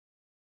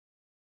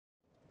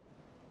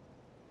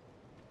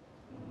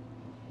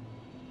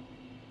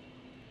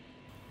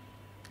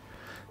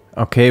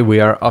Okay, we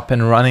are up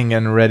and running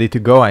and ready to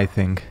go, I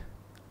think.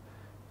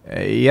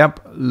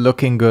 Yep,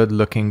 looking good,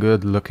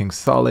 looking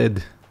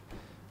solid.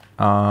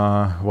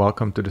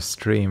 Welcome to the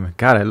stream.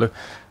 God, I'm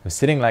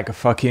sitting like a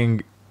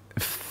fucking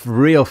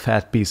real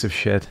fat piece of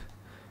shit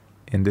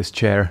in this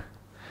chair.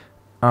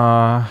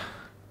 Like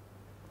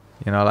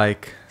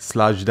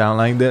slouched down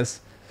like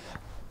this.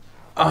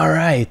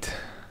 Alright.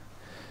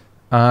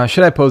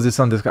 Should I post this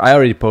on Discord? I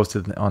already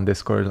posted it on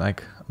Discord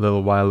like a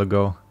little while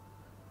ago.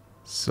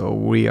 So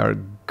we are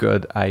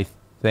good, I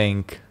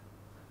think.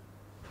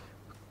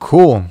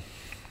 Cool.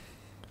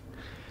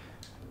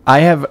 I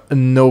have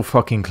no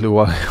fucking clue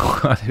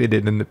what we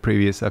did in the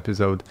previous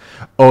episode.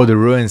 Oh, the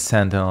Ruined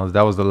Sentinels.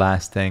 That was the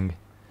last thing.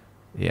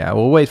 Yeah,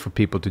 we'll wait for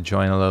people to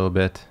join a little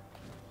bit.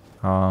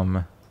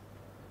 And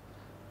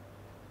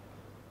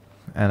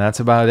that's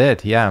about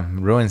it. Yeah,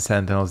 Ruined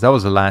Sentinels. That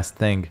was the last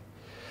thing.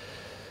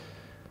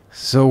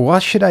 So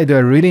what should I do? I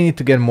really need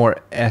to get more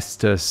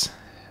Estus.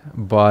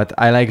 But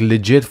I like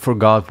legit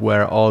forgot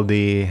where all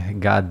the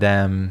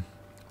goddamn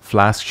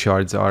flask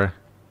shards are.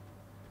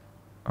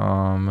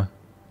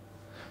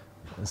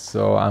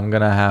 So I'm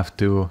gonna have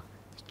to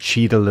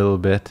cheat a little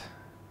bit.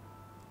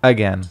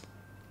 Again.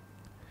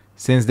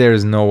 Since there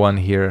is no one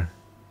here,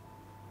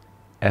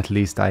 at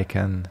least I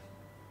can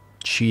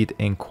cheat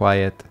in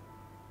quiet.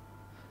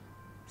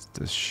 It's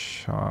the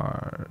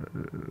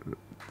shards.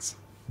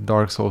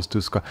 Dark Souls 2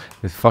 Scar.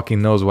 It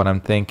fucking knows what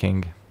I'm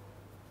thinking.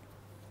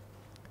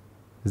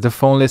 Is the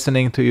phone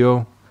listening to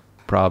you?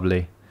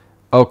 Probably.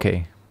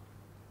 Okay.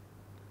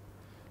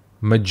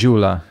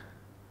 Majula.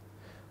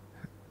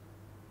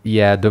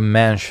 Yeah, the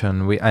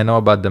mansion. I know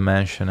about the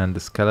mansion and the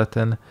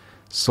skeleton.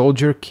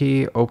 Soldier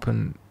key,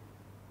 open.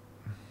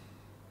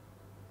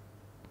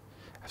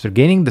 After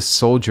gaining the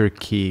soldier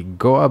key,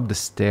 go up the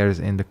stairs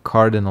in the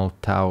Cardinal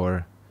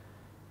Tower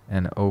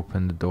and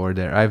open the door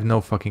there. I have no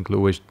fucking clue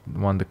which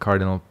one the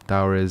Cardinal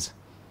Tower is.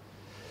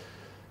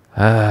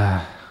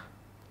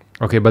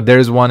 Okay, but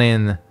there's one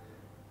in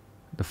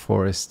the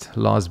forest.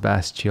 Lost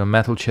Bastion.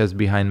 Metal chest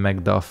behind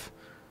Macduff.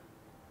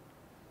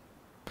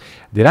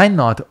 Did I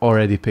not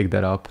already pick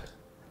that up?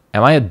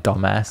 Am I a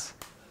dumbass?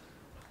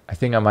 I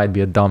think I might be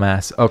a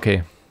dumbass.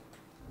 Okay.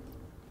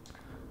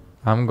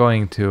 I'm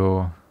going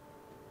to...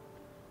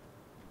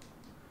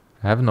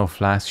 I have no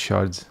flask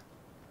shards.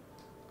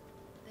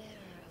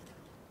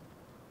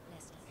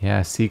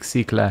 Yeah,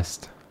 seek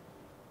lest.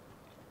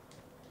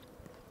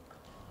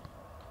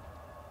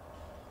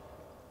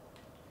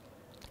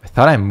 I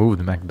thought I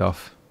moved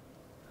Macduff.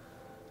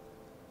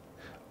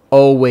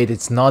 Oh wait,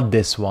 it's not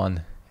this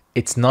one.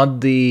 It's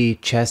not the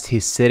chest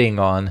he's sitting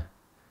on.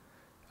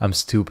 I'm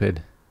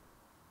stupid.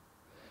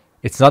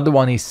 It's not the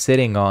one he's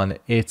sitting on.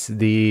 It's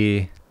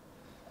the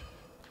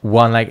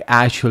one like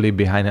actually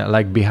behind it,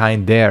 like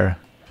behind there.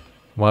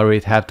 Where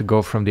we'd have to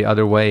go from the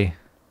other way.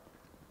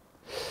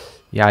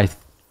 Yeah, I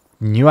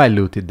knew I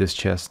looted this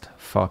chest.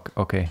 Fuck,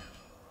 okay.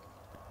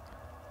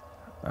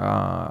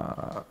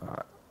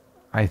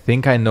 I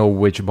think I know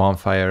which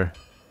bonfire.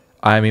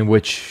 I mean,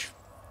 which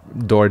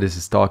door this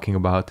is talking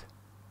about.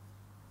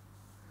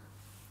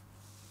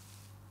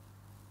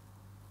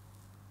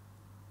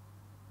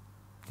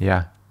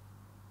 Yeah.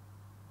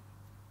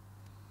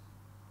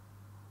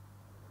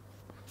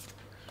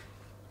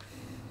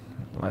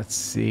 Let's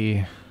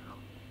see.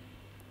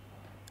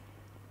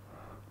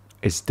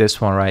 It's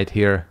this one right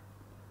here.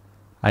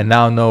 I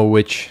now know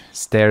which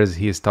stairs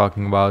he is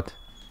talking about.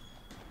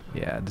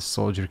 Yeah, the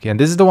soldier key. And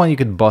this is the one you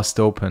could bust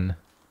open.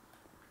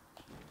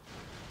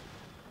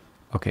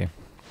 Okay.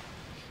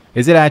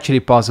 Is it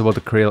actually possible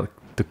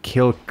to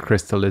kill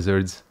crystal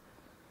lizards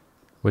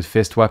with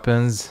fist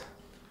weapons?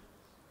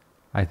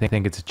 I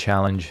think it's a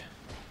challenge.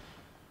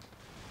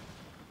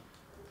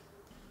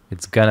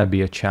 It's gonna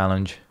be a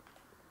challenge.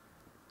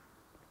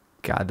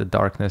 God, the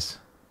darkness.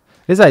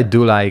 This I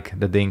do like,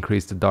 that they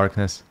increase the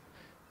darkness.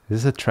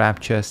 Is this a trap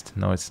chest?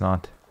 No, it's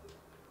not.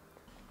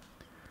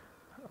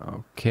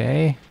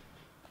 Okay.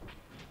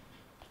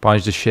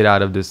 Punch the shit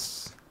out of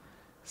this.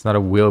 It's not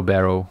a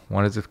wheelbarrow.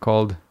 What is it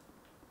called?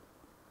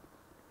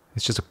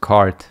 It's just a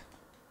cart.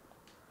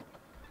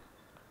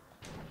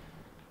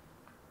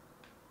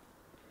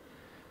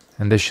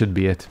 And this should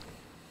be it.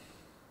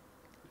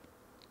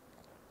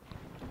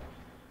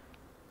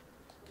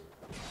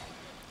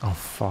 Oh,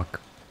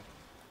 fuck.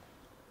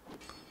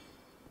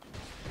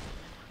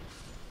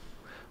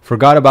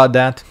 Forgot about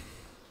that.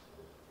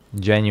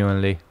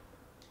 Genuinely.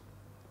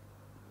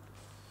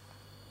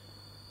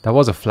 That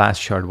was a flash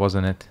shard,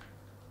 wasn't it?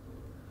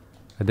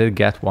 I did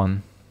get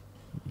one.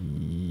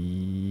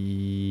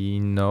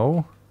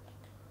 No.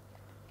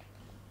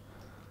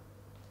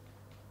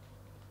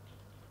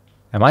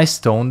 Am I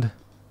stoned?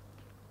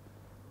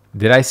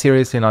 Did I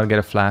seriously not get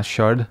a flash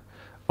shard?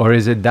 Or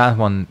is it that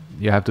one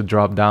you have to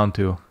drop down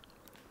to?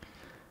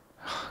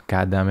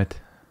 God damn it.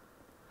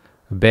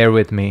 Bear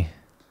with me.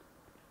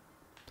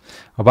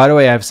 Oh, by the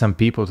way, I have some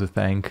people to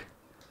thank.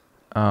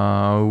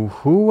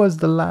 Who was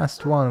the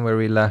last one where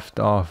we left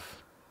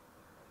off?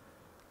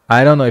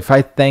 I don't know. If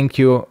I thank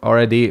you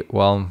already,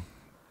 well,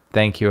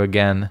 thank you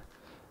again.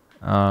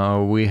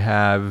 We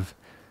have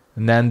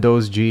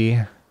Nando's G,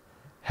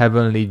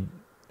 Heavenly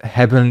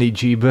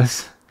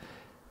Jeebus,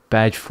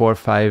 Badge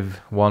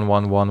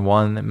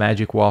 451111,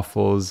 Magic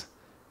Waffles,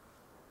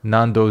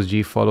 Nando's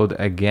G followed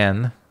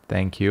again,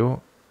 thank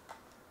you.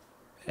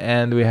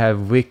 And we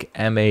have Wick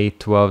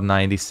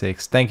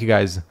MA1296. Thank you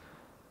guys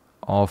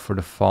all for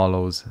the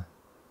follows.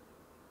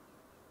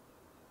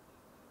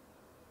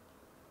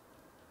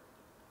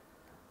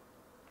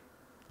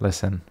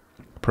 Listen,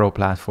 pro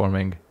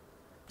platforming.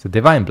 It's a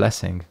divine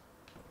blessing.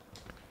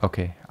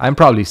 Okay, I'm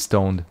probably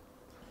stoned.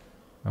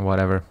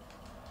 Whatever.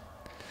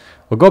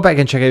 We'll go back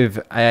and check if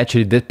I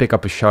actually did pick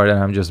up a shard and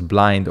I'm just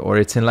blind, or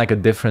it's in like a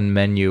different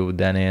menu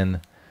than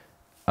in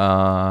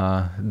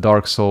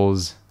Dark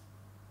Souls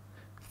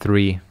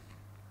 3.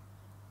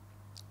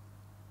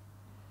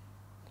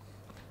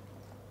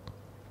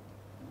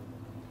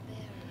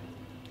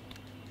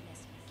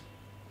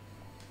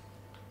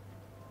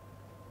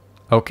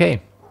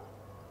 Okay.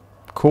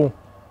 Cool.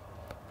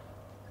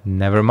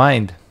 Never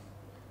mind.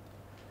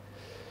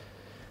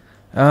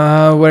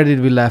 Where did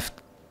we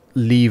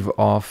leave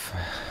off?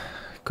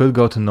 Could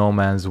go to No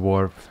Man's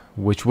Warp,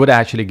 which would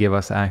actually give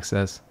us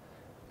access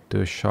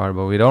to a shard,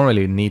 but we don't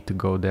really need to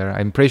go there.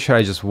 I'm pretty sure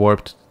I just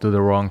warped to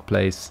the wrong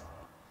place.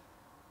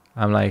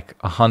 I'm like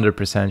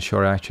 100%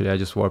 sure actually I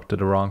just warped to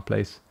the wrong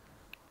place.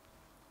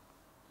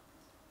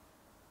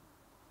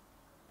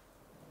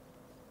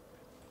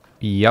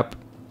 Yep.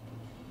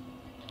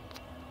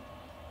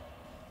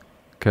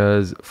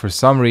 Because for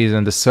some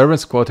reason the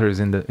servant's quarter is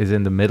in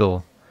the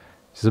middle.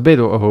 It's a bit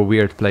of a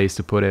weird place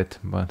to put it,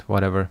 but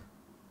whatever.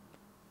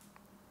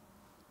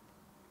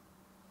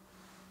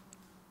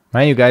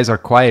 Man, you guys are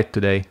quiet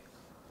today.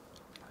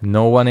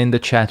 No one in the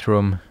chat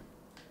room.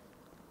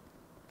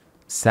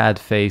 Sad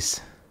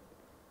face.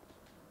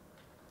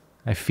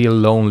 I feel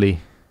lonely.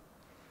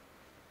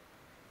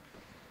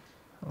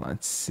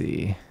 Let's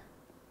see.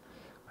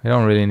 I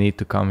don't really need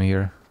to come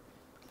here.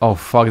 Oh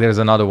fuck, there's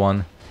another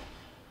one.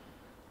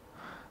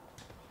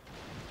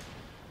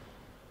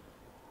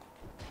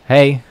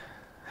 Hey.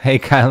 Hey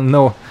Kyle,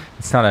 no.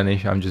 It's not an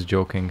issue, I'm just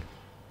joking.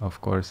 Of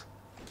course.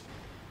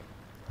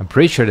 I'm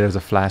pretty sure there's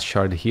a flash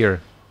shard here.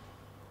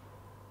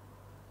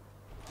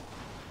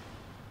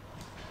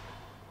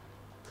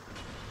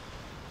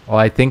 Oh,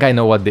 I think I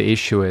know what the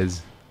issue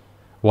is.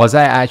 Was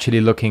I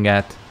actually looking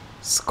at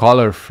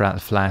Scholar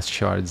flash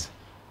shards?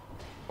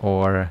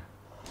 Or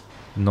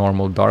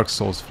normal Dark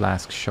Souls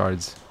flask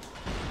shards?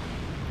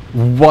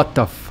 What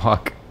the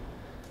fuck?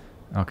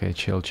 Okay,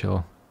 chill,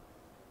 chill.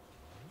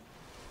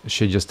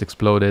 Shit just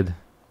exploded.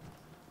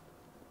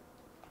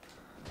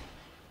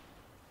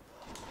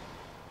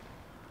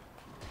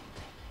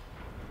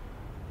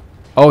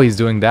 Oh, he's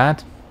doing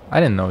that? I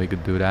didn't know he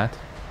could do that.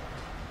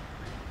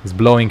 He's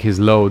blowing his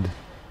load.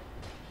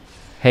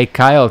 Hey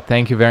Kyle,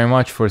 thank you very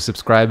much for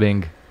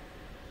subscribing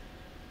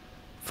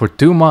for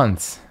 2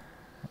 months.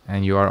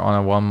 And you are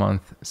on a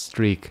 1-month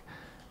streak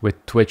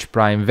with Twitch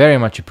Prime. Very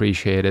much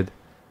appreciated.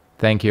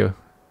 Thank you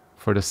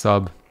for the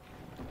sub.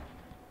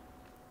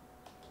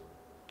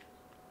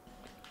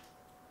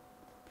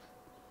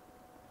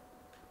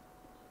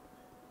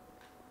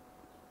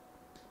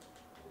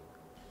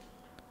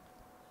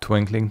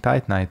 Twinkling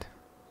Titanite.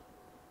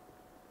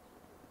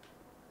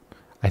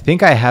 I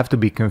think I have to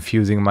be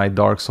confusing my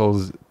Dark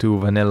Souls 2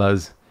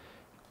 vanillas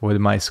with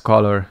my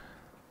Scholar.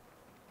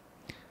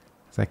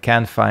 I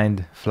can't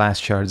find flash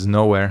shards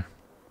nowhere.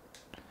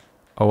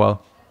 Oh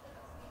well.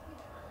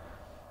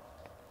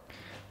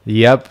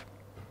 Yep.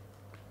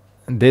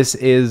 This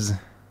is...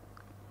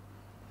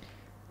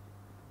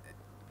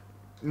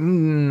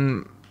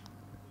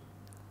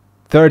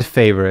 third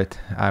favorite,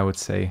 I would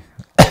say.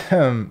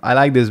 I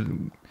like this...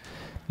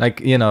 Like,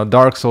 you know,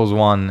 Dark Souls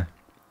 1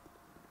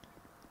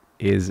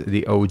 is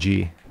the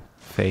OG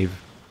fave.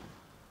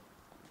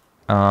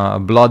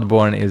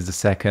 Bloodborne is the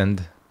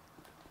second.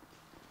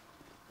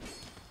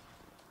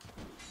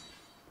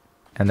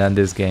 And then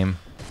this game.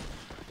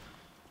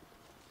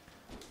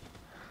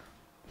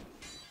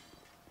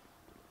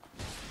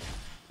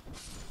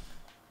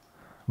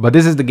 But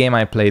this is the game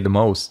I played the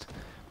most.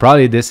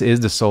 Probably this is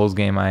the Souls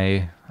game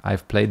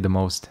I've played the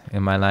most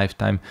in my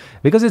lifetime.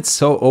 Because it's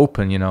so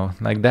open, you know.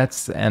 Like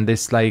that's... And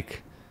it's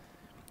like...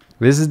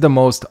 This is the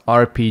most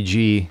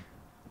RPG...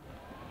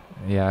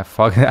 Yeah,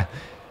 fuck that.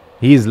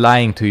 He's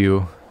lying to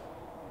you.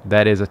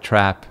 That is a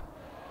trap.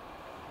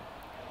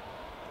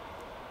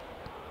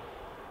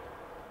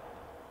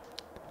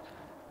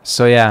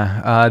 So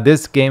yeah,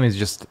 this game is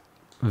just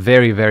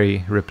very, very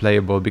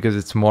replayable because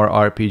it's more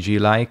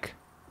RPG-like,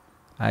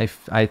 I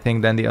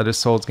think, than the other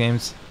Souls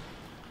games.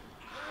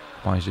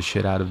 Punch the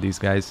shit out of these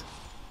guys.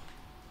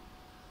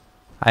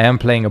 I am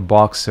playing a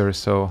boxer,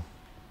 so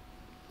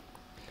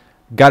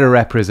gotta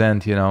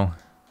represent, you know.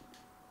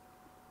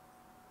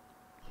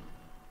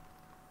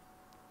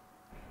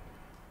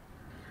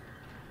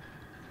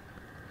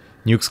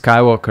 Nuke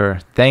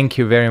Skywalker, thank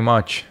you very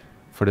much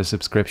for the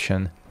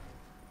subscription.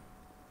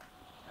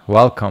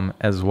 Welcome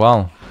as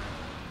well.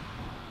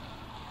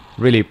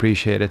 Really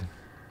appreciate it.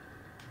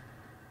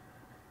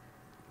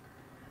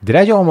 Did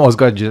I almost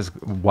got just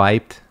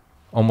wiped?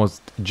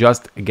 Almost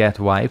just get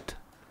wiped?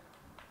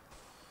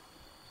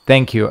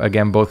 Thank you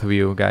again, both of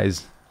you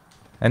guys.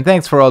 And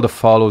thanks for all the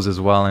follows as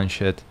well and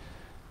shit.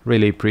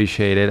 Really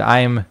appreciate it.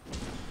 I'm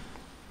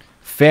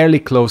fairly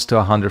close to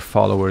 100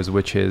 followers,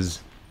 which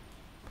is...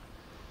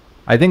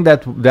 I think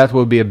that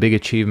will be a big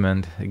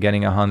achievement,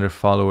 getting 100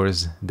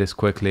 followers this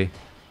quickly.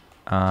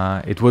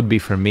 It would be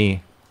for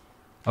me.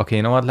 Okay,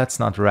 you know what? Let's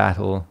not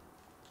rattle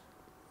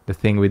the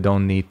thing we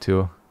don't need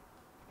to.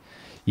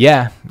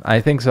 Yeah,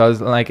 I think so.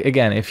 Like,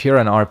 again, if you're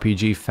an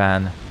RPG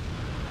fan...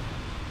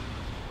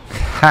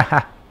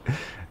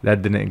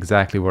 That didn't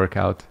exactly work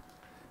out.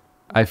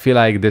 I feel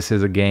like this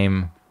is a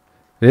game...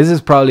 This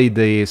is probably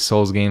the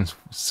Souls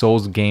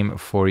game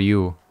for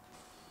you.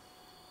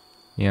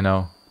 You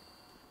know?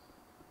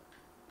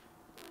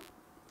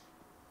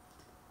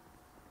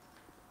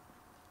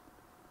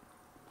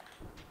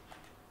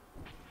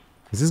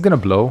 Is this gonna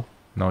blow?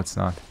 No, it's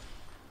not.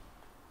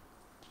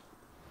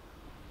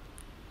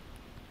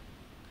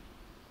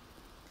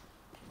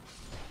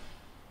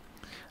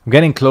 I'm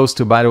getting close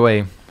to, by the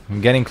way,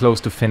 I'm getting close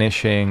to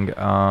finishing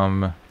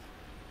the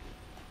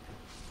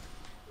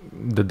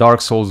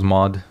Dark Souls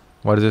mod.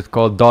 What is it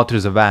called?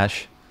 Daughters of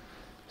Ash.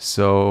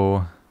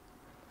 So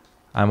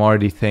I'm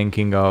already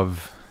thinking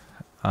of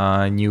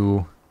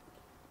new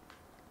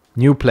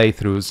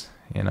playthroughs,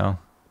 you know.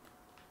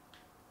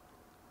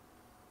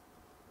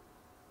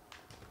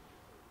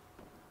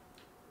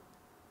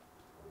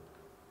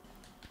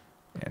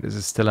 Yeah, this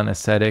is still an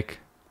aesthetic.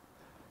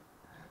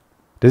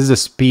 This is a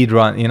speed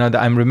run. You know,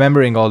 I'm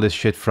remembering all this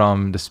shit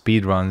from the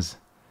speed runs.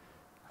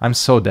 I'm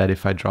so dead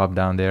if I drop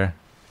down there.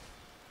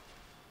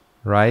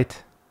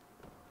 Right?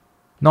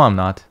 No, I'm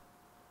not.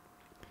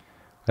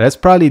 That's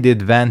probably the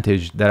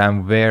advantage, that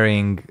I'm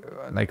wearing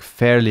like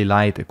fairly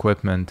light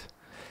equipment.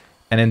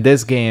 And in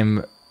this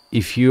game,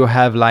 if you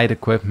have light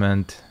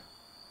equipment,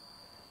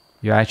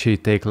 you actually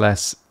take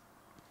less.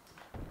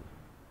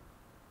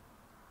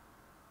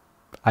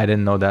 I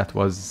didn't know that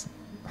was...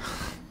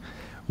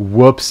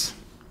 Whoops.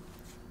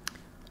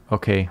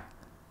 Okay.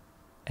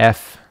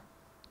 F.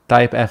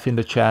 Type F in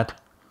the chat.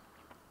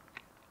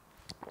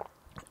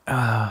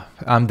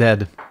 I'm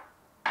dead.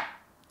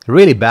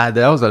 Really bad.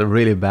 That was a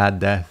really bad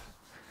death.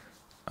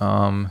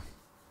 And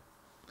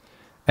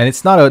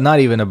it's not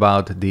even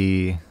about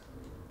the...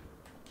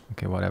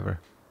 Okay, whatever.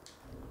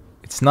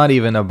 It's not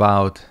even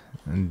about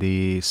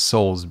the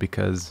souls,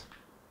 because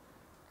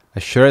I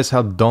sure as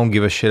hell don't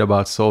give a shit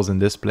about souls in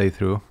this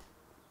playthrough.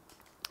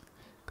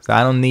 Because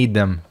I don't need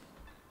them.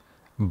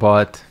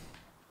 But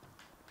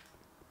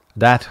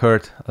that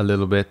hurt a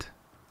little bit,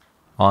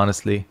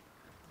 honestly.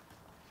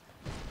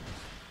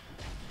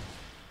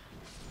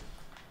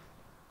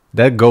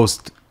 That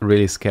ghost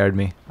really scared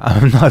me.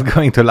 I'm not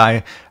going to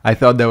lie. I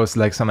thought there was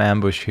like some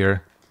ambush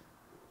here.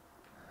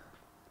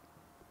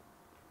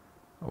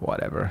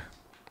 Whatever.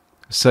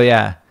 So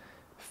yeah,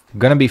 I'm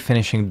gonna be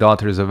finishing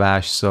Daughters of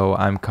Ash, so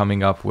I'm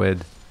coming up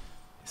with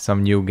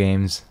some new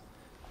games.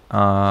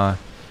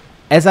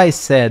 As I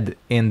said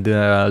in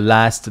the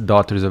last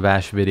Daughters of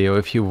Ash video,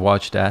 if you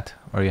watched that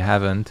or you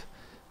haven't,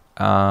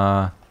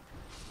 I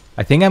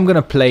think I'm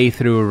gonna play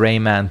through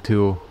Rayman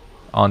 2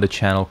 on the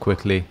channel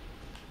quickly.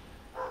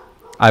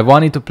 I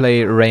wanted to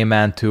play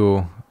Rayman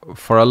 2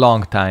 for a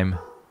long time.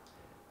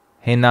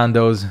 Hey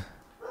Nando's,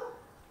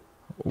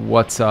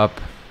 what's up?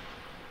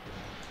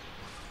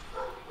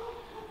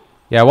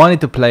 Yeah, I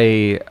wanted to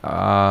play...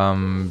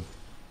 oh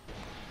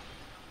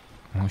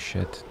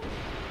shit.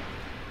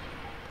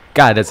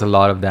 God, that's a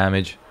lot of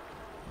damage.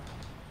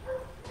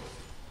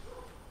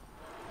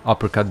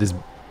 Uppercut this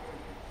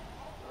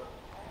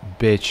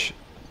bitch.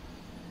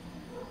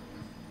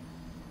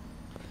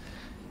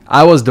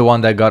 I was the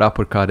one that got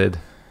uppercutted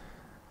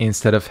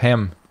instead of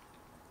him.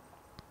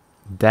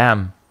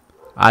 Damn.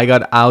 I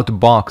got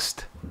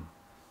outboxed.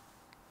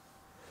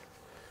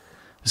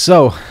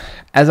 So,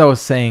 as I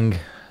was saying,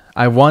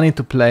 I wanted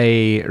to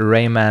play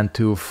Rayman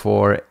 2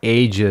 for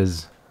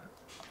ages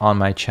on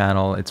my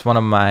channel. It's one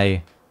of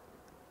my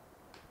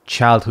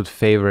childhood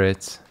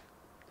favorites.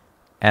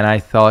 And I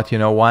thought, you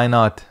know, why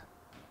not?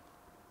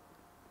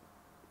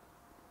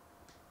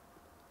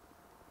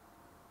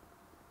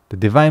 The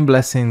divine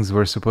blessings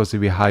were supposed to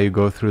be how you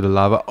go through the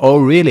lava. Oh,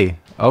 really?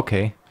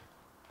 Okay.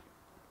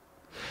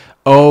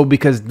 Oh,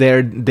 because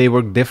they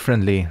work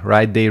differently,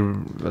 right? They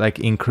like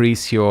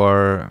increase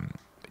your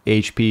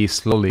HP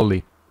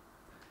slowly.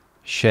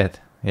 Shit,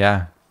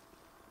 yeah.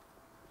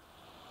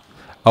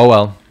 Oh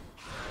well.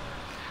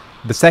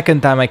 The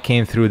second time I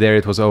came through there,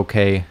 it was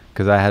okay,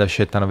 because I had a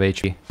shit ton of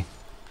HP.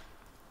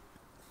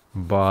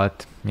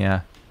 But,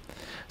 yeah.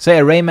 So yeah,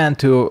 Rayman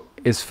 2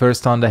 is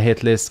first on the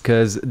hit list,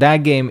 because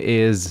that game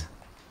is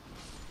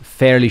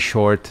fairly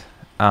short.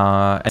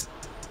 A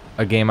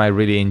game I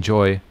really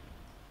enjoy.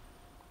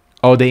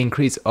 Oh, they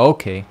increase.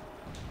 Okay.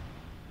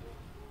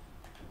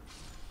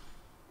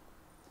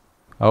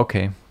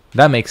 Okay,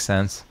 that makes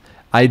sense.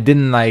 I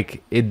didn't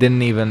like, it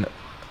didn't even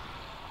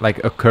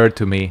like occur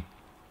to me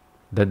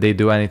that they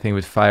do anything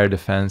with fire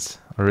defense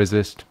or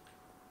resist.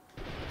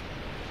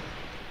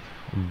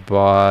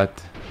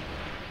 But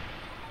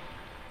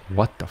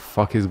what the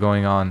fuck is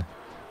going on?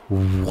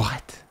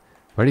 What?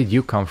 Where did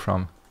you come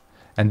from?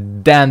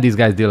 And damn, these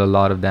guys deal a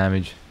lot of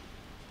damage.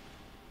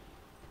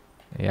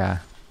 Yeah.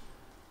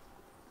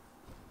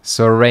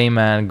 So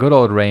Rayman, good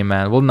old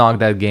Rayman, we'll knock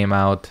that game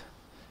out.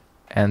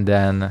 And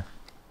then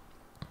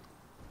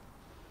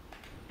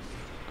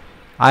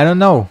I don't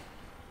know.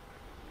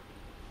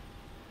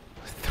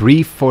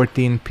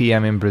 3:14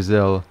 p.m. in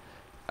Brazil.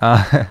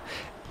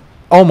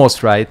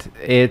 Almost right.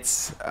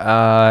 It's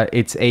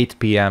 8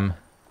 p.m.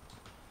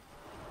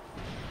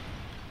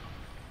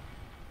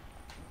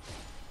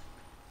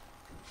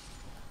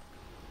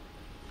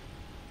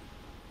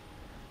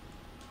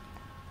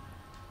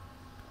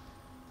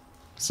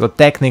 So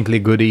technically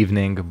good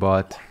evening,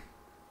 but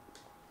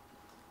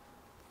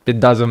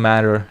it doesn't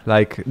matter.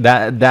 Like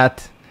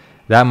that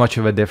much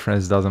of a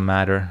difference doesn't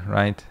matter,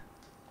 right?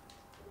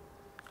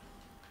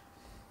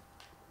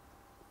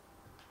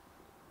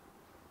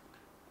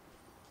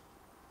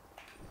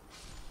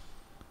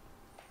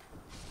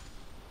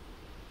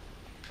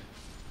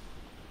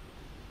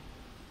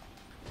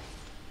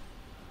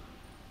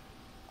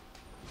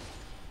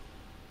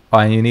 Oh,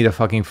 and you need a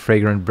fucking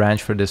fragrant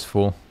branch for this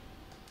fool.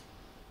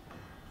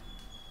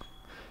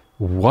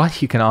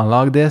 What? You can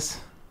unlock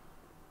this?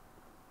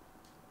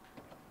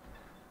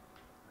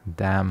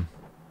 Damn.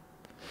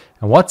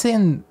 And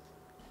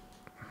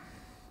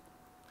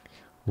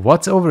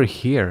what's over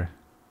here?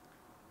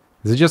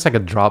 Is it just like a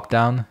drop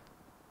down?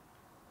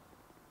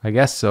 I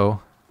guess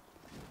so.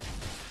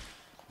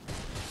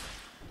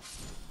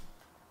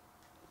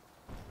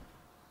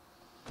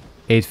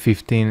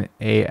 $8:15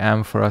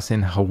 a.m. for us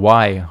in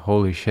Hawaii.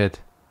 Holy shit.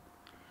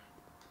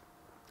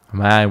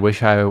 Man, I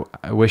wish I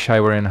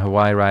were in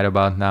Hawaii right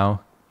about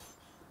now.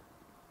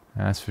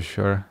 That's for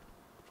sure.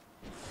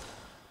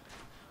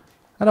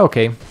 But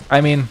okay,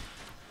 I mean,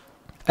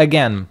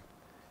 again,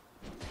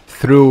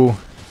 through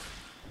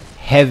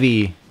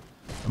heavy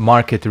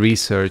market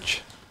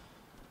research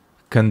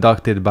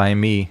conducted by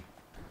me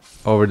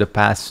over the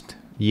past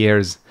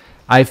years,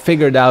 I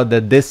figured out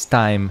that this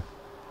time,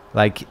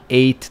 like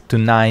 8 to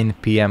 9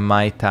 p.m.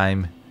 my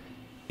time,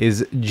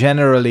 is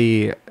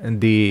generally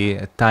the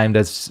time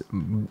that's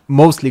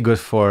mostly good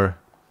for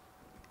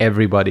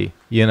everybody.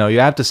 You know,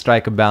 you have to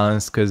strike a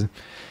balance because,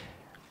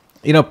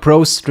 you know,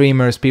 pro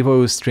streamers, people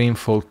who stream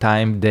full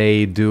time,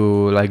 they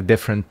do like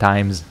different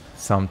times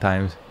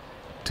sometimes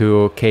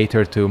to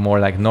cater to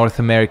more like North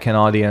American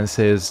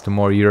audiences, to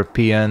more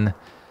European,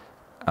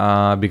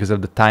 because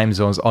of the time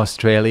zones,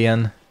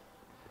 Australian.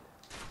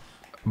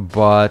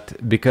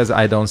 But because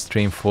I don't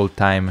stream full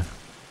time,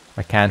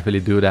 I can't really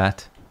do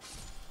that.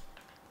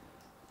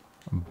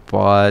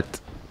 But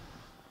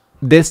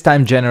this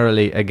time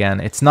generally, again,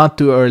 it's not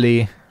too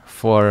early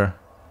for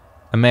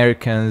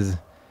Americans,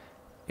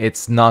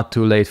 it's not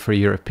too late for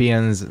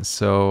Europeans,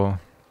 so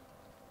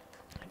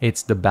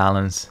it's the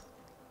balance.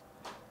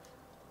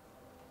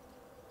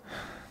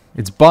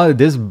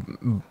 This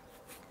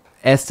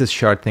Estes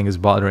shard thing is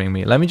bothering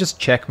me. Let me just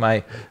check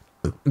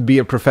be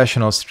a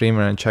professional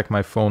streamer and check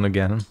my phone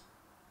again,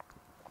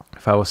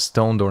 if I was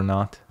stoned or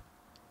not.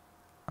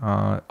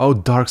 Oh,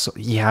 Dark Souls.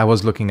 Yeah, I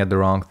was looking at the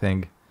wrong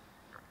thing.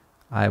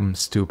 I'm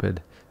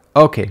stupid.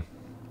 Okay.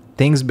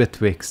 Things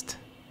betwixt.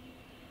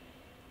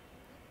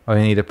 Oh,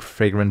 you need a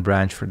fragrant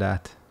branch for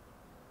that.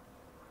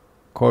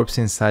 Corpse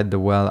inside the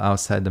well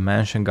outside the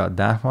mansion. Got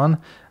that one.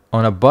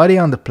 On a body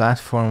on the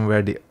platform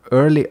where the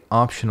early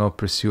optional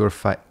pursuer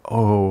fight.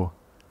 Oh,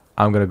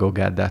 I'm gonna go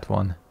get that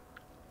one.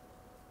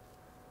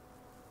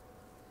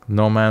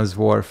 No Man's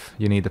Wharf.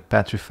 You need a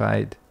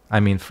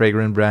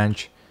fragrant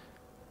branch.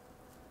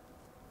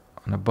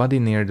 On a body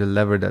near the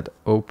lever that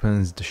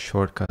opens the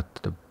shortcut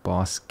to the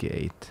boss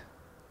gate.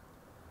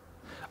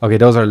 Okay,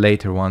 those are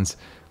later ones.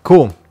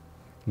 Cool.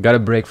 Got a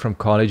break from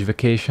college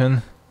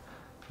vacation.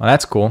 Well,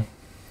 that's cool.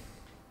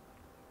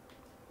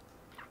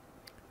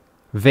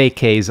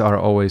 Vacays are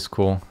always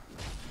cool.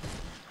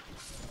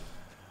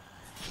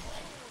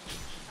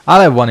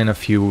 I'll have one in a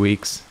few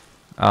weeks.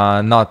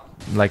 Not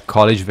like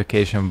college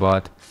vacation,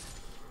 but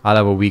I'll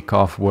have a week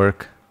off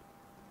work.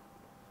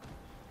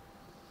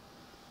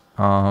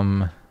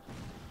 I'll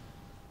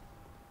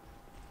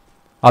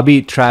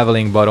be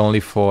traveling, but only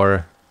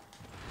for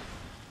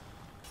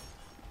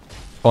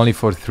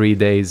 3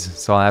 days,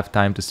 so I'll have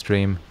time to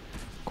stream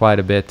quite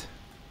a bit.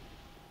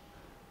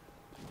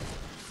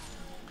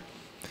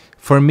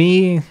 For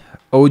me,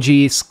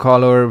 OG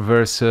Scholar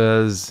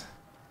versus...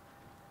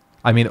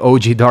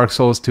 OG Dark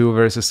Souls 2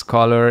 versus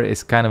Scholar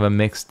is kind of a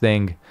mixed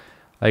thing.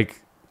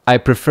 Like, I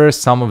prefer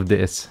some of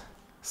this,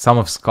 some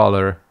of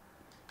Scholar.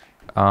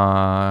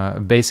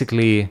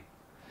 Basically,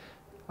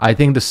 I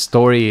think the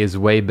story is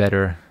way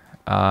better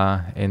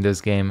in this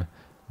game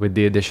with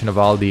the addition of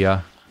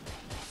Aldia.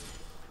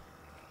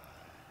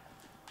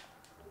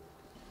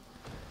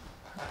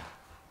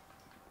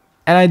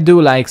 And I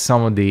do like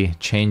some of the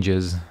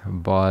changes,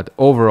 but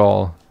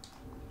overall...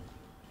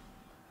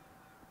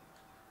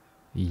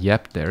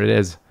 Yep, there it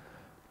is.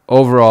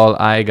 Overall,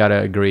 I gotta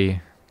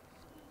agree.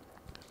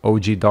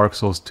 OG Dark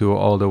Souls 2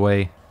 all the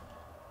way.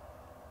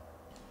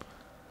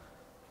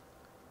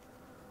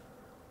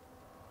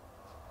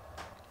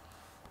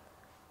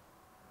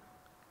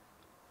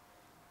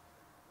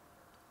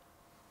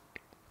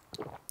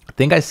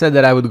 think I said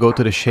that I would go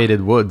to the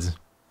Shaded Woods,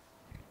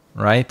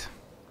 right?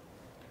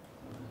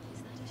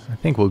 I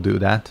think we'll do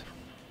that.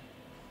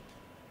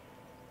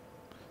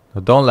 So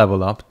don't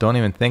level up. Don't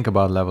even think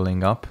about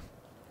leveling up.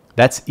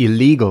 That's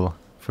illegal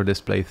for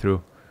this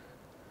playthrough.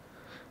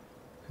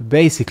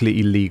 Basically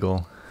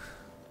illegal.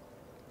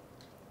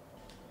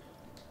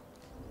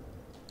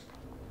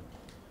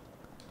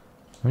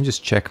 Let me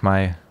just check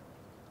my...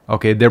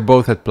 Okay, they're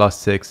both at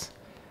 +6.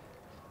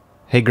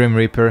 Hey Grim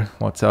Reaper,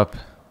 what's up?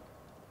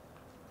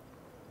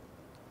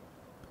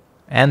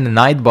 And the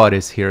Nightbot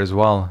is here as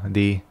well.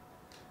 The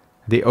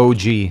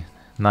OG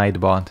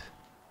Nightbot.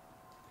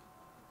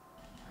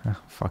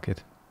 Fuck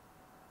it.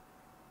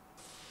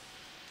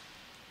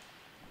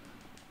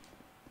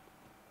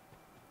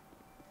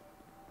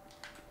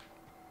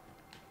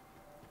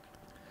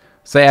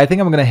 So yeah, I think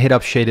I'm gonna hit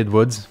up Shaded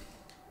Woods.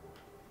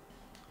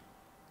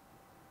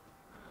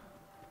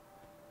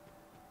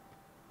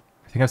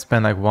 I think I've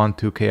spent like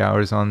 1-2k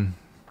hours on...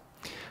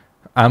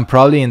 I'm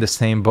probably in the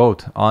same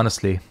boat,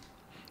 honestly.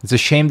 It's a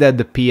shame that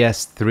the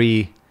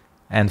PS3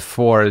 and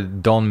 4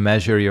 don't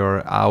measure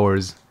your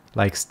hours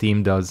like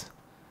Steam does.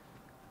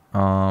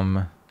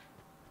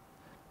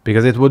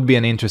 Because it would be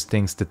an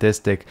interesting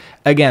statistic.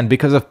 Again,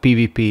 because of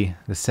PvP,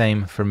 the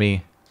same for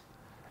me.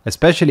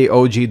 Especially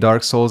OG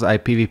Dark Souls, I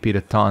PvP'd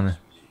a ton.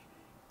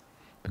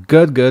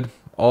 Good, good.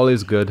 All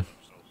is good.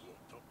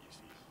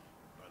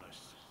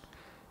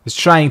 Just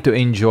trying to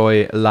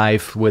enjoy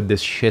life with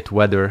this shit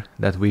weather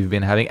that we've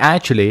been having.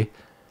 Actually,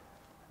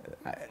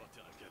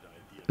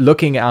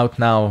 looking out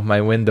now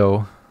my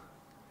window,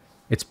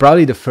 it's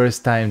probably the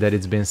first time that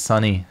it's been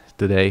sunny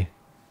today.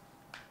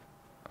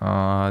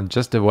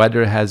 Just the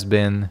weather has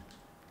been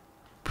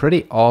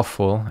pretty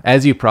awful,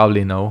 as you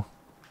probably know.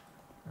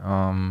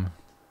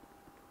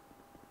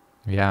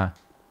 Yeah.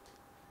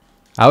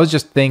 I was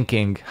just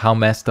thinking how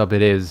messed up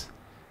it is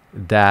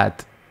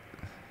that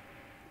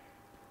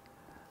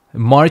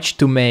March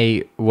to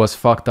May was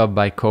fucked up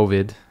by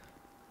COVID.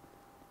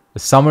 The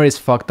summer is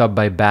fucked up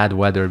by bad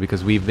weather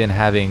because we've been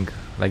having,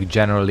 like,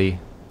 generally...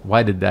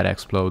 Why did that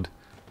explode?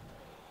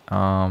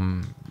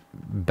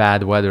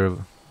 Bad weather.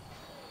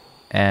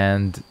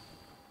 And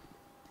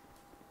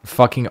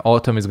fucking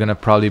autumn is gonna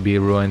probably be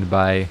ruined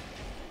by...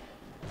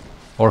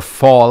 Or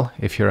fall,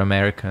 if you're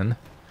American,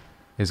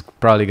 is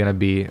probably gonna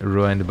be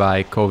ruined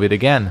by COVID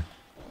again.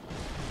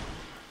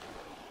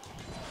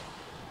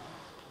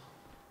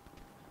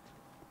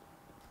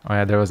 Oh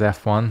yeah, there was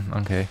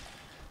F1. Okay.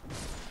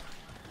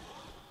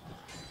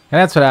 And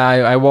that's what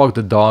I walk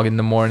the dog in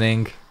the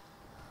morning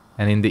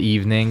and in the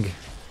evening.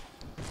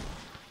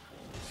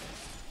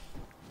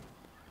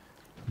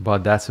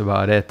 But that's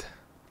about it.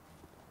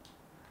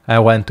 I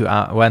went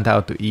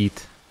out to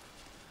eat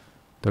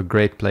to a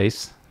great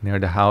place near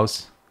the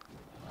house.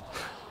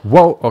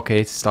 Whoa!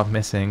 Okay, stop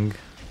missing.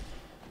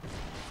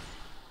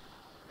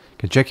 You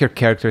can check your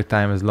character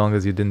time as long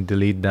as you didn't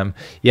delete them.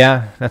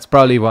 Yeah, that's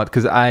probably what,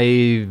 because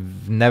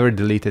I've never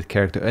deleted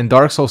character. In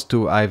Dark Souls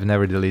 2, I've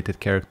never deleted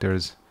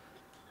characters.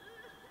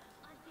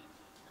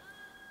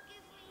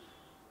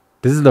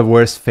 This is the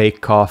worst fake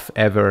cough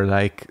ever,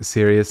 like,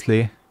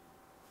 seriously.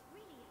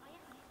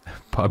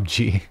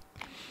 PUBG.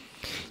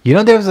 You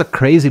know, there's a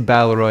crazy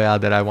battle royale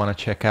that I want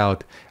to check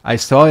out. I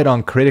saw it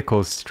on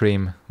Critical's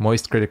stream,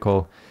 Moist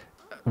Critical.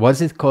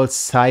 What's it called?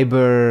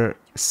 Cyber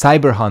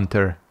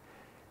Hunter.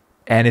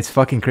 And it's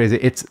fucking crazy.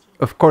 It's,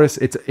 of course,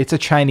 it's a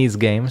Chinese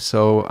game,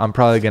 so I'm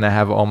probably gonna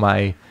have all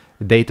my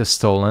data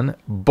stolen.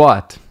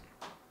 But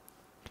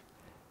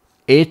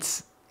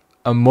it's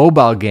a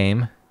mobile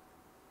game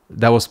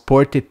that was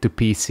ported to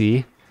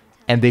PC,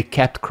 and they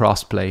kept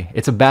crossplay.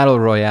 It's a battle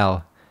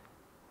royale.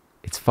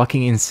 It's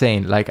fucking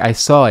insane. Like, I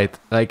saw it.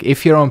 Like,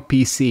 if you're on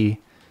PC,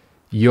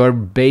 you're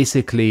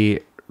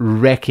basically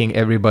wrecking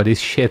everybody's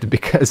shit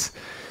because,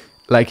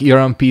 like, you're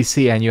on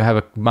PC and you have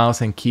a mouse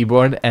and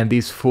keyboard, and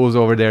these fools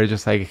over there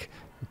just, like,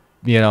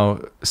 you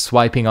know,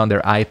 swiping on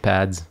their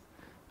iPads.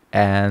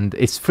 And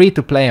it's free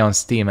to play on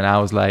Steam, and I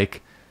was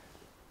like,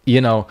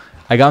 you know,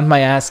 I got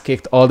my ass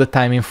kicked all the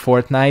time in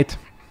Fortnite.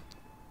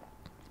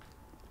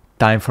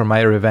 Time for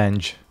my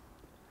revenge.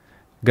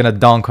 Gonna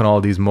dunk on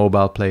all these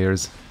mobile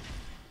players.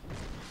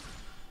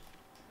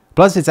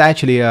 Plus, it's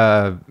actually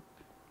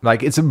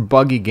like, it's a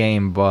buggy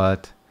game,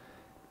 but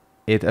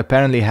it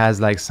apparently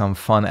has like some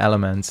fun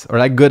elements or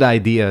like good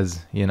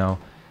ideas, you know.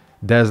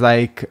 There's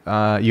like,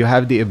 you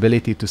have the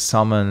ability to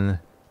summon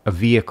a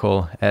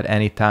vehicle at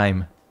any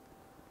time.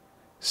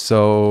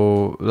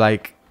 So,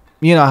 like,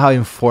 you know how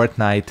in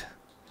Fortnite,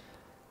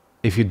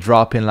 if you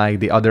drop in like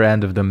the other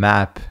end of the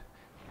map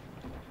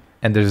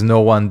and there's no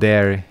one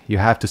there, you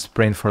have to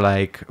sprint for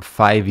like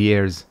 5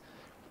 years.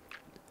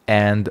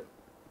 And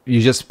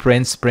you just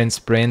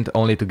sprint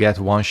only to get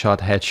one-shot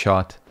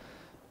headshot.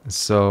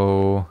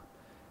 So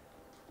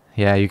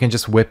yeah, you can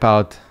just whip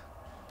out...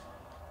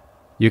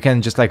 You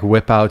can just like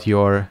whip out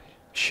your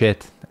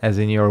shit, as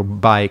in your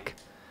bike,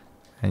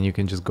 and you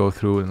can just go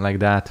through like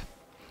that.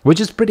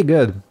 Which is pretty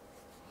good.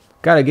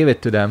 Gotta give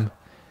it to them.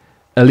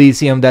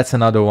 Elysium, that's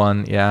another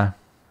one, yeah.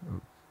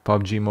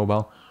 PUBG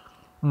Mobile.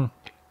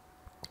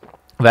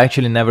 I've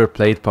actually never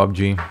played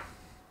PUBG.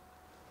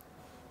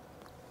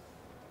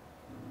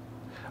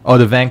 Oh,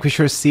 the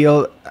Vanquisher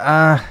seal?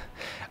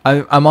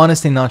 I'm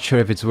honestly not sure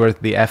if it's worth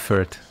the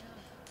effort.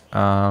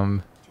 Oh,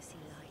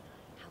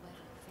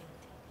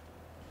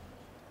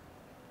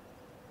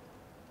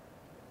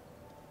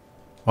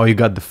 you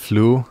got the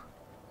flu?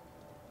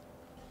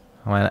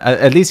 Well,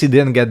 at least you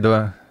didn't get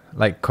the,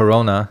 like,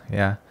 corona,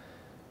 yeah.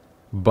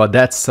 But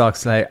that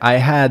sucks. Like, I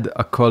had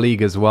a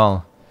colleague as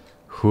well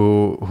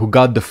who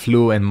got the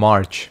flu in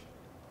March.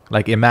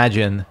 Like,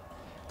 imagine,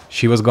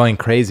 she was going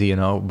crazy, you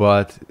know,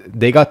 but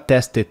they got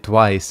tested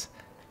twice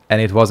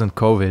and it wasn't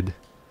COVID.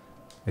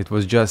 It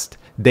was just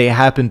they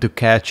happened to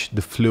catch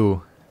the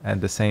flu at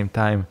the same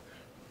time.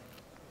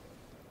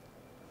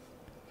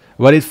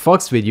 But it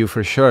fucks with you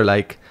for sure.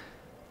 Like,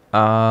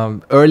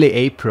 early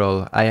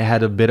April, I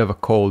had a bit of a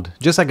cold,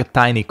 just like a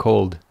tiny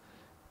cold.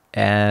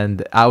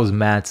 And I was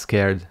mad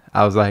scared.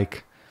 I was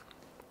like,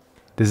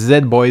 this is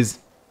it, boys.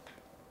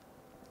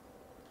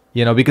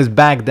 You know, because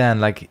back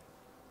then, like,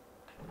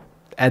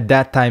 at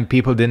that time,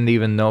 people didn't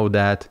even know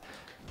that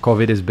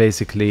COVID is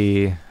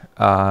basically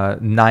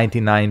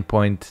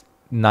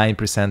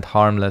 99.9%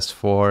 harmless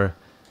for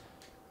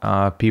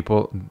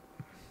people.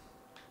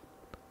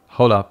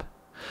 Hold up.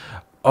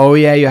 Oh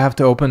yeah, you have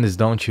to open this,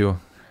 don't you?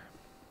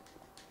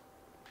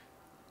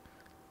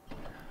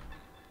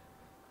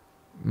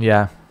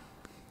 Yeah.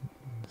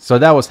 So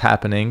that was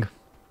happening.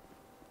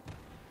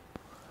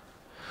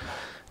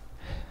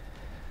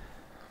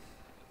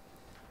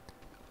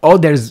 Oh,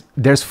 there's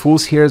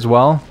fools here as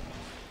well.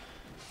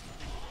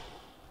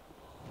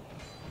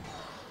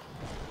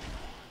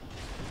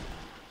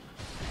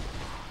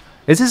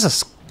 Is this a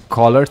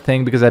scholar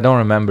thing? Because I don't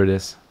remember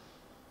this.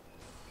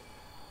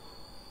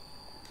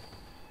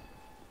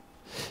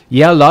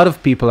 Yeah, a lot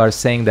of people are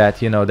saying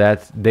that, you know,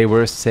 that they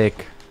were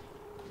sick.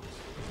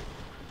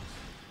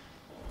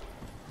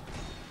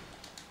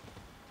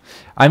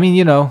 I mean,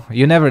 you know,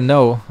 you never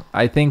know.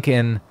 I think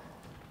in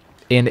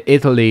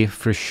Italy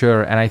for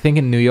sure, and I think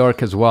in New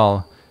York as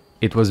well,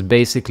 it was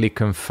basically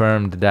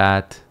confirmed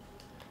that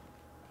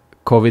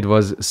COVID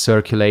was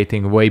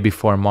circulating way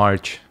before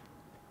March.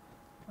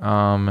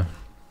 So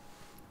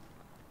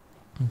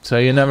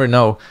you never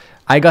know.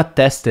 I got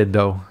tested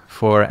though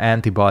for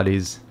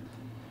antibodies.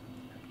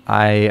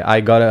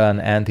 I got an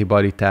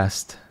antibody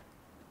test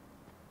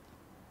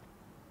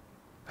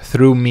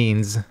through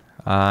means.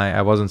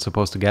 I wasn't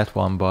supposed to get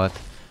one, but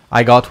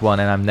I got one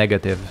and I'm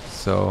negative,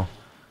 so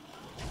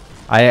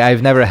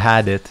I've never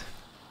had it.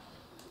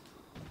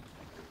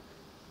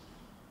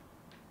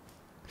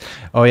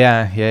 Oh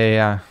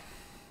yeah.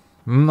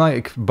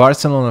 Like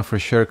Barcelona for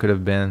sure could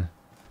have been.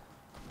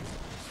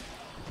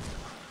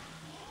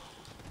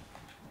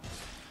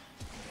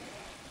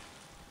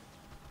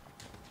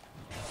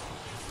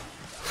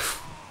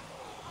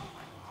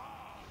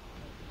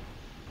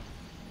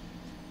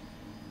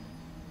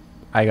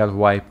 I got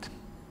wiped.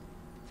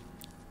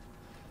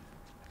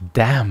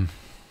 Damn.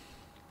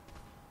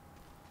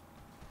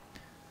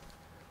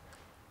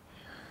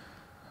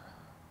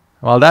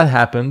 Well, that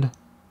happened.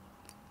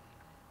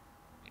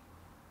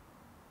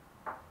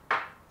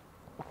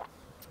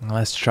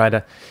 Let's try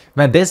to...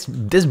 Man, this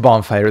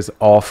bonfire is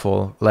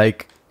awful.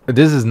 Like,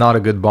 this is not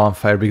a good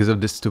bonfire because of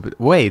this stupid...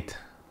 Wait,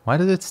 why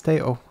does it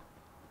stay... Oh.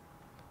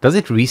 Does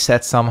it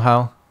reset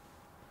somehow?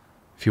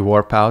 If you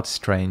warp out?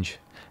 Strange.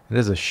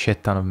 There's a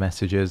shit ton of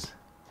messages.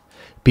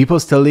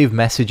 People still leave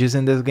messages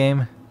in this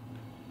game?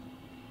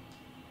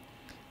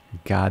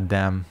 God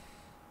damn.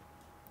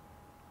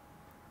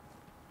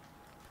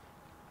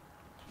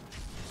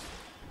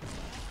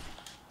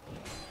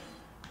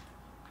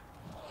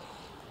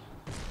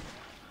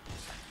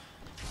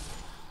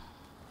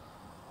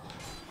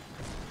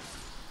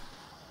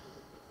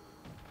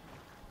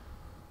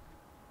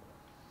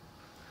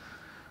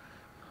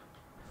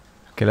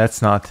 Okay,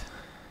 let's not.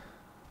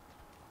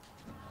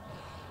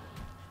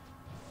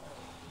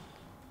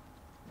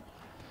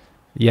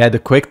 Yeah, the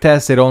quick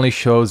test, it only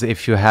shows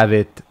if you have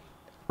it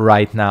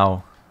right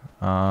now.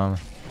 But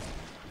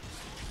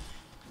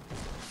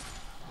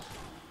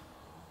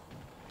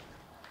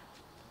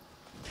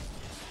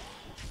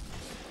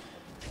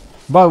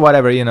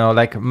whatever, you know,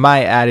 like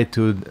my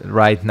attitude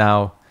right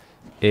now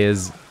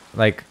is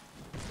like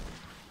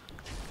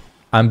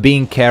I'm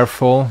being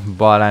careful,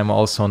 but I'm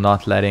also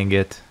not letting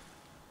it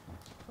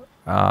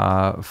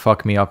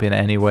fuck me up in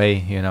any way,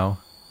 you know.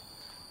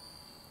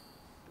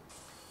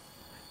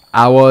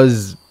 I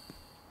was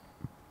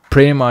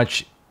pretty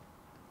much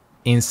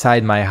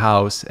inside my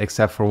house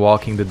except for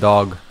walking the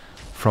dog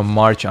from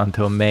March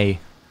until May.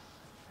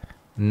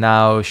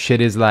 Now shit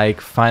is like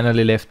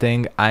finally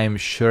lifting. I'm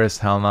sure as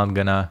hell not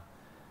gonna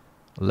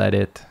let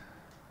it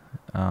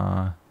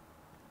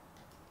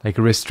like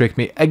restrict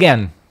me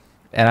again.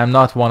 And I'm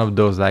not one of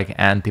those like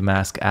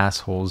anti-mask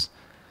assholes.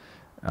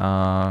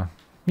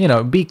 You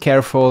know, be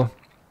careful,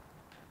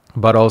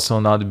 but also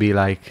not be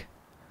like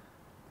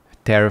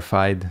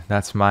terrified.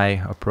 That's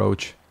my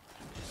approach.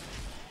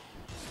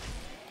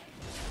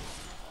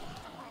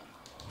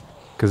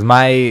 Because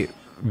my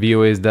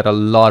view is that a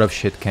lot of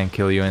shit can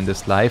kill you in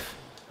this life.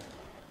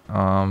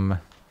 And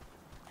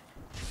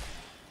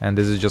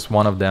this is just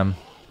one of them.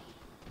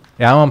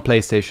 Yeah, I'm on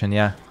PlayStation,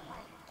 yeah.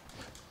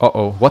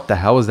 Uh-oh, what the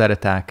hell was that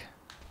attack?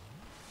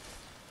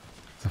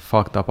 It's a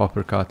fucked up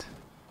uppercut.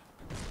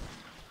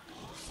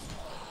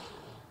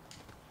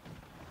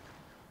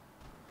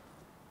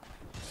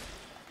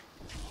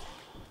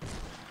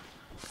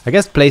 I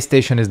guess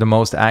PlayStation is the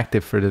most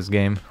active for this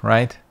game,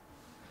 right?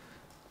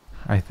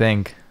 I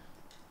think.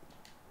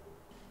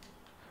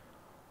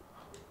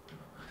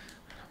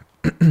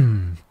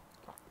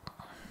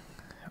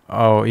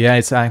 Oh, yeah,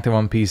 it's active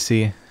on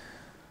PC.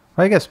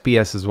 I guess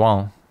PS as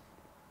well.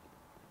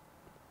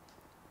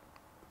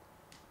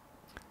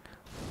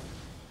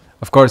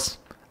 Of course,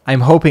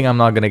 I'm hoping I'm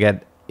not gonna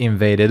get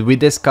invaded. We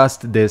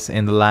discussed this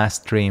in the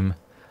last stream.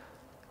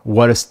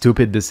 What a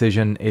stupid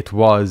decision it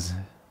was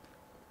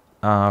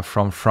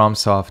from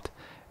FromSoft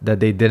that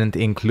they didn't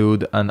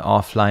include an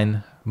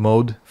offline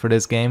mode for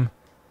this game.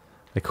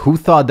 Like, who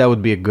thought that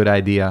would be a good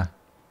idea?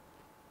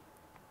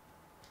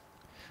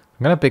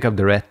 I'm gonna pick up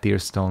the red tear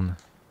stone.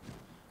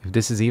 If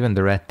this is even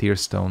the red tear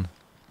stone.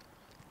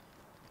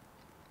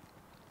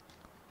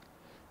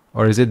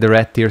 Or is it the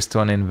red tear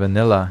stone in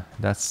vanilla?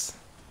 That's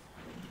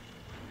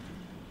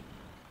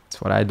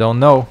what I don't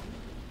know.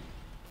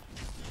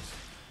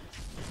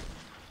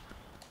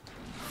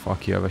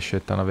 Fuck, you have a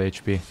shit ton of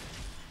HP.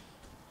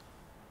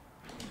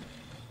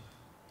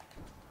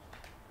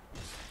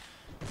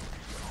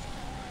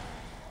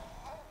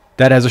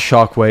 That has a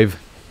shockwave.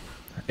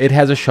 It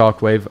has a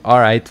shockwave.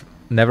 Alright,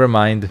 never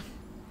mind.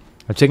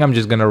 I think I'm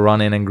just gonna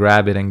run in and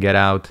grab it and get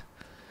out.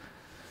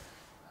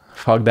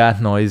 Fuck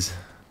that noise.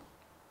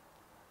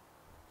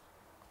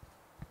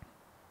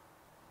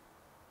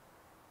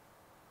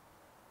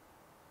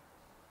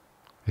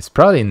 It's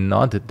probably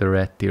not the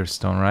red tear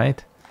stone,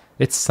 right?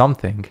 It's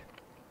something.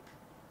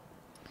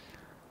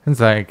 It's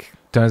like,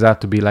 turns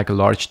out to be like a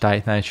large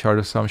titanite shard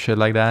or some shit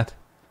like that.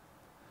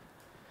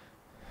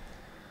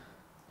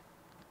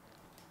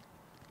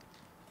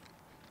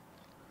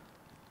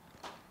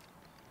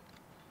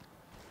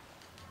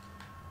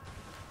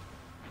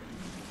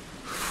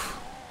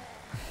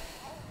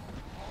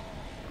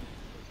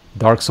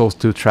 Dark Souls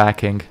 2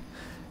 tracking.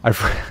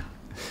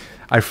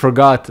 I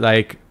forgot,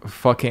 like,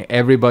 fucking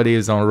everybody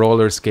is on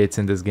roller skates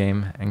in this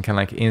game and can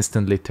like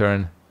instantly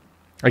turn.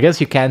 I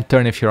guess you can't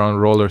turn if you're on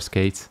roller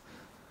skates.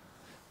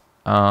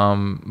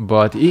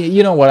 But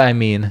you know what I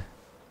mean.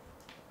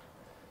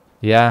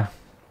 Yeah.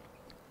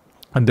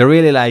 And they're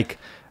really like,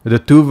 the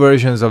two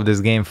versions of this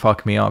game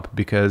fuck me up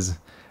because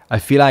I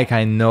feel like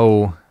I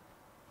know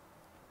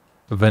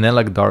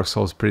vanilla Dark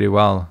Souls pretty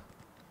well.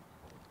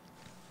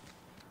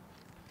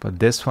 But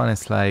this one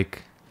is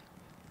like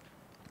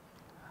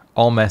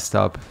all messed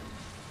up.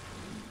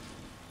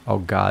 Oh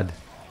god.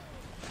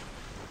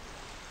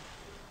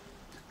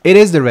 It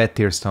is the red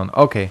tear stone.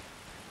 Okay.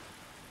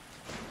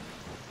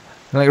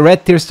 Like,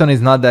 red tear stone is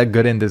not that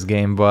good in this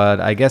game, but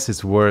I guess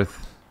it's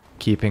worth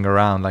keeping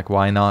around. Like,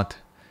 why not?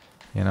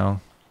 You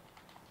know?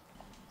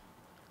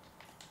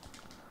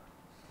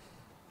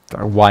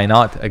 Or why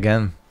not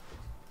again?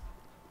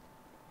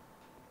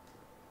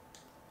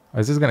 Oh,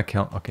 is this gonna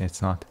kill? Okay,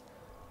 it's not.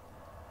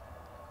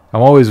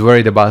 I'm always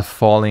worried about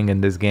falling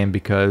in this game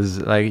because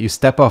like you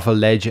step off a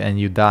ledge and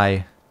you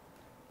die.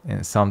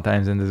 And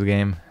sometimes in this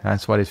game,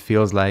 that's what it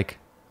feels like.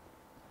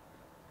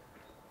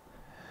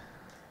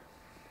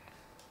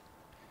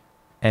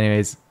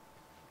 Anyways,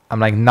 I'm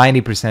like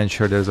 90%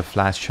 sure there's a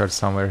flash shard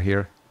somewhere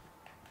here.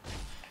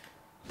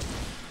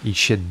 Eat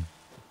shit,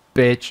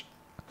 bitch.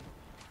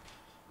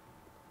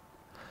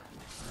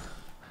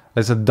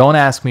 Listen, don't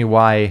ask me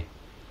why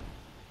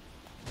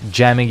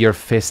jamming your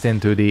fist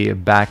into the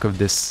back of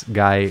this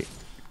guy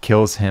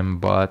kills him,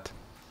 but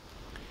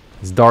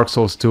it's Dark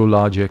Souls 2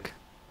 logic.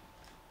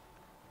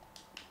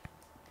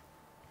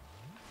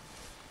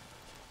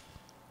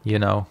 You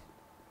know.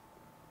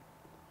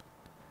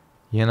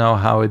 You know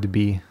how it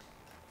be.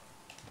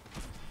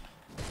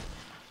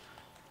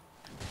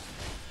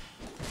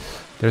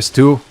 There's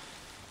two.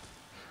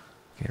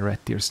 Okay,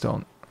 red tear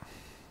stone.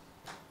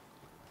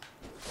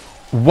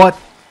 What?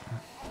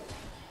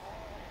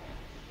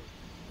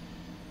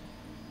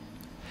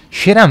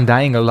 Shit, I'm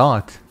dying a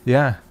lot.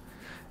 Yeah.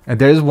 And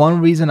there is one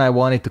reason I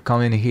wanted to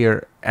come in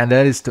here, and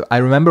that is to... I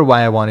remember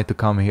why I wanted to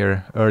come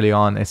here early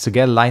on. It's to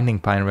get lightning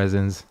pine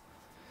resins.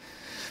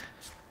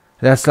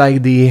 That's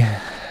like the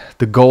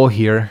goal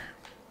here.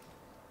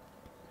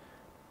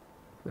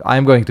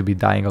 I'm going to be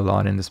dying a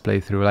lot in this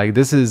playthrough. Like,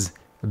 this is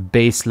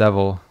base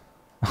level.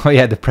 Oh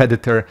yeah, the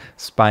Predator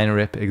spine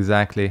rip,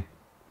 exactly.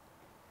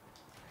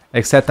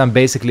 Except I'm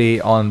basically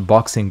on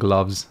boxing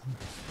gloves.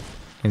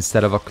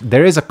 Instead of a...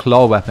 There is a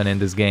claw weapon in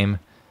this game,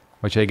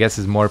 which I guess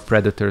is more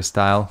Predator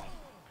style.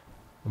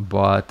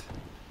 But...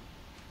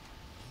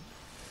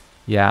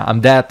 yeah,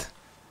 I'm that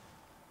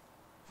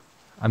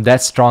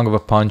strong of a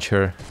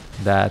puncher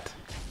that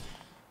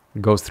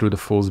goes through the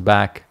fool's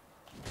back.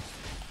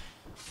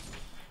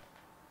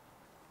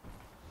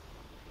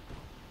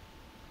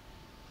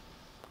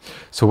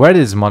 So where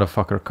did this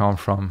motherfucker come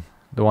from?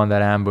 The one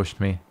that ambushed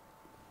me.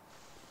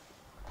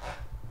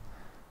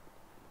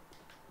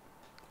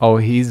 Oh,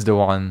 he's the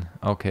one.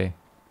 Okay.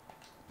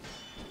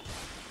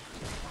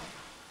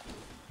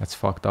 That's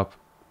fucked up.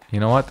 You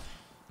know what?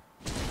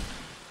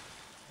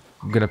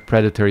 I'm gonna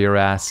predator your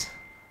ass.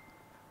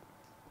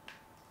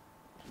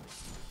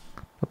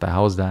 What the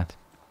hell is that?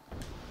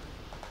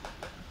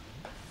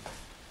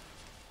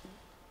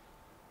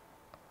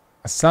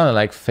 It sounded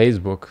like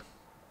Facebook.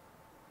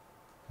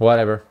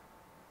 Whatever.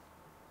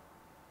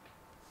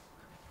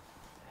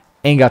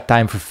 Ain't got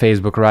time for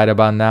Facebook right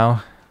about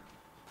now.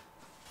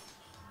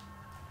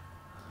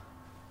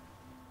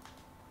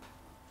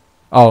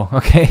 Oh,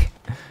 okay.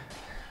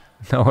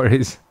 No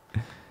worries.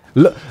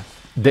 Look,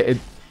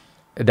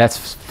 that's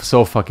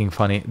so fucking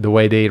funny. The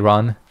way they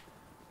run.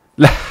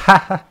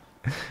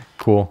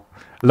 Cool.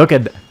 Look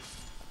at...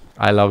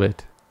 I love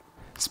it.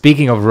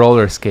 Speaking of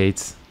roller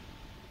skates.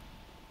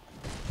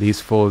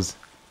 These fools.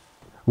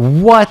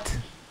 What?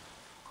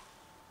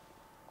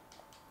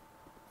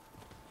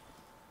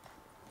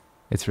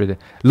 It's really...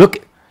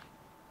 Look!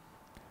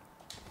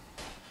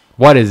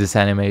 What is this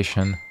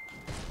animation?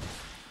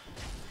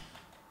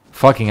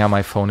 Fucking hell,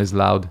 my phone is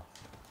loud.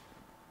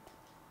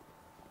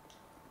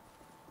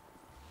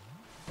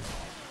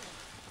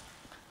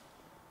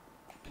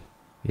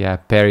 Yeah,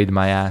 parried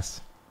my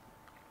ass.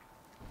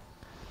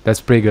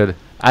 That's pretty good.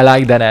 I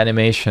like that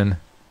animation.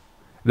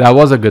 That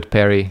was a good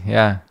parry,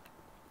 yeah.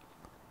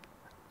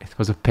 It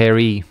was a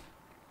parry.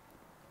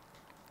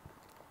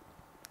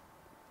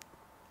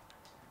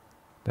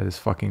 That is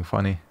fucking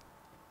funny.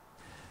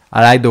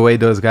 I like the way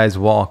those guys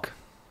walk.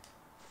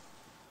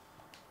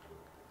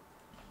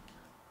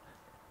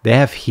 They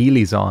have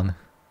Heelys on.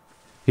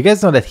 You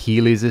guys know that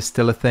Heelys is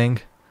still a thing?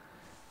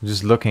 I'm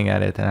just looking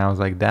at it and I was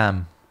like,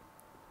 damn.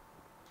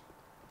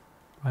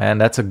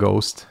 And that's a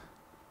ghost.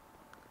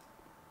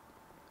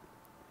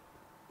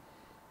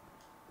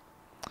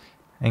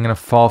 Ain't gonna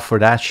fall for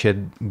that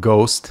shit,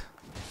 ghost.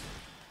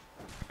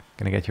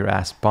 Gonna get your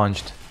ass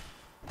punched.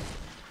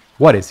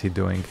 What is he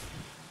doing?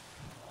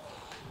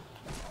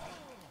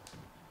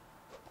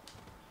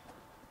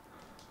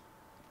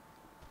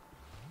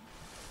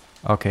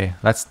 Okay,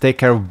 let's take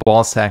care of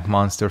Ballsack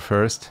Monster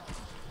first.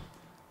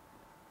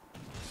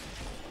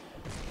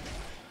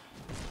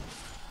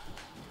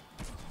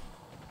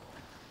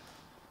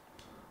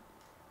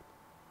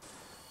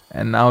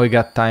 And now we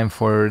got time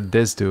for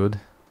this dude.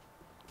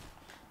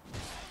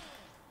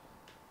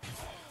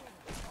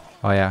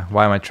 Oh yeah,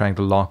 why am I trying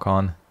to lock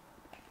on?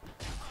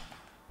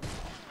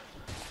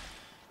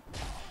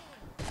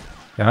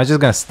 Am I just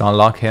gonna stun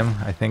lock him?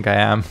 I think I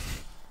am.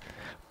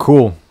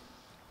 Cool.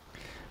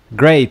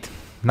 Great.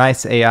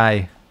 Nice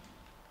AI.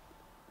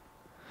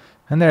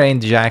 And there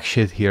ain't jack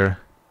shit here.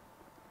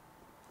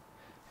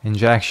 And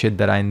jack shit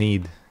that I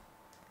need.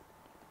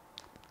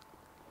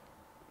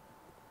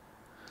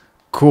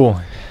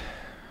 Cool.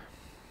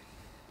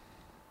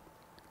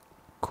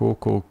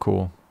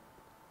 Cool.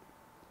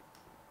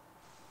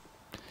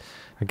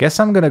 I guess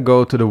I'm gonna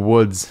go to the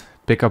woods,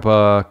 pick up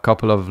a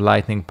couple of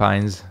lightning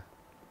pines.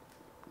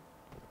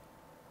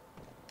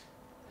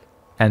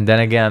 And then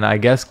again, I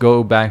guess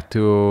go back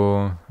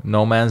to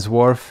No Man's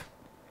Wharf.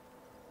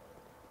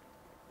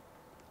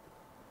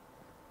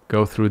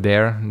 Go through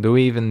there. Do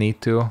we even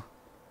need to?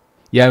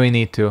 Yeah, we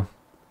need to.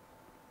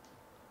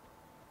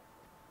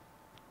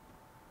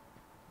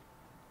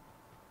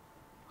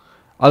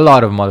 A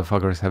lot of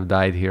motherfuckers have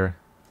died here.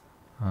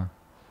 Huh.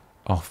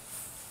 Oh,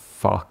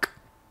 fuck.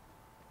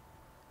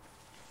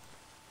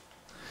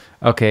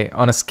 Okay,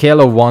 on a scale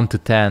of 1 to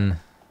 10,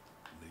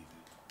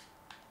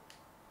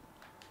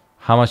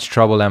 how much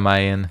trouble am I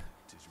in? I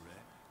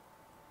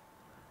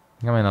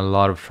think I'm in a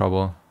lot of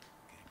trouble.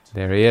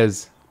 There he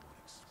is.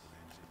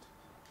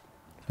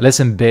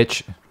 Listen,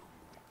 bitch.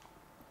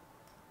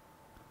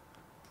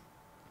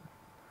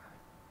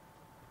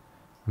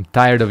 I'm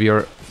tired of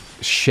your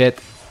shit.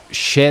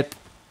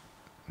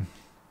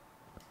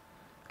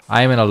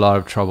 I am in a lot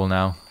of trouble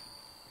now.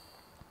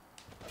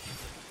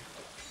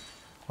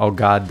 Oh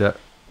god,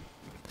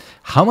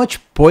 how much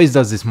poise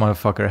does this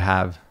motherfucker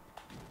have?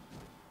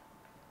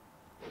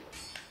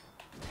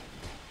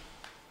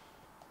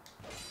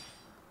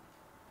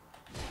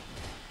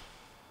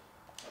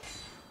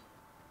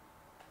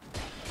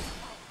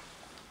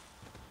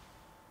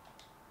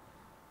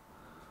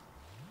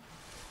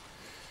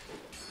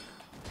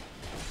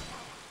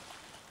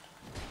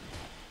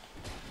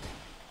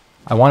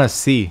 I want to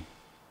see.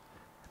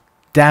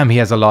 Damn, he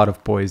has a lot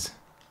of poise.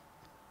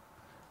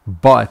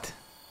 But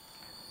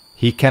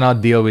he cannot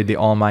deal with the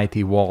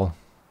almighty wall.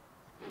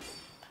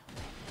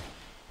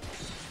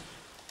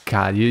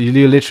 God,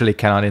 you literally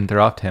cannot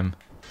interrupt him.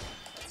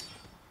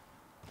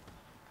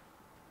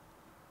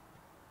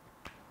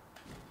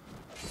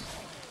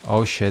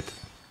 Oh shit.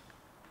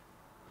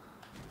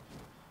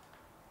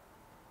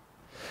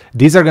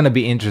 These are gonna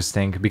be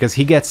interesting because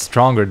he gets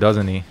stronger,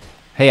 doesn't he?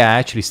 Hey, I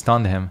actually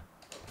stunned him.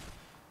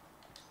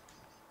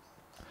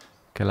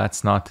 Okay,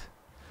 let's not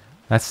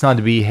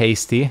be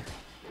hasty.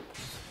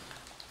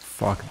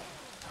 Fuck.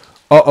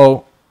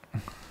 Uh-oh.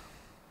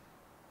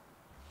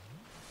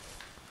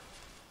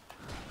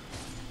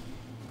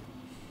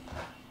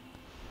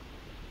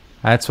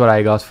 That's what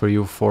I got for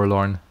you,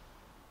 Forlorn.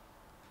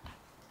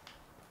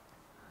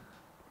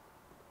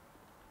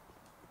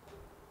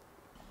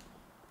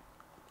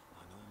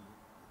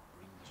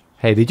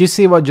 Hey, did you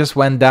see what just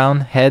went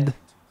down? Head?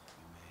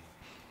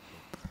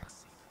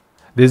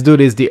 This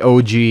dude is the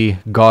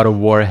OG God of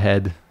War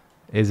head,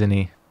 isn't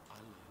he?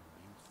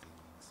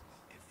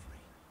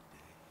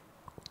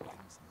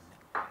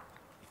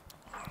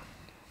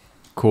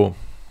 Cool.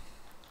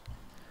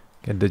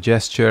 Get the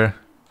gesture.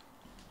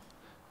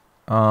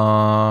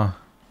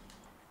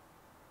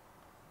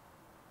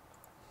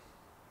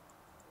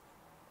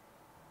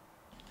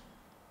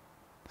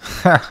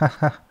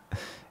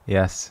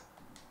 Yes.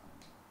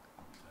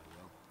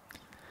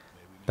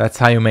 That's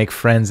how you make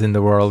friends in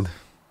the world.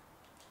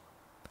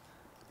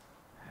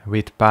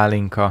 With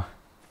Palinka.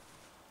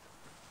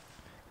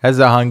 That's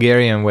a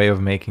Hungarian way of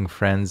making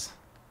friends.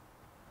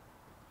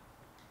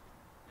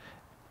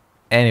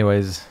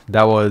 Anyways,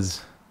 that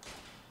was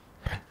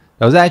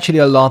actually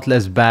a lot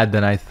less bad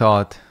than I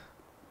thought.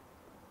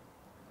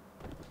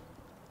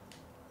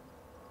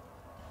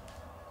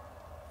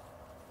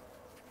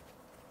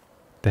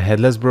 The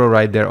headless bro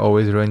right there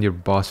always ruined your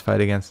boss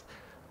fight against...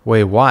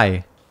 Wait,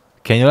 why?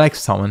 Can you like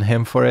summon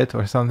him for it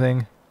or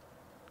something?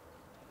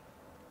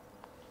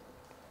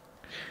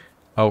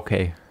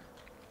 Okay.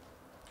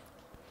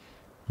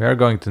 We are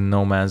going to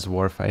No Man's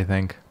Wharf, I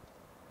think.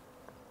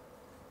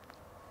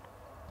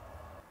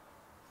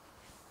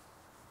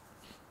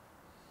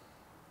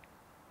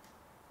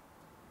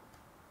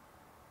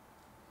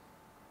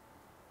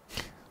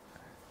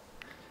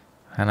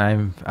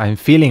 And I'm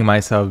feeling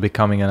myself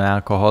becoming an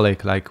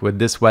alcoholic, like with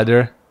this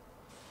weather.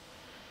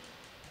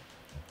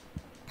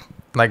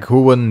 Like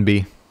who wouldn't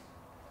be?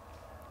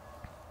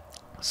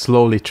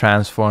 Slowly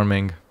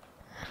transforming.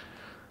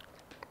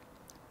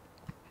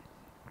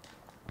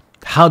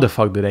 How the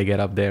fuck did I get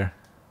up there?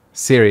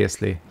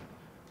 Seriously.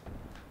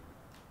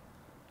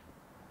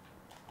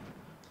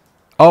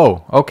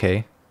 Oh,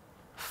 okay.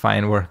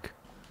 Fine work.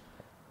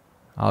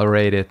 I'll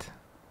rate it.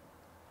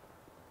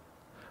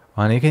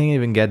 And you can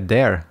even get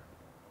there.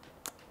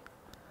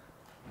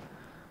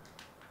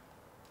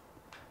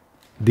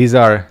 These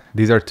are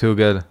too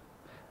good.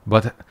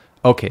 But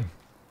okay.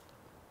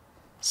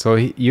 So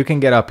you can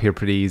get up here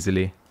pretty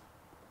easily.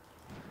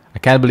 I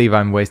can't believe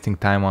I'm wasting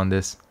time on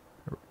this.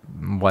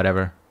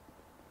 Whatever.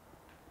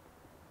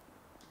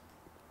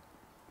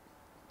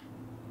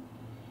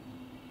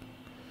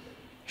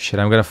 Shit,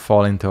 I'm gonna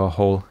fall into a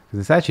hole.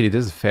 Because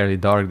this is fairly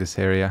dark, this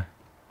area.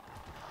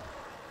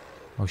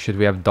 Oh shit,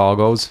 we have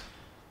doggos.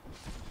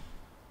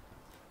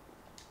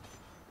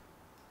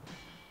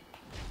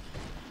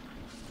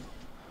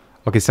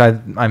 Okay,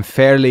 so I'm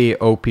fairly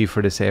OP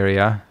for this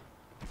area.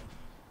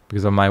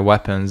 Because of my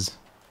weapons.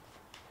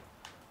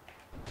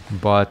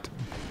 But...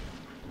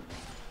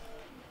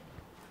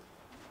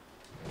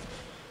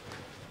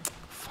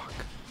 fuck.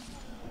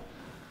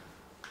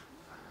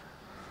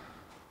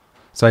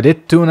 So I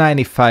did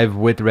 295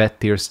 with red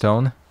tier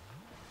stone.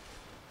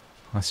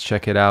 Let's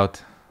check it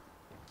out.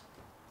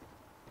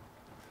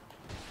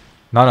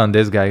 Not on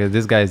this guy, because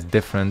this guy is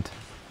different.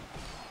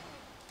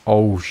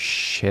 Oh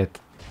shit.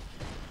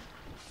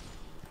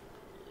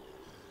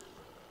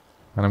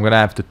 And I'm gonna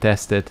have to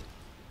test it.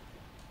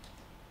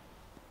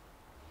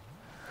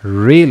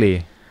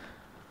 Really?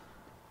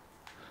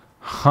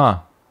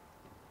 Huh.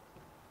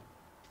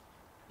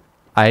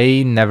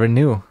 I never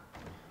knew.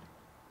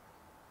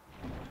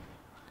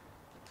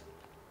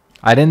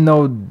 I didn't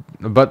know,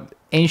 but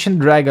Ancient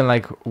Dragon,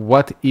 like,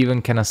 what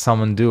even can a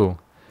summon do?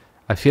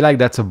 I feel like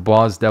that's a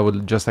boss that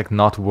would just like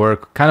not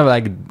work. Kind of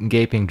like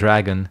Gaping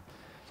Dragon.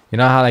 You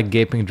know how like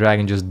Gaping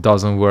Dragon just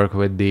doesn't work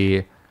with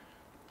the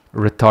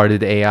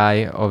retarded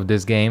AI of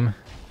this game?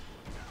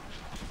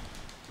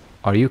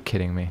 Are you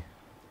kidding me?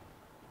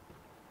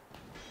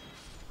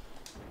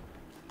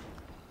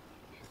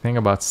 Think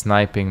about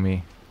sniping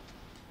me.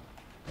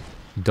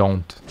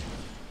 Don't.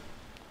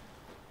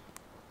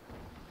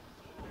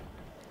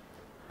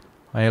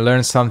 I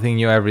learn something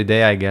new every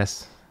day, I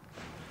guess.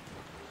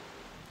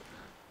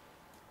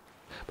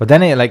 But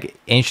then like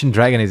Ancient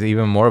Dragon is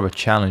even more of a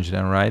challenge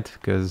then, right?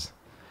 Because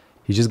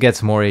he just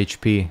gets more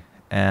HP,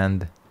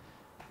 and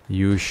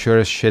you sure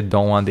as shit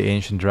don't want the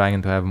Ancient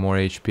Dragon to have more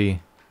HP.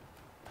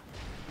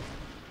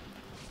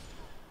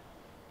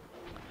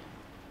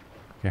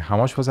 Okay, how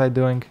much was I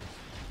doing?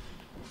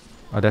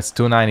 Oh, that's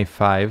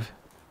 295.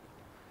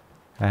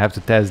 I have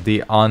to test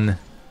the on...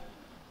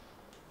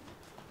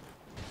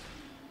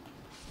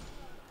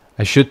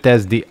 I should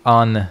test the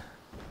on...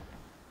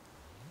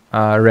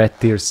 red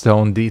tier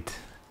stone did.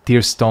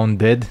 Tier stone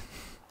did.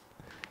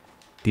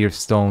 Tier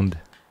stoned.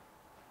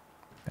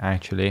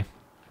 Actually.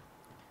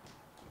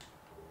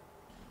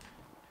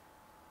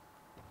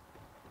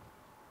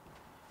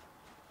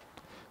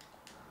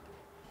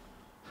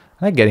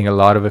 I like getting a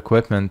lot of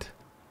equipment,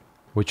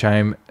 which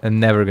I'm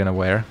never gonna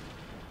wear.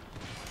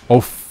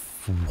 Oh,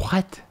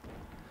 what?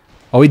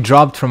 Oh, it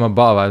dropped from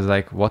above. I was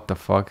like, what the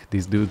fuck?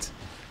 These dudes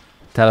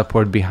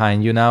teleport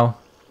behind you now.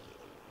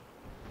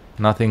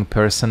 Nothing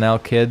personnel,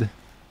 kid.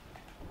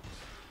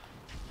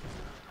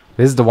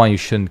 This is the one you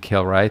shouldn't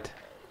kill, right?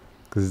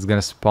 Because it's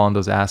gonna spawn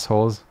those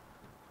assholes.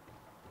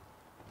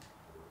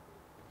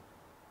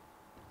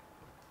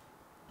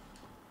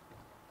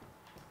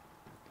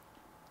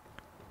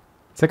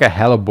 It's like a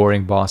hella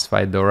boring boss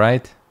fight though,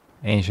 right?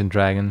 Ancient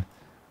Dragon.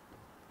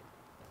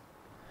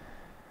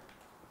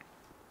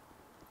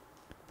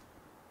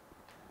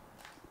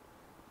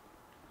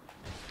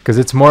 Because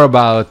it's more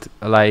about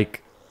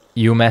like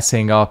you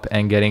messing up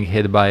and getting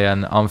hit by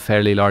an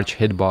unfairly large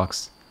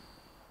hitbox.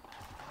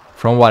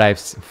 From what I've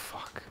seen.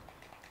 Fuck.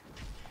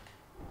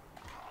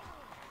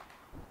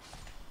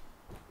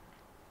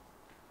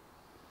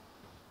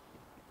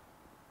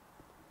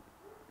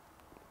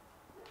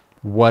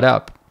 What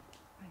up?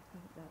 I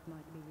thought that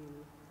might be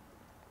you.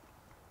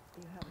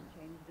 You haven't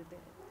changed a bit,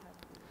 have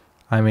you?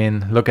 I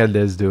mean, look at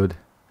this dude.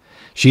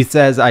 She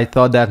says, I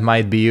thought that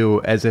might be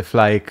you, as if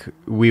like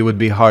we would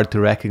be hard to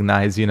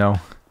recognize, you know.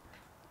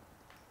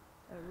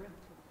 A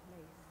wretched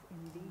place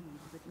indeed,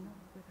 but not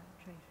without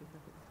traces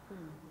of its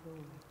former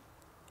glory.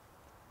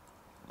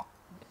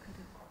 What could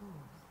have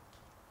caused?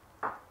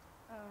 Ah,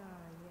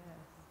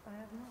 yes. I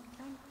have not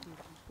thanked you.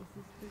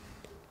 This is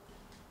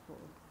for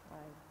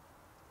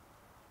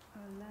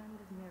our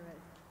land of mirrors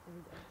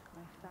is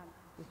my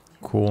thanks with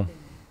two Cool. things.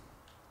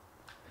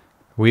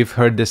 We've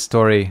heard this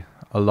story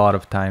a lot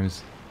of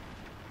times.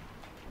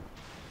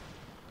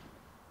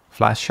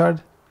 Flash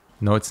shard?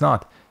 No, it's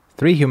not.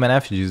 3 human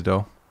effigies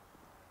though.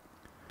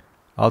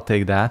 I'll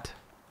take that.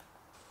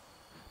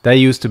 That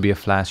used to be a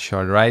flash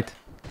shard, right?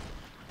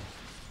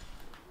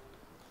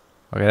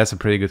 Okay, that's a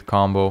pretty good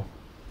combo.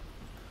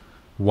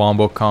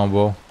 Wombo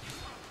combo.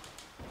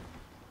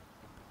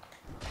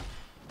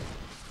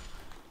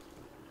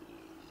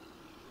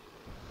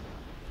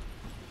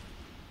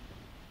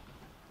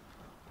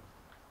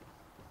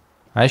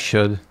 I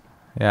should.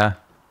 Yeah.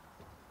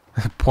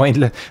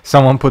 Pointless.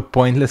 Someone put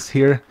pointless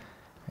here.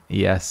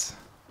 Yes.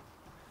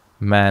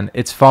 Man,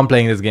 it's fun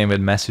playing this game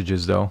with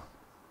messages though.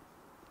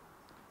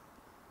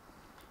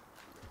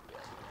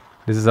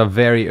 This is a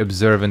very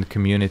observant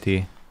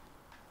community.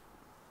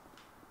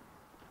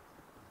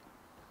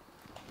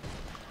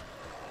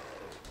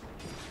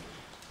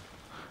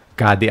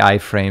 God, the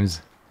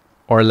iframes.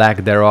 Or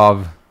lack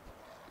thereof.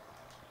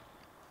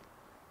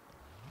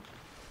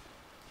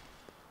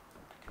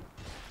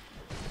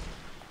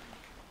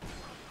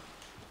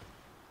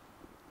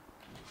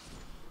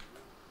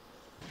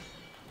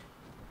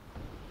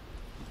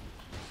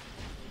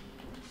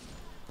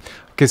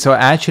 Okay, so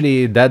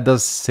actually that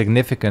does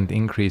significant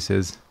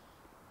increases.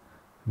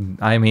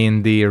 I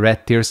mean the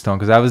red tear stone,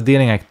 because I was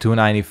dealing like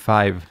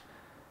 295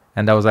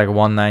 and that was like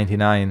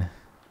 199.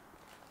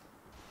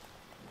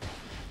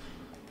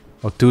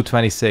 Or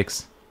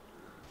 226.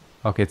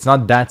 Okay, it's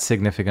not that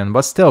significant,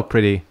 but still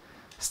pretty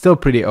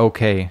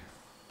okay.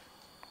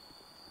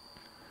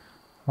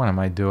 What am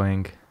I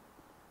doing?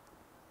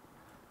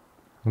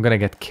 I'm gonna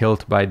get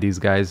killed by these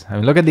guys. I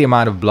mean, look at the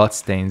amount of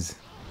bloodstains.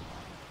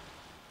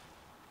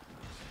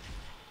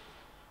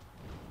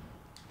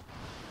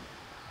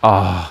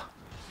 Ah.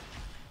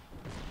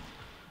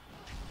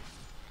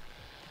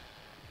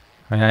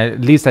 I mean,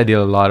 at least I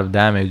deal a lot of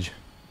damage.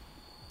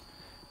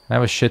 I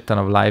have a shit ton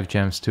of life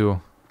gems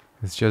too.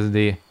 It's just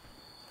the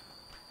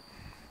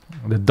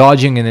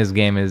dodging in this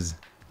game is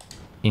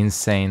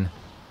insane.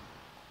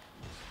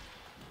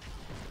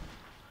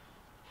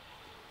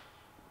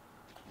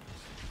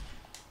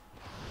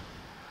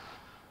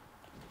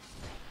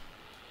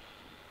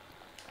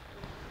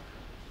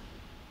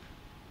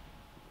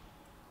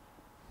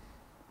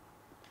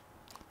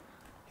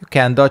 You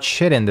can't dodge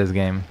shit in this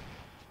game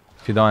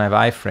if you don't have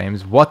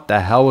iframes. What the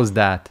hell was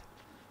that?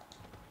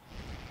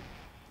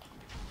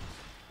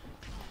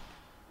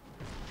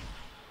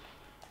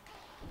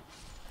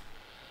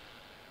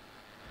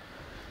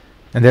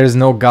 And there's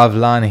no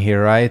Gavlan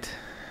here, right?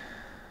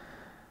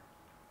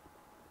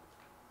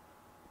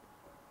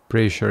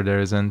 Pretty sure there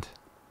isn't.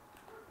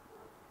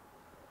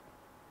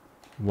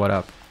 What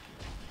up?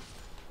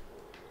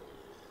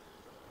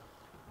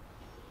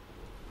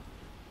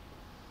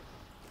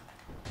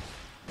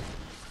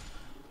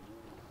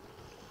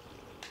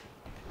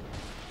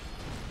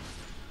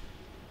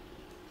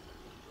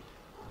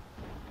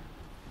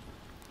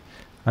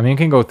 I mean, you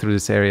can go through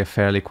this area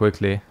fairly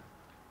quickly.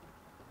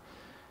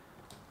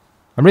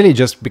 I'm really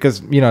just,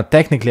 because, you know,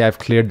 technically I've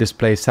cleared this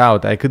place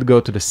out. I could go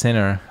to the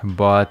Sinner,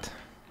 but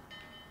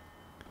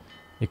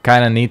you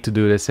kind of need to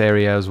do this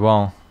area as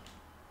well.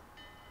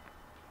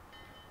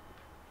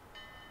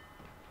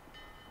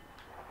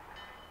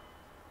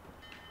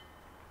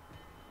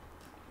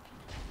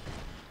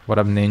 What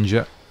up,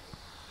 ninja?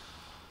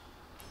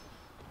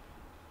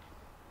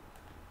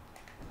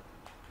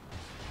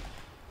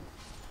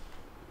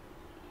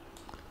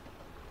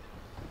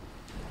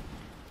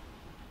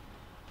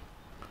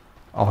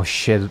 Oh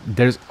shit,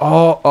 there's...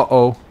 Oh,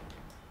 uh-oh.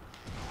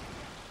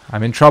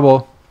 I'm in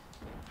trouble.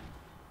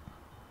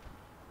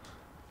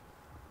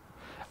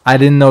 I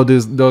didn't know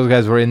those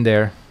guys were in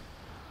there.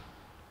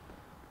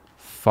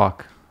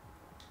 Fuck.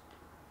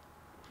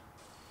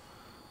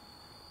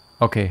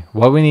 Okay,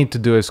 what we need to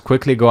do is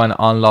quickly go and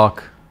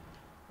unlock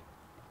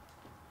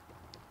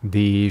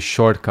the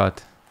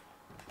shortcut.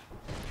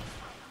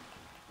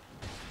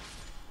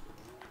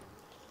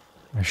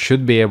 I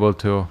should be able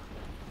to.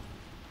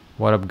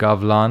 What up,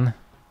 Gavlan?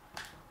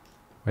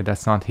 Wait,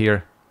 that's not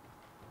here.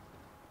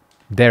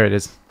 There it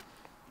is.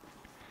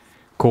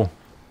 Cool.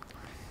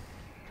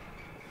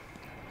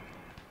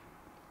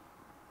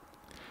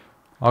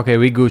 Okay,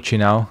 we Gucci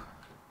now.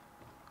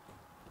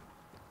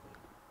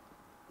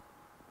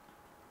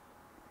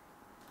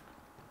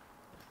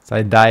 So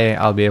I die,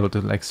 I'll be able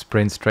to like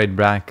sprint straight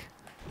back.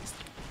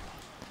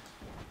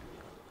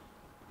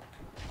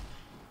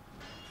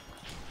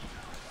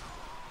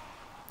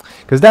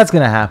 Because that's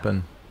gonna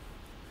happen.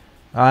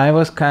 It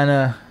was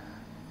kinda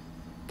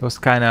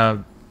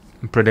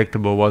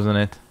predictable, wasn't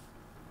it?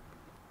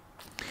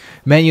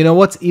 Man, you know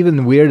what's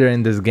even weirder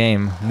in this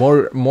game?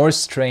 More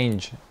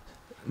strange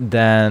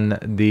than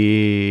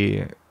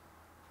the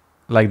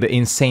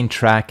insane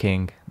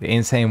tracking, the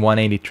insane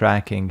 180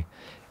 tracking,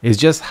 is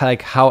just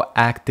like how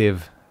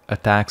active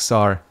attacks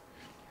are.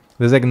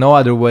 There's like no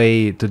other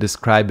way to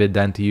describe it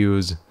than to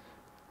use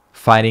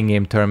fighting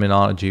game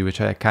terminology,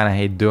 which I kind of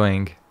hate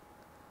doing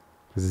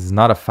because it's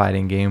not a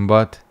fighting game,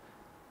 but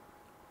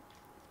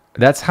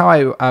that's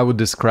how I would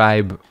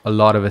describe a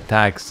lot of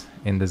attacks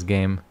in this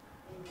game,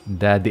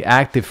 that the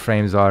active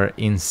frames are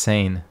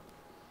insane.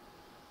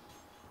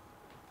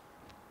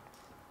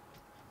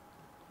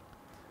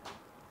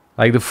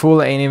 Like the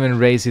fool ain't even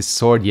raised his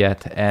sword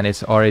yet and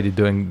it's already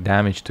doing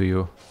damage to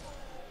you.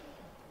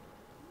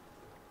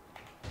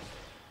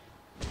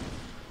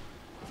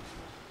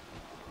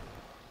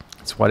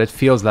 It's what it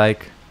feels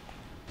like.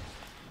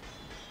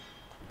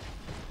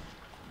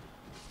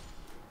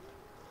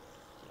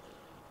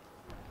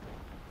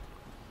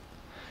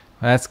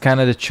 That's kind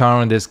of the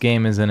charm of this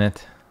game, isn't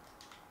it?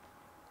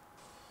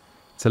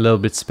 It's a little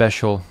bit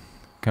special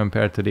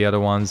compared to the other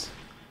ones.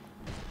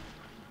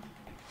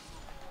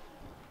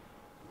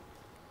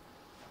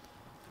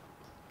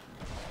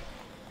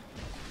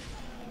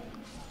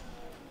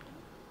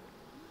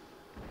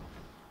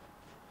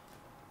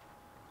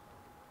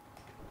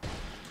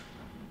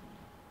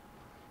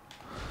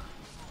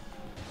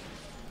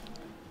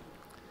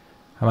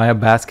 Am I a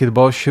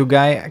basketball shoe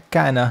guy?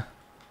 Kinda.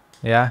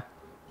 Yeah.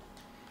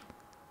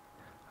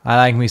 I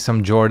like me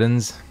some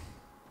Jordans.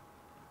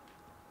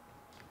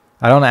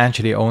 I don't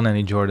actually own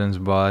any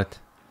Jordans, but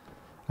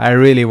I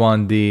really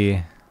want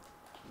the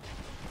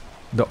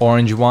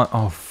orange one.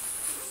 Oh,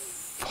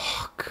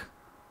 fuck.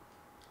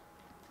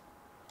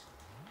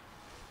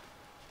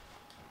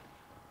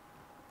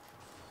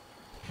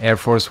 Air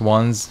Force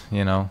Ones,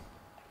 you know.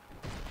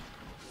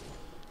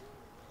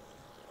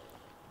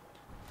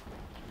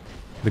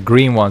 The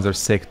green ones are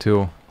sick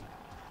too.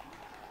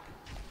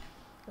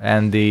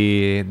 And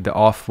the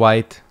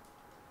off-white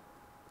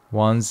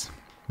ones,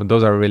 but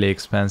those are really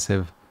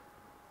expensive.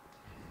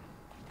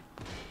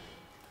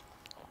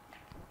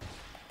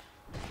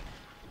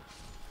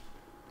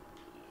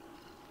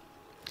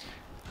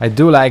 I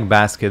do like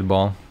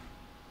basketball.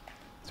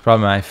 It's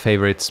probably my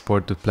favorite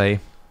sport to play.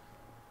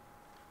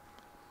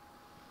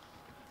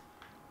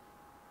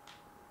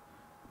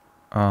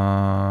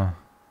 How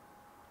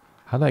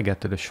do I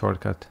get to the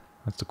shortcut?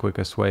 That's the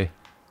quickest way.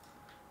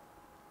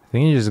 I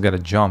think you just gotta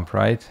jump,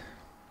 right?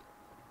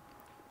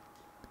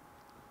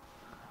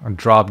 Or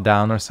drop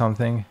down or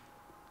something.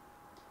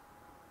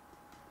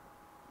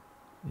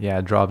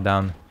 Yeah, drop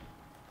down.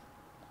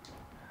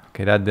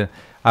 Okay, that did.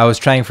 I was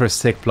trying for a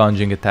sick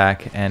plunging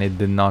attack and it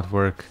did not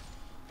work.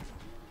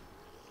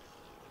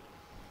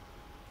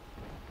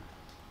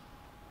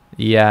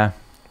 Yeah,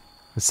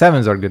 the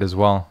 7s are good as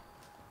well.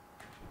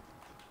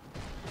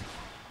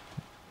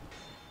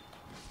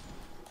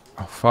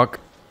 Oh fuck.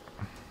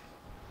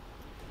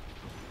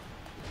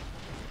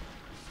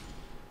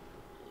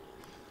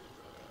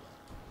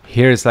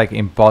 Here it's like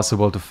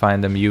impossible to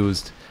find them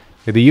used.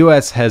 The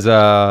US has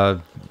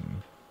a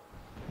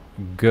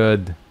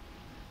good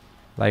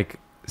like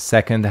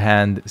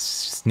second-hand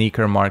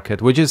sneaker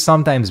market, which is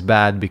sometimes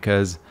bad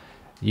because,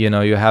 you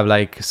know, you have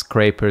like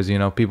scrapers, you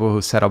know, people who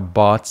set up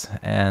bots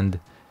and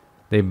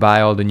they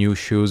buy all the new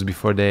shoes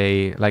before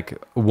they, like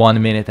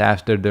 1 minute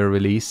after they're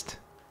released.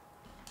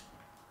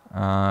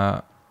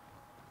 The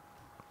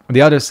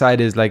other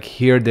side is like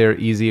here they're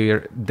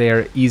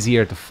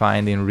easier to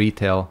find in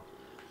retail.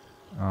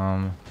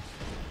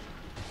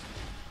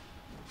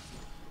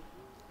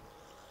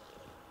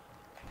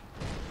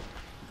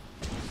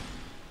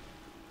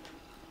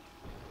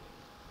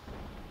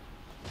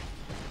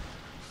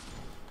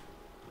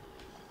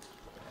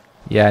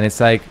 Yeah, and it's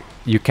like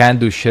you can't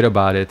do shit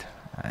about it,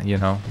 you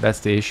know, that's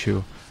the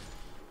issue.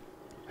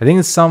 I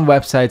think some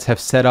websites have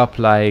set up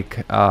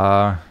like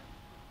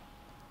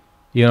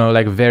you know,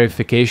 like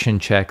verification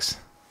checks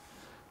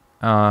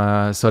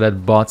so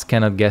that bots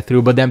cannot get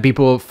through, but then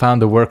people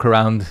found a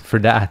workaround for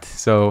that,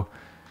 so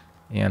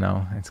you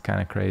know, it's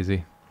kind of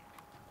crazy.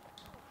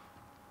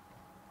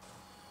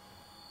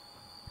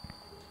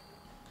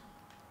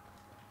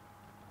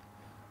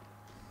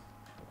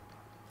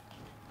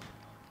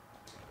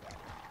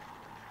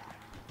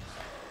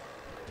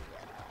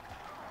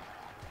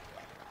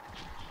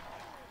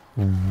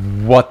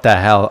 What the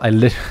hell?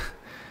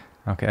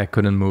 Okay, I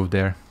couldn't move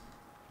there.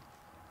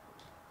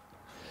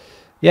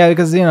 Yeah,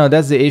 because, you know,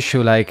 that's the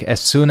issue. Like, as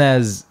soon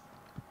as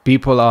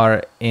people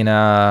are in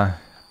a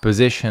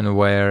position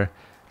where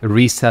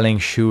reselling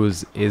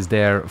shoes is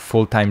their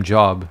full-time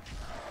job,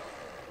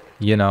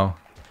 you know,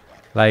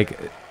 like,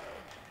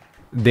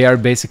 they are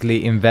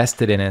basically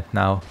invested in it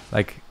now.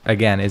 Like,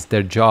 again, it's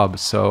their job,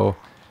 so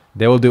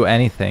they will do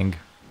anything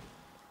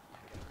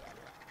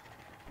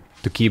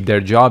to keep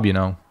their job, you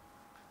know.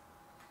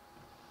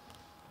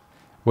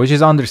 Which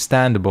is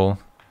understandable.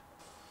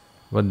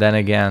 But then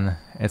again,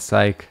 it's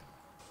like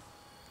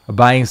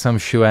buying some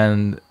shoe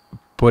and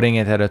putting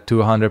it at a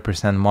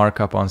 200%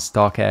 markup on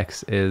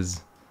StockX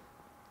is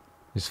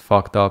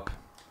fucked up.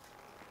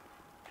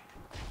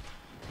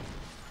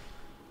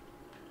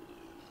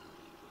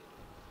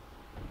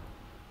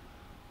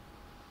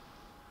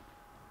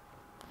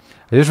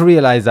 I just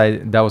realized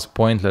that was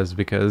pointless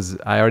because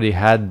I already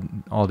had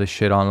all this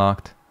shit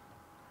unlocked.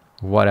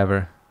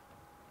 Whatever.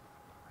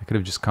 I could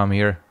have just come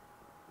here.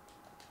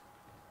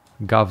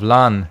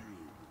 Gavlan.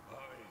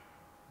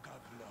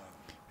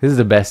 This is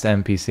the best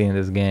NPC in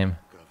this game.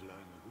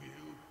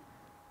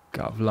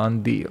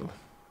 Gavlan deal.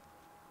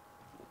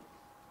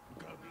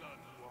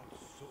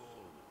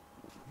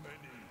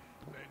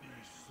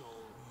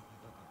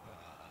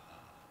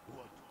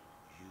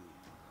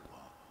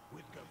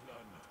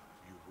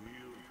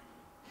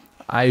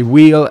 I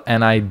wheel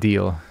and I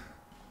deal.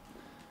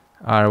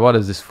 Alright, what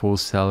does this fool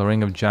sell?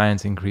 Ring of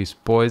Giants,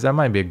 increased poise. That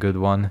might be a good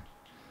one.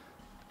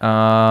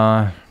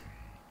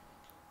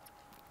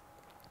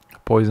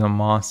 Poison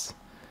moss.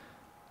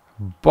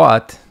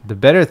 But the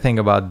better thing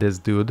about this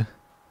dude,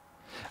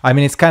 I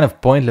mean, it's kind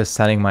of pointless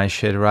selling my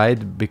shit,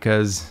 right?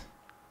 Because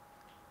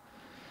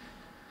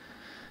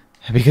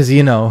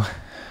you know,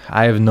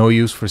 I have no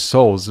use for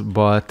souls,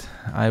 but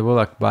I will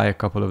like buy a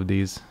couple of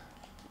these.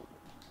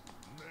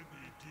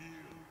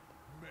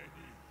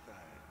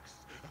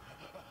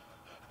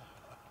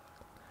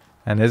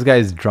 And this guy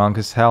is drunk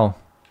as hell.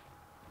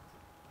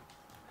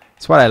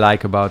 That's what I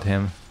like about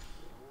him.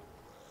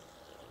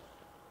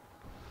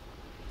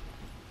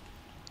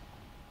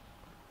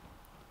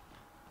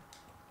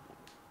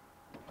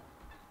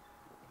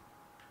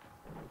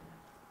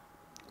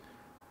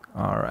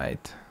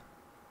 Alright.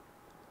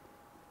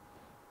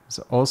 There's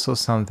also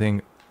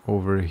something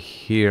over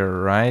here,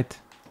 right?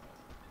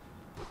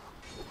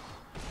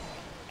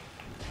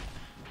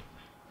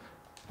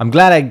 I'm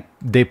glad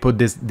they put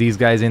these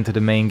guys into the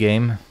main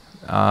game.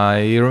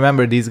 You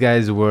remember these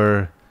guys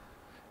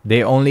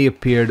they only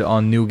appeared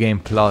on New Game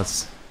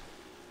Plus,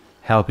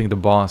 helping the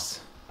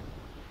boss.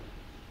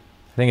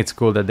 I think it's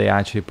cool that they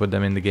actually put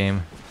them in the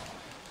game.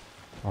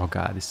 Oh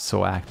god, it's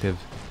so active.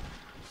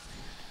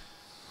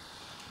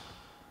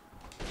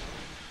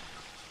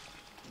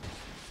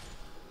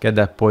 Get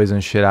that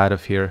poison shit out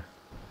of here.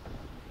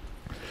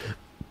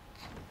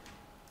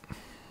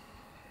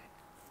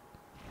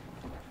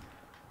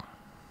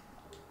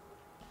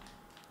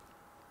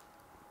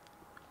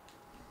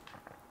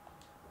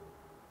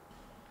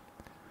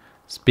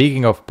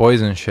 Speaking of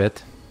poison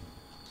shit,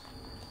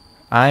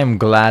 I'm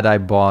glad I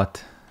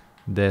bought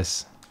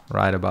this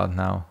right about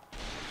now.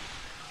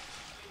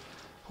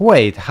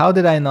 Wait, how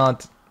did I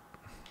not...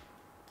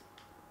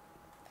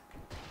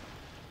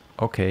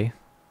 Okay.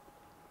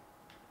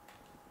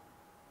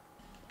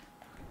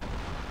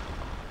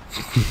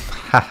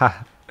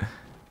 Haha.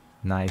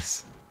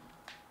 Nice.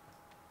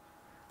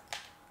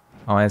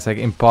 Oh, it's like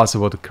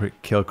impossible to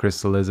kill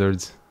crystal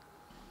lizards.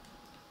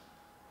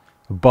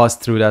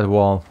 Bust through that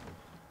wall.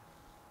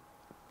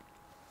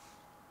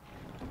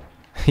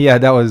 Yeah,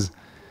 that was...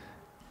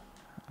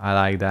 I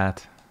like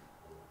that.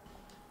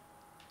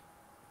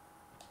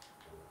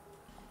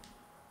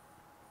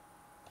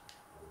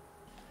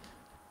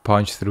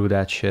 Punch through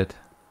that shit.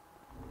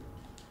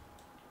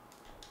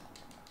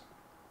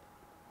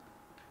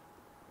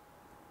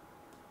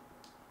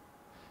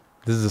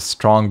 This is a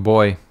strong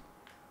boy.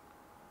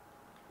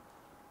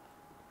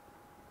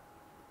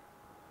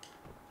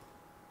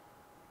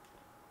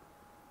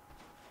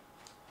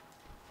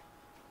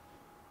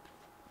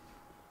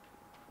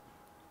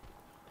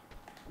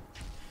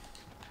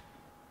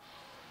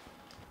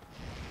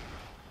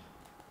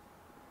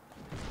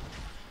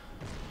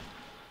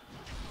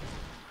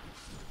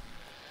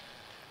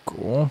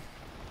 Cool.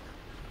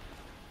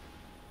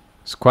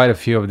 There's quite a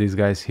few of these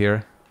guys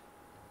here.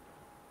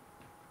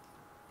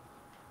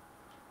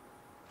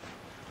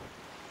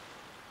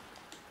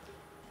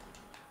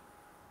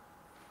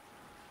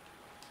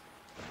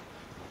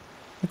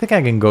 I think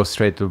I can go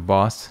straight to the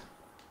boss.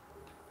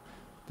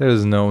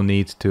 There's no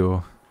need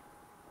to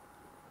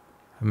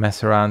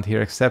mess around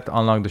here except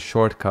unlock the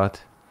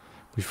shortcut,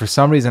 which for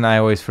some reason I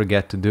always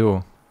forget to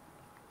do.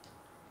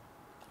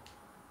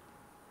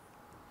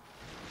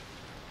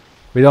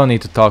 We don't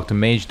need to talk to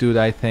Mage Dude,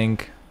 I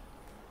think.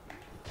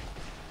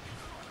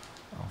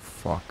 Oh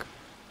fuck.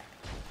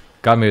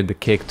 Got me with the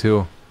kick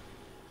too.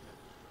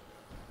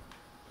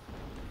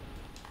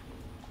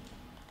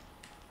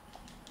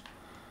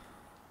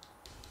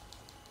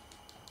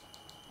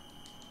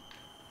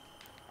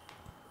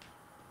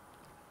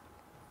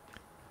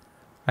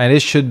 And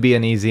this should be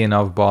an easy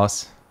enough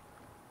boss.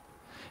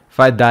 If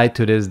I died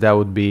to this, that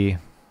would be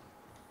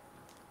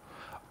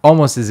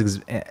almost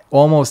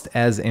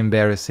as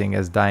embarrassing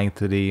as dying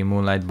to the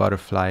Moonlight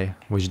Butterfly,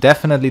 which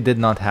definitely did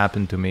not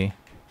happen to me.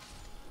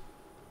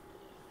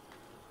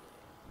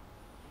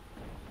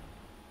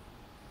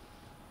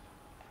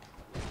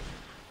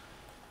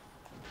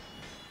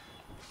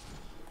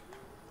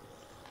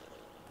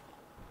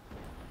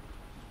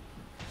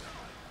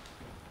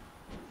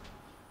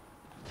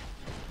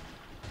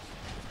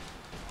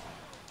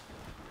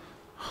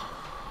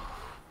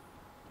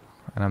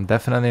 And I'm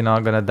definitely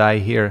not gonna die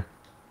here.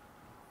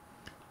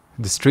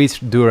 The streets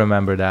do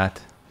remember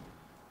that.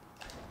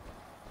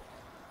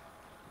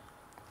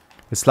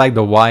 It's like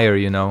The Wire,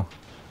 you know.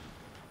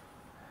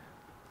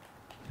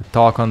 The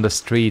talk on the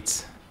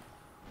streets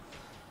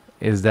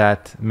is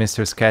that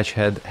Mr.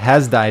 Sketchhead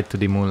has died to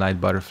the Moonlight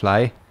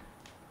Butterfly,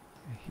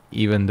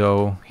 even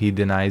though he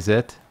denies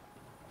it.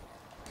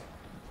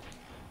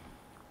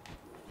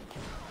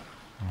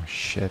 Oh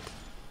shit.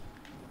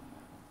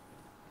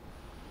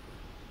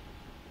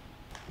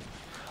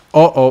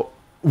 Oh,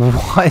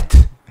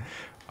 what?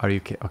 Are you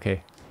kidding?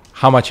 Okay.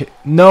 How much?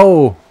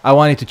 No! I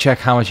wanted to check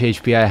how much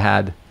HP I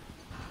had.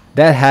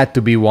 That had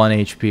to be 1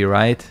 HP,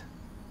 right?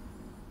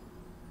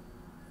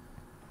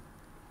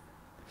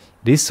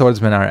 These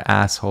swordsmen are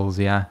assholes,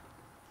 yeah.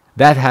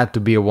 That had to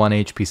be a 1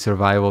 HP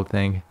survival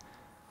thing.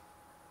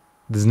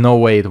 There's no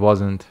way it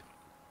wasn't.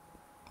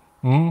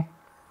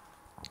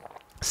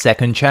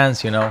 Second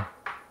chance, you know.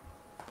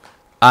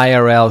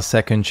 IRL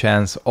second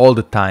chance all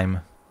the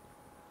time.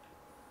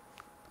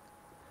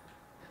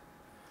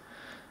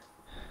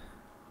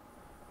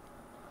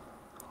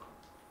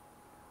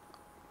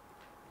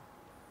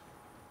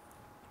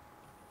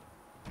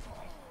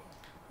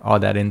 Oh,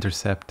 that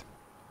intercept.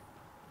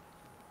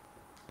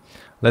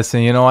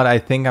 Listen, you know what? I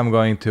think I'm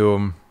going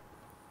to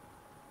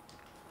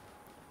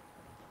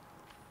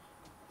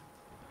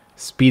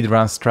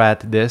speedrun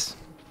strat this.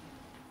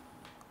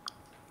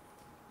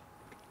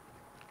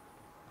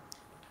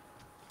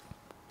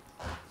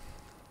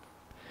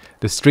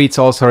 The streets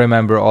also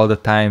remember all the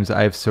times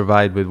I've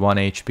survived with 1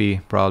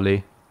 HP,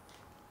 probably.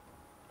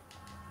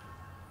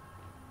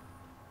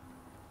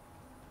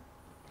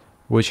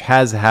 Which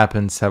has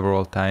happened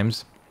several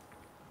times.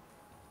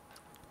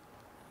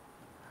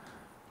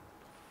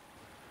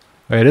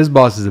 Okay, this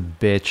boss is a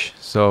bitch,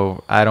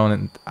 so I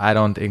don't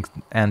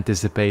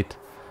anticipate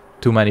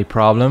too many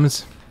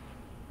problems.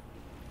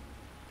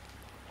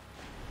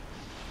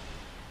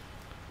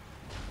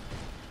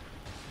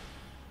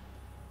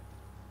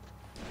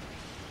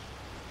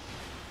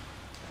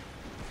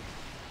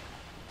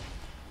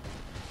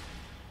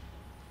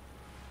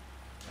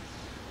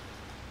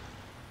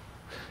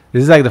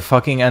 This is like the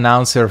fucking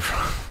announcer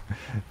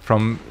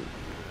from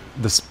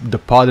the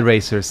pod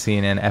racer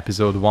scene in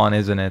episode 1,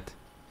 isn't it?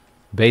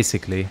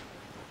 Basically.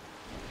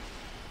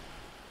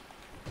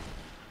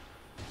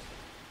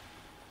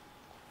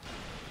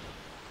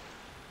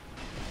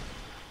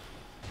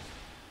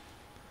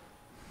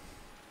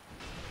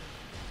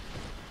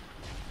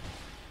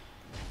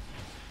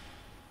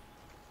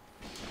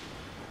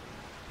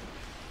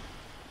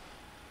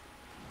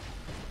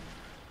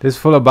 This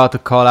fool about to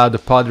call out the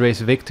pod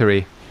race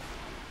victory.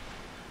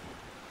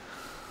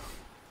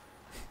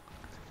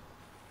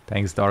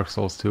 Thanks, Dark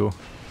Souls 2.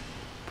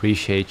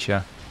 Appreciate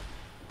ya.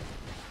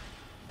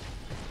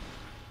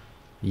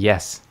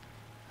 Yes.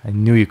 I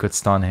knew you could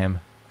stun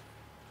him.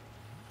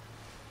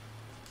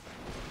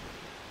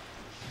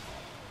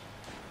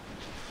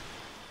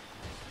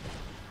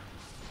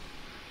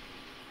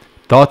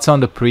 Thoughts on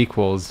the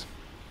prequels?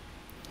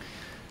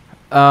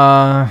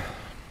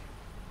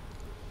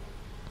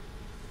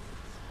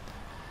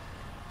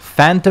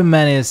 Phantom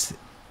Menace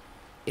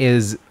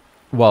is...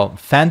 Well,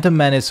 Phantom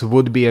Menace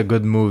would be a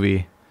good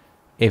movie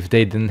if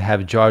they didn't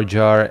have Jar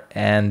Jar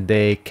and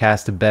they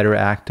cast a better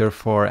actor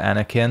for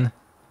Anakin.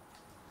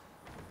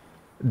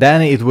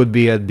 Then it would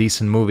be a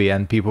decent movie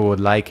and people would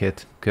like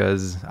it,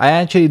 because I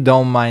actually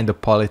don't mind the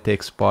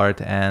politics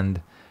part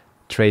and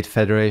Trade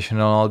Federation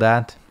and all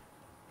that.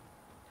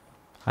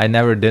 I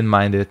never did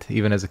mind it,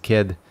 even as a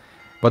kid.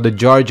 But the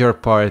Jar Jar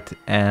part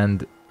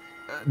and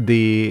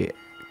the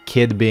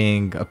kid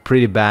being a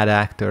pretty bad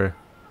actor,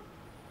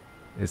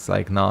 it's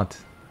like not...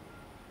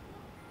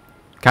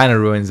 kind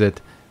of ruins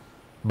it.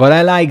 But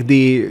I like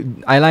the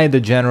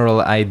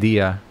general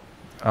idea.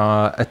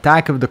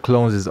 Attack of the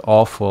Clones is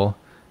awful,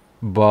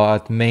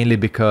 but mainly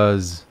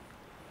because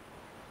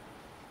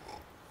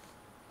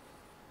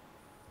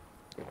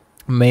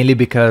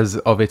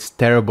of its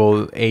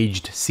terrible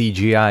aged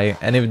CGI.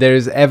 And if there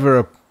is ever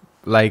a,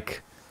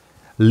 like,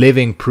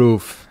 living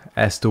proof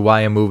as to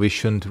why a movie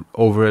shouldn't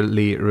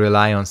overly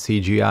rely on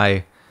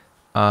CGI,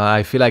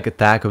 I feel like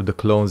Attack of the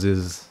Clones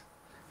is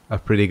a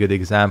pretty good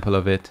example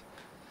of it.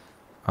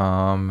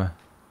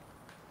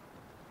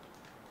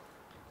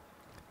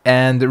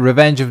 And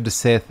Revenge of the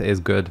Sith is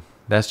good.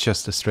 That's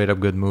just a straight up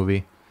good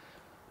movie.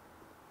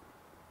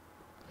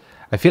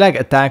 I feel like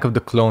Attack of the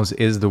Clones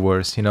is the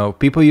worst. You know,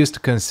 people used to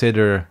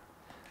consider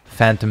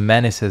Phantom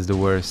Menace as the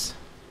worst.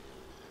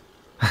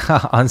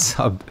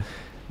 Unsub.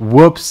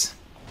 Whoops.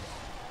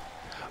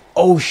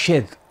 Oh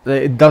shit.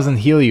 It doesn't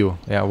heal you.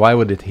 Yeah, why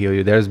would it heal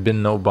you? There's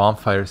been no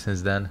bonfire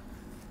since then.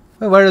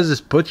 Well, where does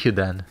this put you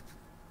then?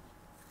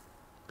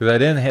 Because I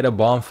didn't hit a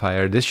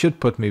bonfire. This should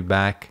put me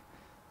back.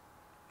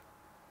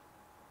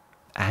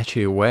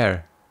 Actually,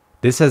 where?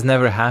 This has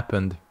never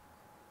happened.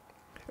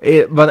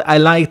 But I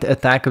liked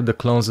Attack of the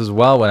Clones as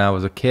well when I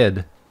was a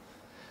kid.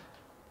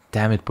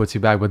 Damn, it puts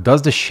you back. But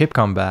does the ship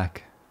come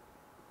back?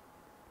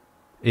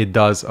 It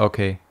does.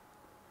 Okay.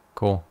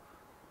 Cool.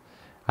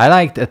 I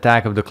liked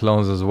Attack of the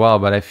Clones as well,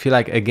 but I feel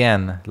like,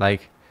 again,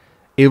 like,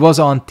 it was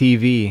on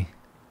TV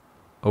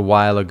a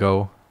while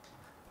ago.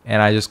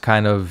 And I just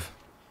kind of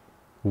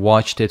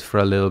watched it for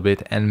a little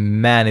bit.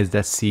 And man, is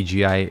that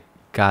CGI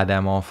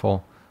goddamn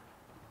awful.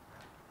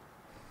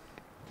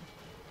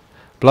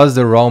 Plus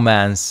the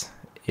romance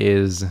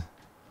is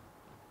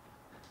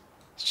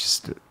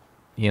just,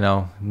 you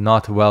know,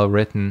 not well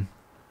written.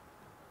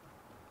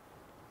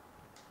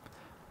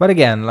 But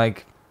again,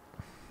 like,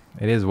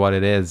 it is what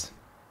it is.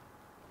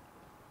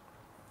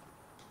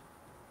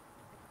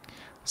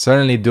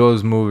 Certainly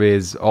those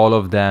movies, all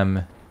of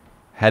them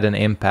had an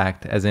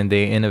impact, as in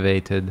they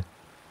innovated.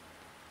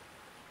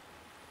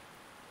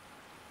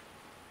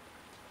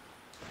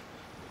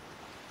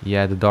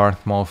 Yeah, the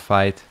Darth Maul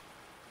fight.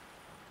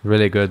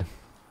 Really good.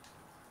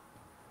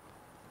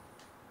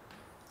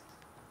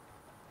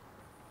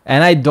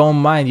 And I don't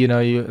mind, you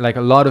know, like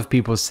a lot of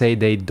people say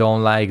they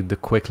don't like the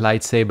quick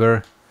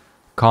lightsaber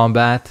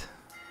combat.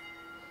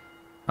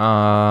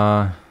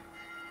 But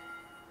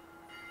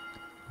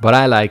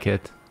I like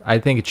it. I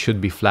think it should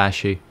be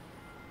flashy.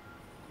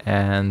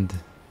 And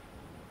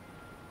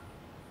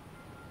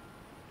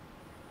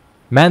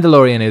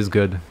Mandalorian is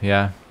good,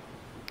 yeah.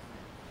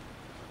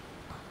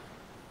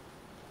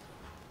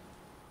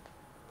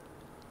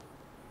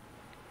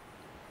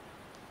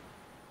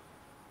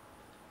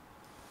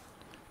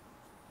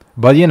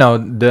 But you know,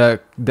 the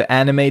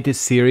animated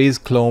series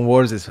Clone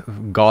Wars is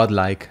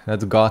godlike.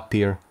 That's god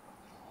tier.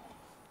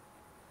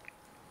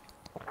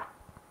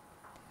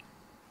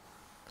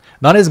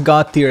 Not as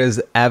god tier as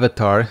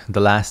Avatar, The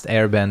Last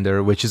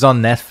Airbender, which is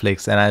on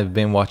Netflix, and I've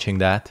been watching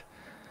that.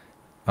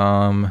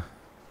 Man,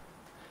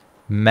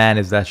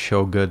 is that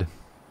show good.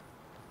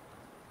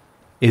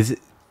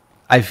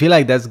 I feel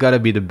like that's gotta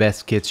be the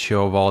best kids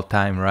show of all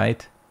time,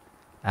 right?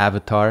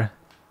 Avatar.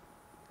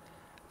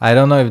 I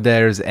don't know if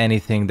there's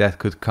anything that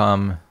could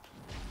come,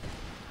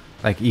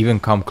 like even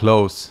come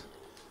close.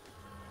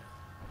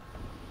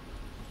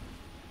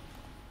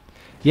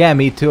 Yeah,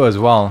 me too as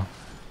well.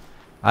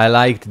 I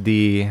liked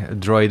the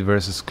droid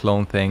versus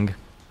clone thing.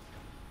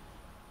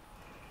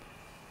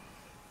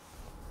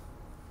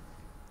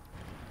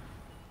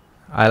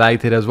 I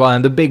liked it as well,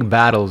 and the big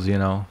battles, you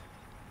know.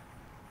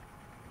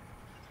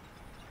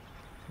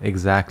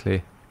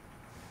 Exactly.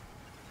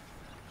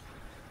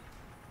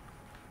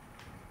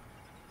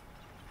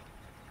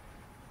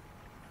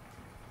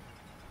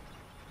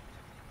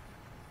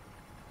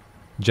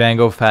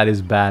 Jango Fett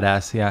is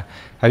badass, yeah.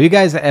 Have you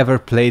guys ever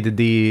played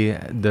the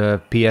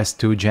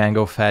PS2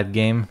 Jango Fett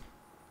game?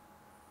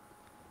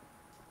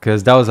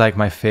 Because that was like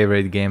my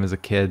favorite game as a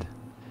kid.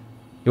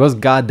 It was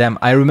goddamn...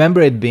 I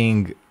remember it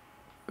being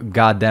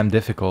goddamn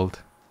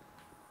difficult.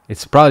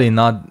 It's probably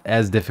not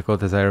as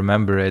difficult as I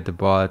remember it,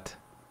 but...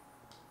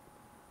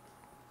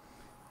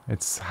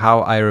 it's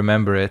how I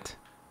remember it.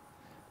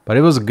 But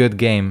it was a good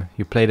game.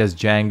 You played as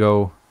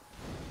Jango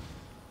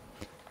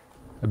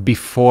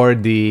before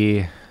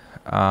the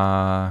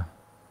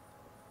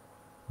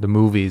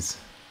movies.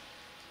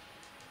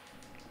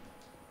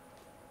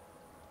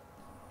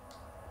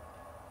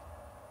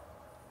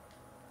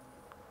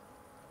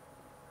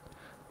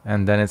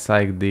 And then it's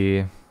like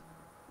the...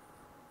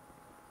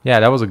 yeah,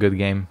 that was a good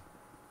game.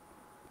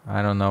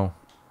 I don't know.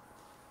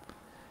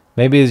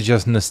 Maybe it's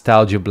just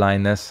nostalgia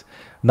blindness.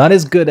 Not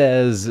as good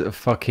as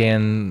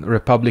fucking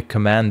Republic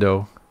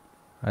Commando.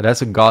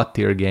 That's a god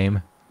tier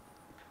game.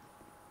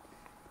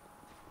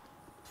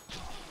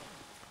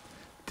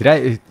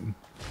 Did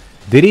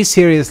he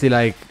seriously,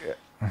 like...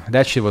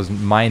 that shit was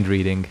mind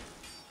reading.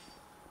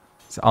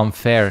 It's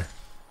unfair.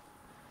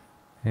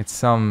 It's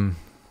some...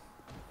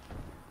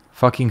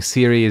 fucking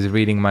Siri is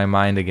reading my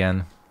mind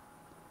again.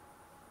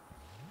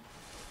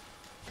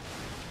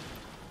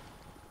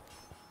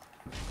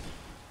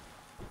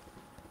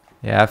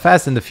 Yeah,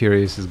 Fast and the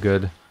Furious is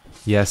good.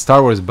 Yeah,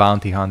 Star Wars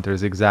Bounty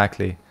Hunters,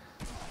 exactly.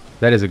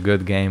 That is a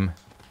good game.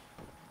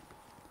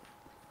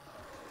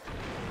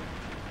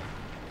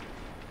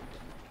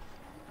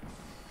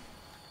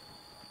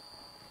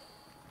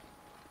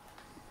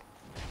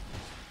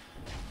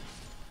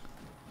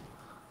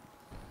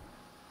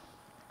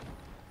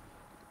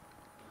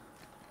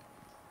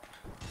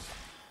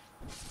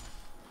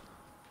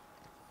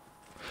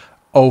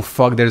 Oh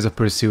fuck, there's a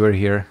pursuer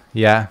here.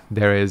 Yeah,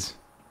 there is.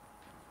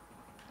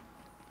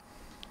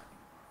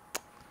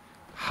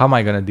 How am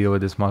I gonna deal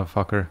with this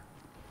motherfucker?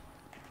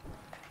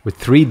 With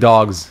 3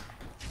 dogs.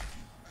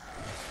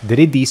 Did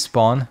he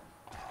despawn?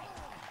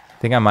 I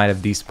think I might have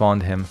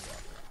despawned him.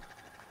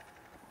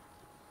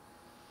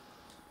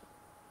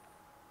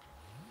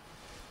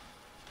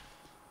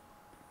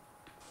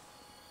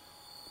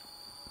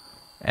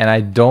 And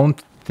I don't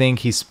think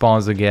he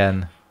spawns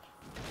again.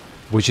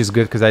 Which is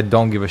good because I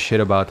don't give a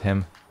shit about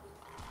him.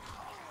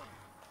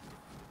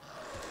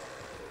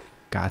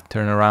 God,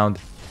 turn around.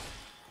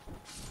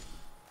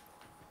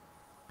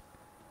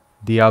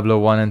 Diablo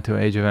 1 and 2,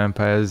 Age of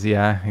Empires.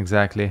 Yeah,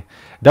 exactly.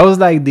 That was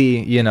like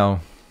the, you know,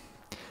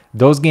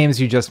 those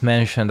games you just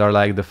mentioned are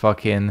like the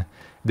fucking,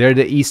 they're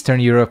the Eastern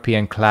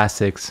European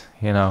classics,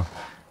 you know.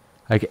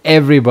 Like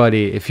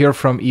everybody, if you're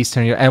from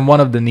Eastern Europe, and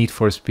one of the Need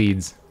for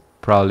Speeds,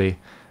 probably.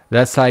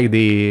 That's like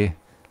the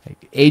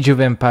like Age of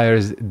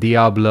Empires,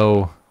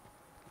 Diablo,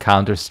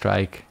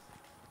 Counter-Strike.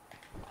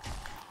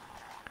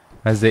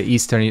 As the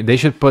Eastern, they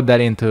should put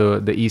that into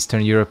the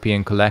Eastern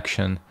European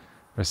collection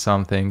or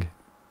something.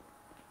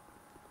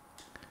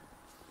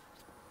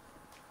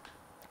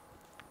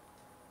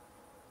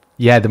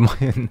 Yeah,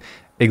 the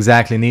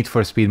exactly, Need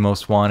for Speed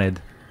Most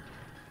Wanted.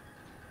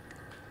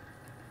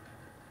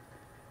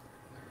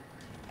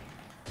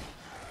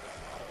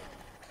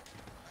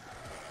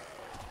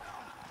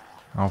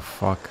 Oh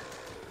fuck,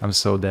 I'm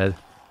so dead.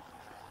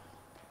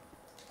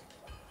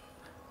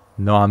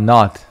 No, I'm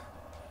not.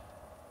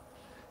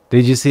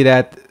 Did you see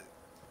that?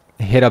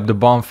 Hit up the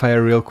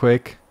bonfire real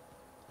quick.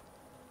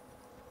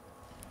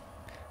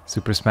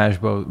 Super Smash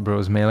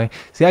Bros. Melee.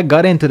 See, I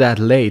got into that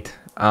late.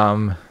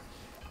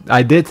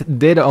 I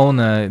did own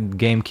a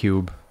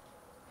GameCube,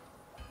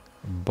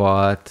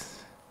 but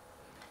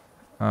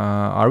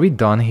are we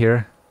done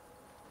here?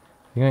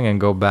 I think I can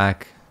go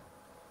back.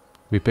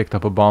 We picked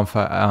up a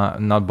bonfire,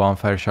 not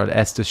bonfire shard,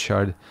 Estus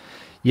shard.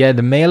 Yeah,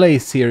 the Melee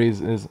series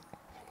is.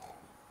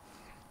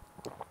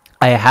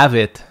 I have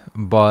it,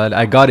 but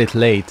I got it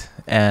late,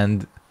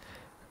 and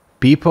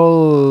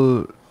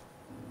people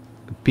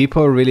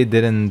really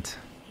didn't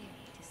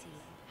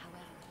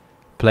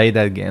play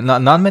that game.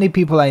 Not many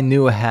people I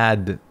knew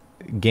had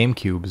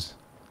GameCubes.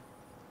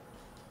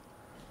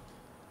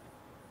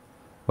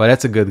 But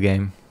that's a good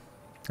game.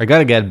 I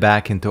gotta get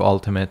back into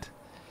Ultimate.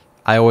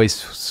 I always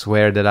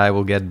swear that I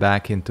will get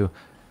back into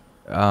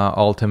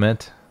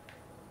Ultimate.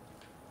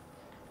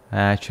 I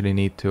actually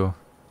need to.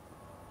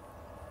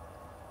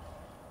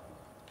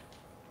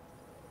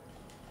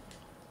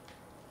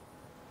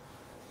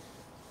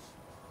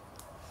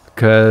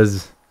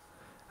 Because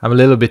I'm a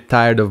little bit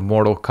tired of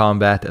Mortal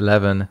Kombat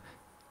 11.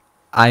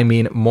 I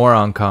mean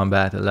Moron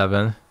Combat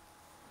 11.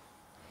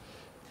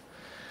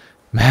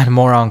 Man,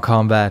 Moron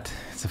Combat.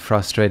 It's a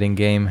frustrating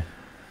game.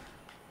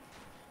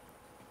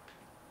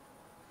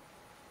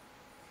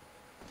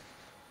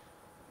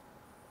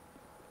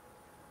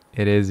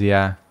 It is,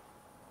 yeah.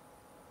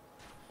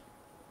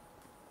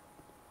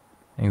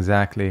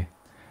 Exactly.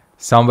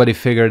 Somebody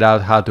figured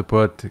out how to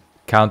put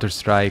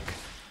Counter-Strike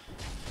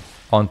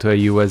onto a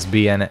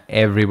USB and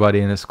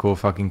everybody in the school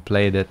fucking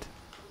played it.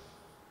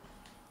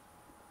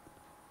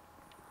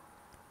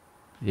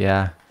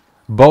 Yeah.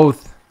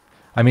 Both.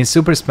 I mean,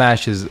 Super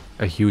Smash is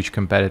a huge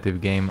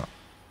competitive game.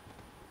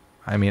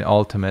 I mean,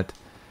 Ultimate.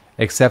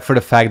 Except for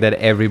the fact that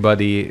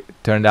everybody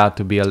turned out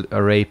to be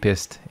a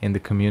rapist in the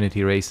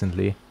community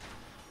recently.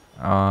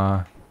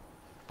 Or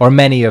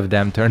many of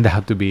them turned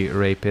out to be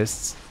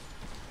rapists.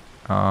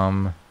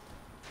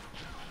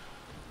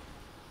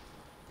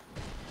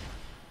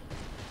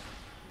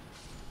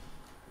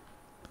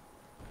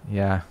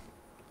 Yeah.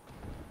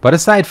 But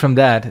aside from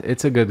that,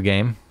 it's a good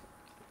game.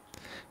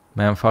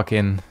 Man,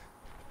 fucking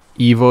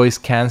Evo is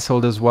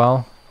cancelled as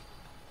well.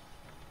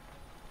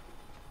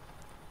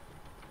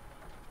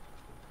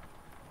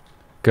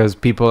 Because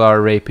people are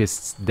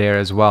rapists there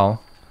as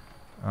well.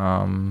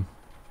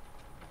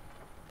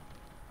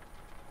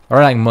 Or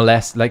like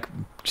molest, like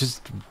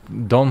just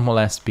don't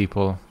molest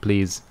people,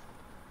 please.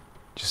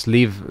 Just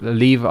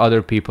leave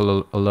other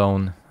people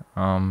alone.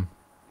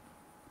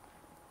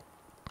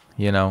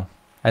 You know,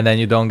 and then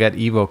you don't get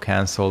Evo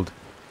cancelled.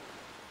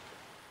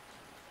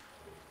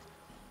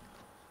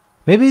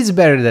 Maybe it's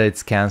better that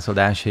it's cancelled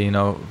actually, you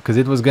know, because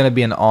it was gonna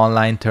be an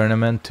online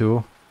tournament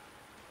too.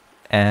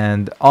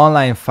 And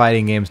online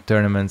fighting games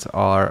tournaments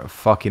are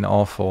fucking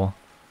awful.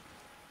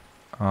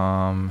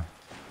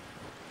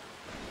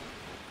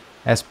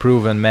 As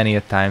proven many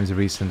a times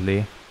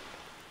recently.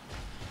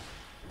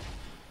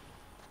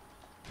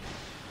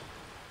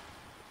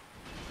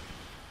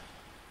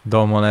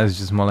 Don't molest,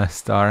 just molest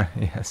star.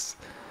 Yes,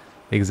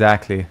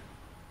 exactly.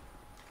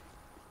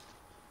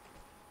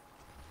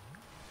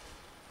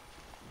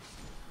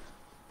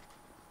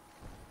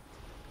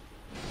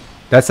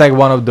 That's like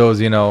one of those,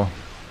 you know,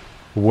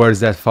 words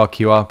that fuck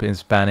you up in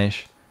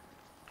Spanish.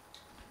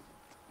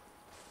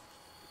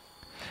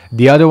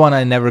 The other one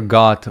I never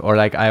got, or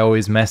like I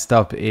always messed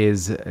up,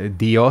 is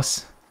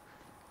Dios.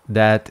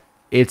 That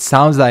it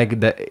sounds like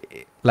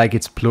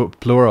it's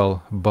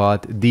plural,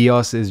 but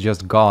Dios is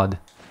just God,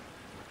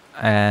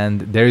 and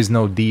there is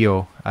no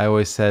Dio. I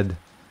always said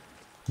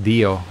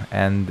Dio,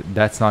 and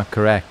that's not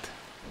correct.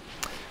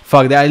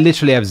 Fuck, I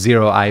literally have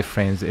 0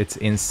 iframes. It's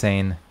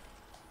insane.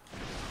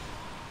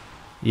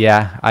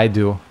 Yeah, I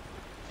do.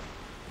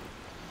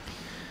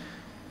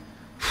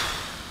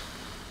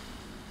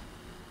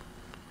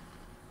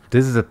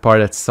 This is the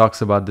part that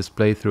sucks about this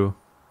playthrough.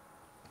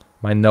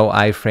 My no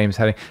iframes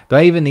having... Do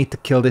I even need to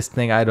kill this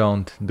thing? I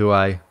don't, do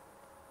I?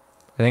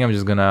 I think I'm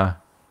just gonna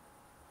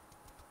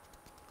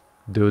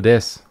do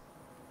this.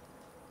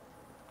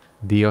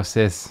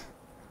 Dioses.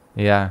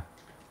 Yeah.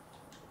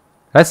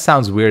 That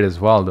sounds weird as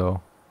well,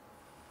 though.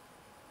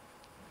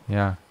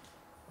 Yeah.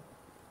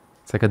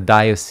 It's like a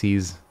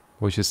diocese,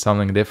 which is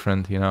something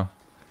different, you know?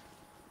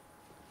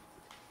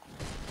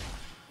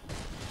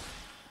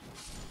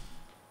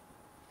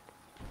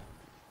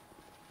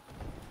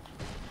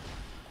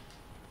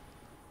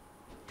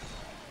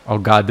 Oh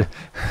god,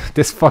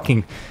 this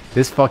fucking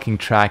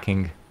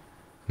tracking.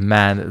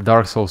 Man,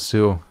 Dark Souls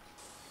 2.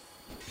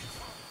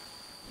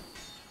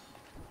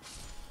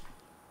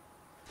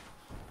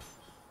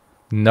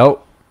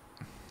 Nope.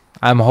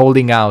 I'm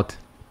holding out.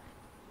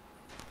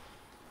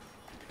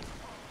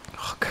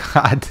 Oh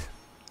god.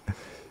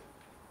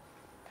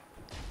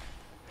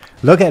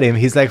 Look at him,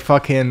 he's like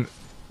fucking...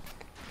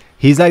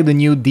 He's like the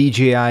new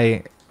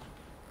DJI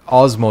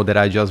Osmo that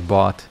I just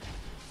bought.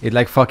 It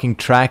like fucking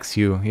tracks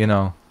you, you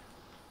know.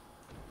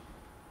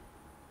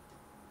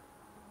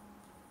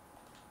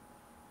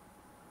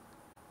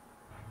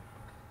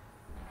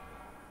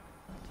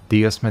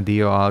 Dios me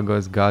dio algo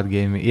as God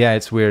gave me. Yeah,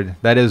 it's weird.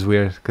 That is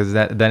weird, because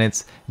then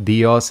it's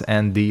Dios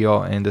and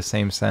Dio in the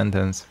same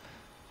sentence.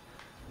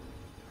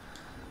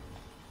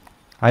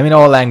 I mean,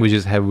 all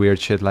languages have weird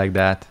shit like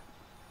that.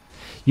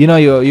 You know,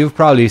 you've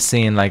probably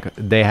seen, like,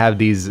 they have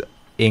these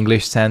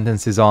English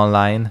sentences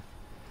online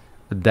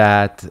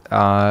that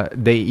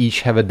they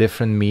each have a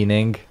different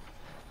meaning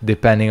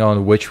depending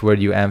on which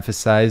word you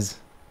emphasize.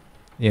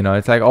 You know,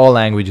 it's like all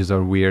languages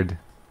are weird.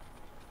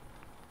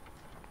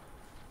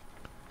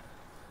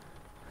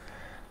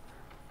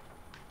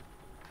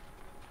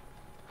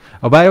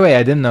 Oh, by the way,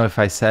 I didn't know if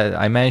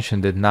I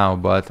mentioned it now,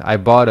 but I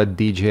bought a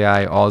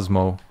DJI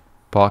Osmo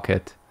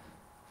Pocket.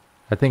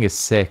 I think it's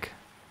sick.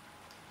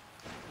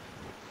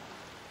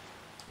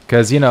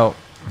 Because, you know...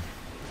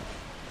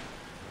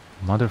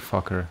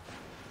 Motherfucker.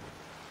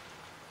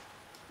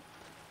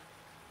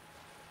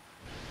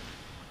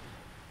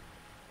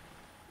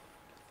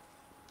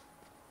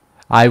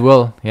 I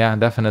will, yeah,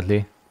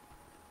 definitely.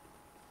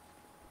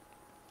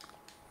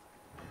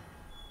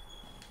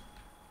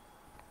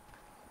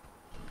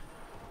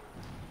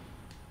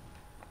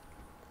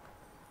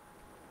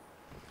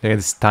 Look at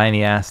this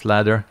tiny ass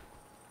ladder.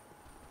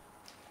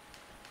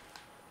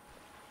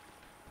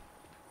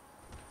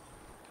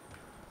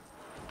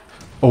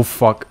 Oh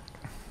fuck.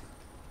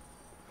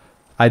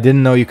 I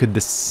didn't know you could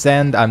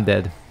descend. I'm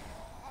dead.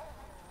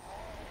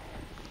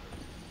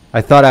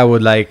 I thought I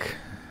would like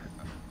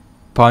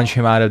punch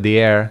him out of the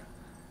air,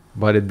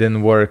 but it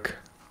didn't work.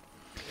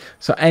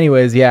 So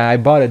anyways, yeah, I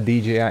bought a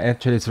DJI.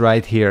 Actually, it's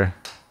right here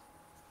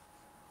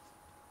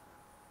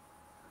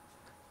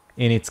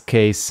in its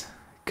case,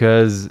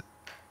 because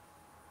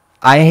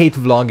I hate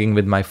vlogging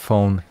with my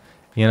phone.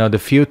 You know, the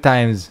few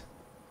times...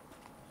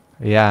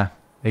 Yeah,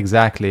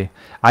 exactly.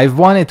 I've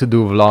wanted to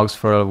do vlogs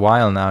for a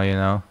while now, you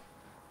know.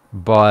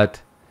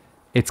 But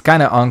it's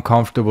kind of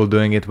uncomfortable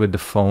doing it with the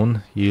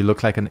phone. You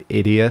look like an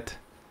idiot.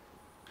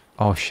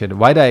 Oh shit,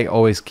 why do I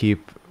always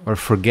keep or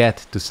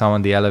forget to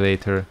summon the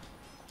elevator?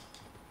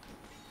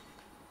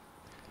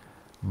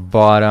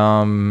 But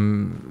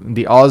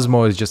the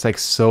Osmo is just like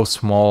so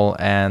small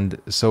and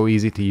so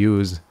easy to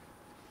use.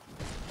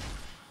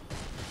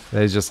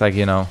 It's just like,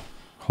 you know,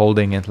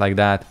 holding it like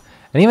that.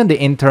 And even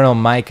the internal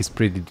mic is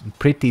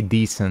pretty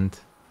decent.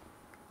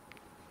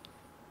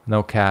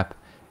 No cap.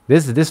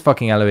 This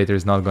fucking elevator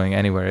is not going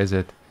anywhere, is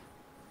it?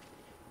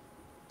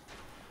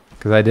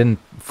 Because I didn't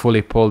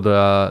fully pull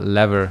the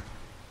lever.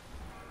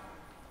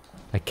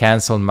 I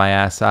cancelled my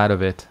ass out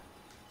of it.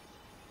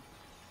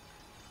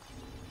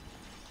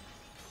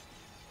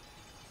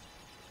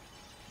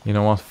 You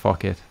know what?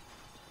 Fuck it.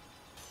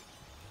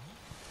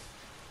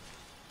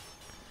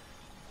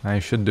 I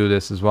should do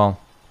this as well.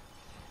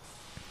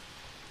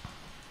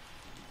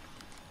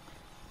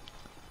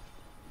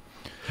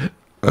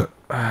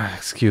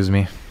 Excuse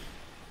me.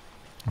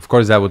 Of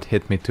course that would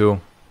hit me too.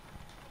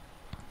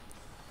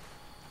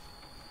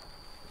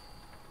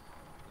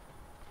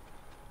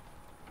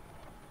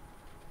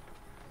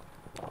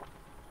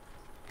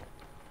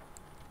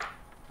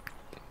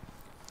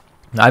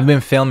 I've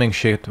been filming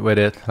shit with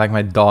it, like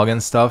my dog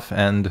and stuff,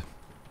 and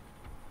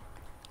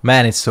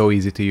man, it's so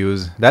easy to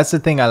use. That's the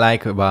thing I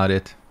like about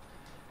it.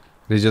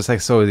 It's just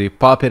like so easy.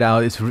 Pop it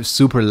out, it's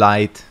super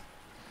light,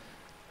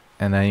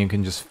 and then you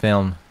can just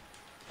film.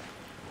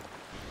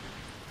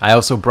 I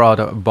also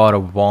bought a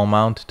wall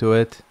mount to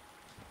it.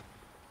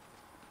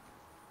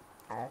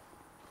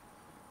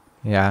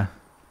 Yeah.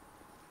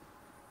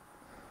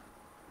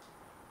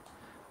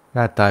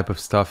 That type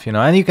of stuff, you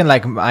know. And you can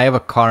like, I have a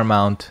car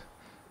mount.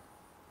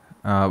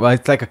 Well,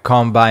 it's like a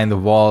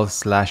combined wall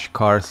 /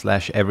 car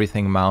 /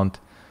 everything mount.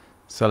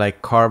 So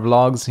like car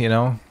vlogs, you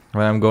know,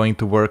 when I'm going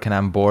to work and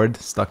I'm bored,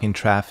 stuck in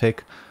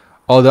traffic.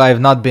 Although I have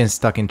not been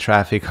stuck in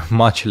traffic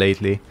much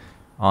lately,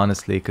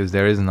 honestly, because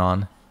there is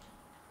none.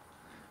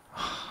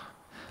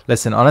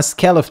 Listen, on a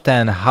scale of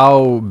 10,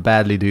 how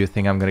badly do you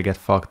think I'm gonna get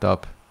fucked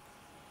up?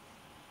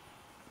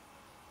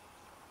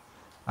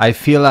 I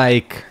feel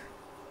like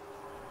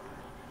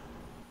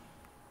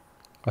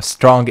a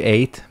strong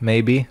 8,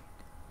 maybe.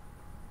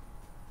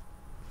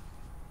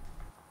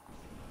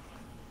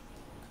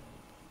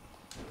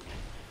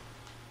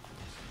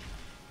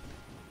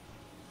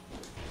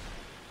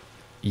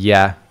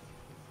 Yeah.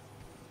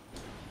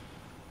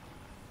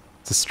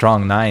 It's a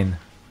strong 9.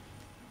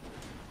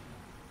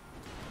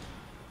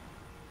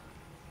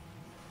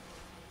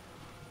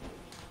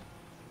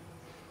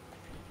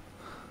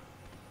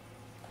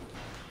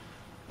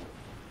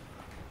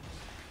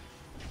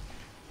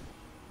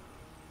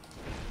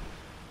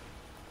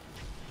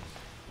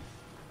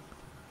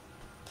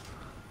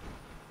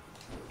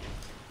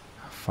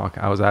 Fuck,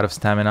 I was out of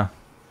stamina.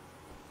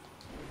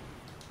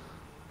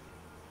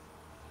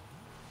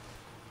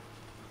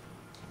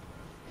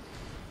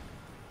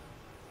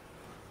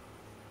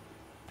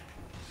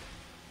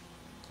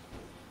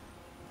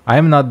 I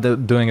am not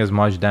doing as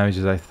much damage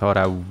as I thought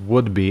I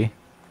would be.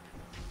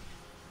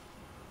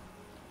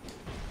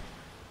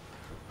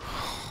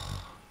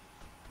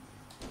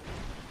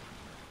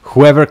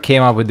 Whoever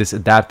came up with this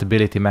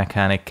adaptability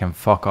mechanic can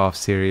fuck off,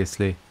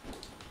 seriously.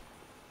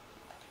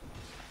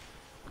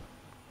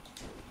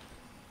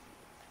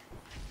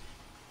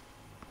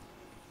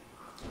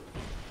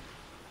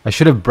 I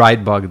should have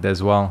bright bugged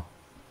as well.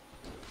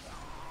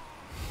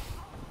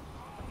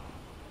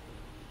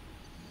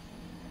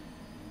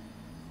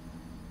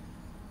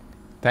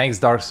 Thanks,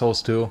 Dark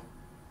Souls 2.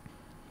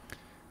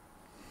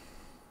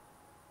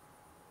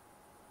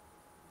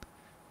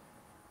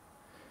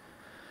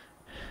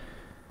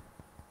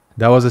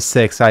 That was a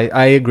 6. I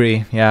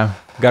agree. Yeah,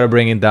 gotta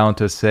bring it down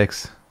to a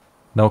 6.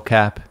 No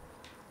cap.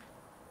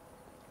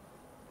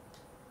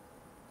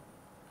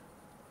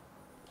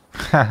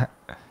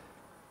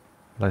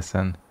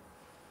 Listen.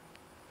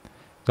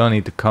 Don't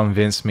need to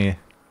convince me.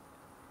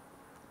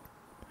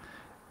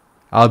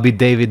 I'll be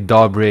David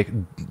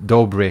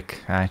Dobrik,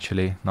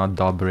 actually, not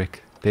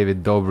Dobrik.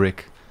 David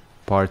Dobrik,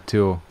 part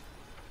 2.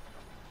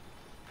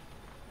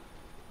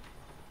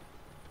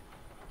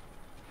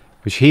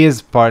 Which he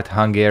is part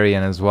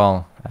Hungarian as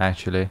well,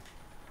 actually.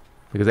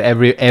 Because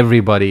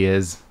everybody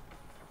is,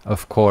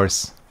 of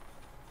course.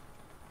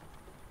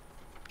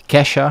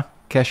 Kesha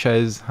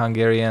is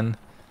Hungarian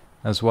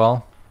as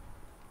well.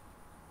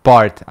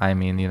 Part, I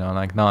mean, you know,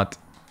 like not,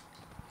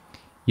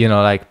 you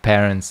know, like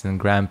parents and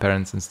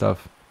grandparents and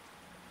stuff.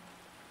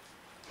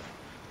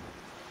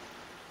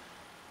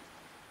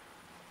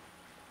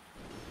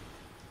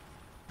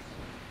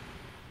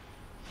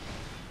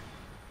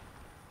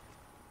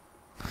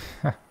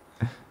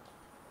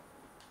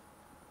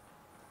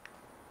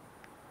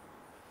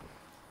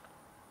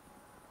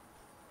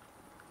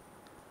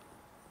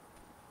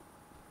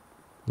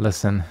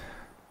 Listen,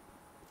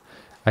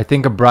 I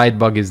think a bright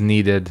bug is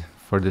needed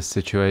for this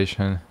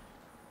situation.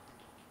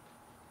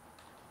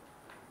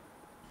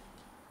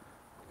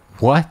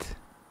 What?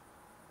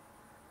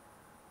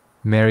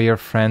 Marry your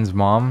friend's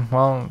mom?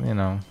 Well, you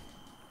know,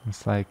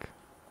 it's like...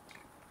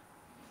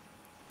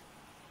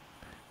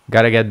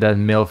 Gotta get that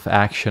MILF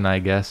action, I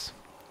guess.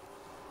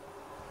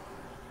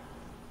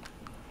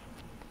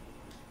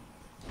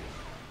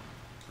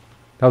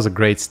 That was a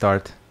great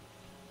start.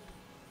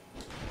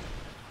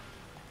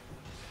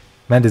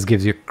 Man, this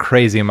gives you a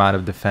crazy amount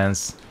of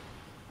defense.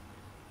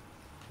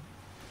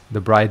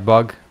 The bright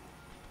bug.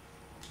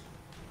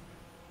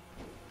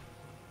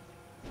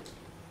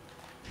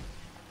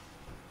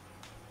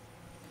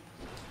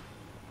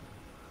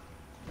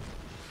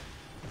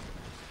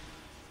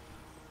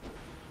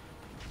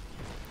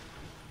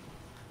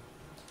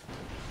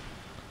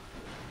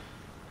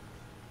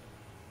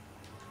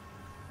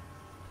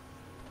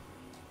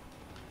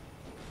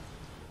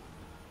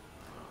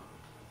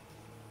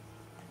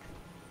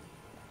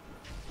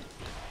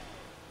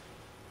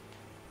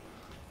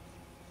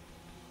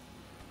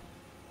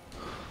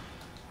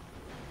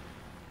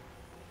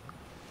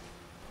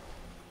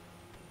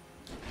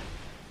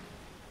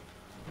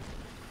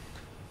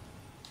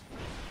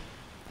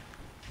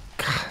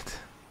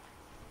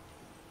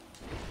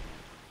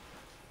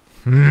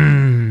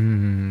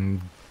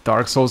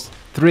 Dark Souls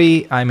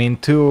 3, I mean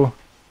 2.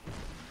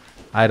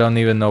 I don't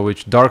even know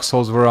which Dark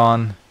Souls we're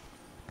on.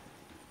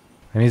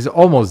 And he's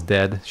almost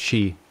dead.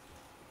 She.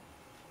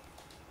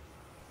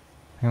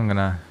 I'm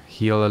gonna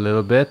heal a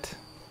little bit.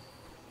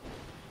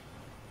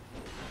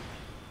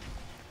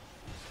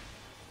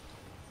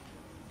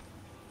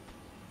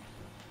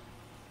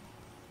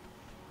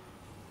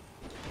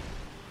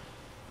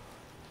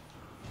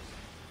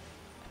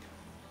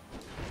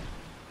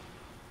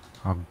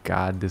 Oh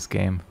god, this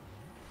game.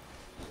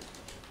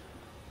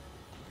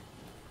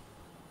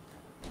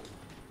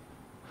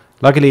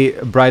 Luckily,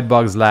 bright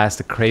bugs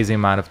last a crazy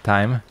amount of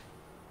time.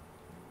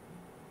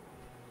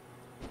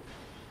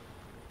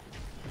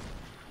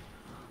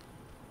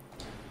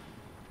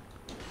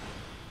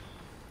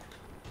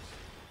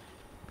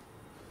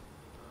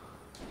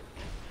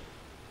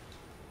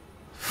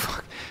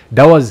 Fuck.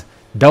 That was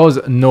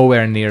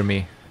nowhere near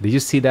me. Did you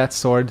see that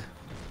sword?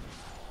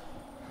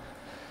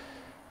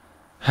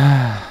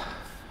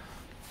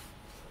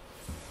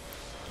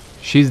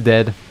 She's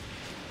dead.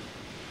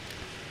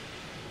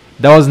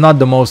 That was not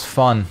the most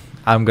fun,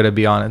 I'm gonna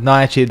be honest. No,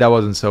 actually, that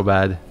wasn't so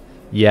bad.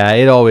 Yeah,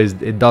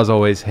 it does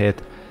always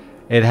hit.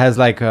 It has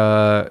like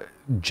a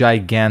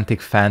gigantic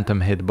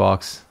phantom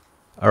hitbox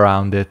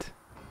around it.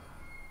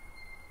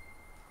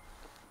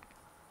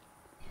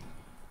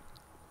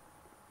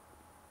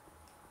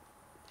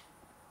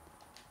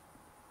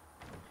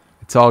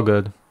 It's all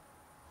good.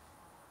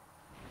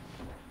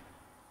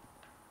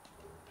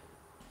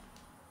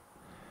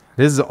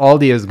 This is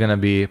Aldi is gonna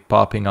be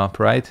popping up,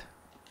 right?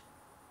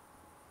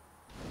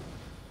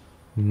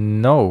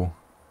 No.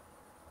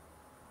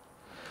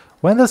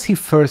 When does he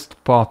first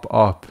pop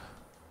up?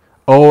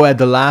 Oh, at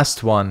the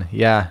last one.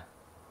 Yeah.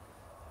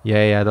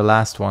 Yeah, the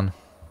last one.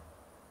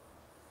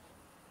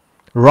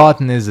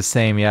 Rotten is the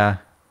same, yeah.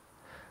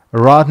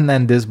 Rotten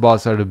and this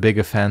boss are the big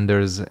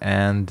offenders,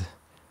 and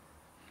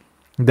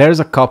there's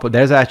a couple,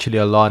 there's actually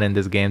a lot in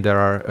this game. There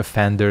are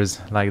offenders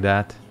like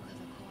that.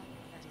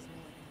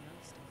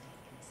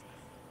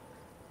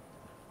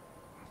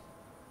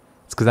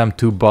 It's because I'm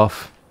too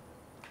buff.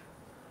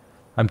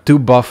 I'm too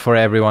buff for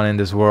everyone in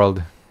this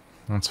world.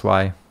 That's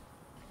why.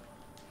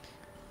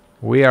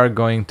 We are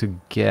going to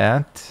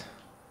get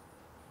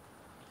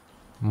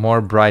more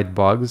bright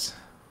bugs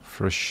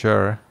for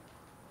sure.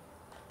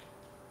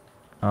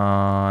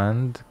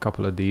 And a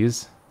couple of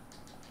these.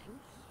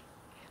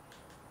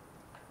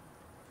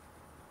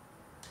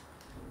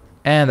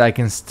 And I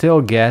can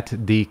still get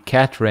the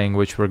cat ring,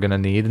 which we're gonna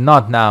need.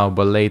 Not now,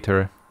 but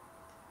later.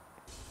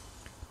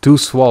 2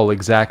 swole,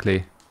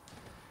 exactly.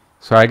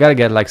 So I gotta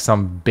get like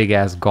some big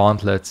ass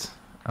gauntlets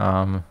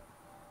to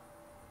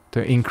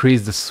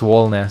increase the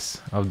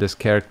swollenness of this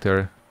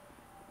character.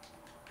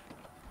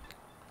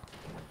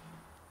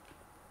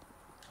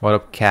 What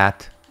up,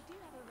 cat?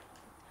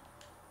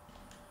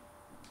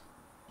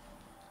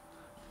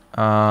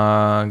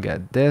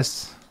 Get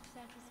this.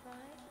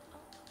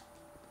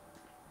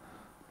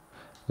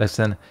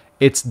 Listen,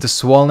 it's the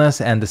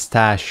swollenness and the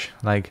stash.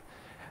 Like,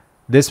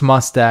 this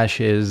mustache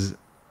is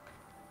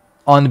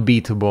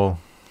unbeatable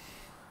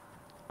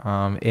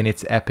in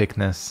its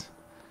epicness.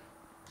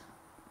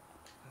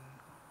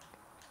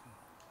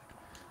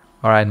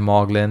 Alright,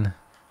 Moglin.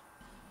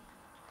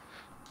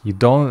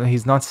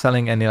 He's not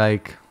selling any,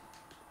 like,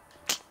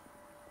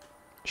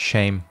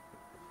 shame.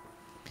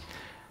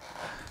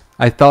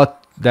 I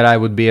thought that I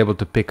would be able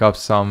to pick up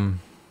some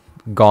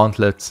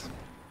gauntlets,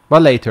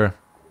 but later.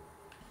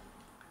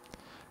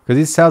 Because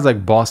he sells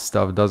like boss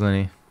stuff, doesn't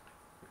he?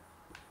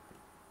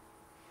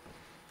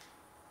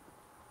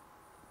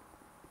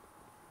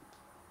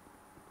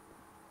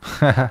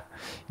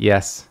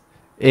 Yes.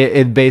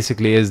 It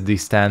basically is the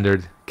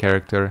standard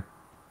character.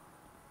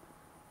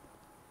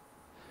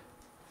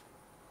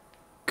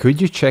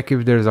 Could you check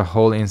if there's a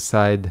hole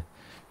inside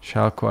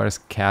Shalquar's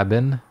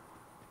cabin?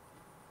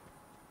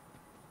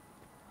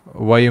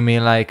 What you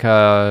mean, like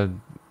a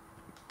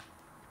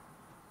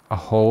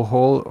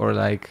hole, or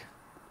like...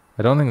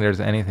 I don't think there's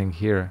anything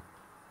here.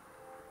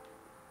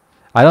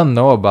 I don't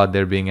know about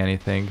there being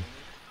anything.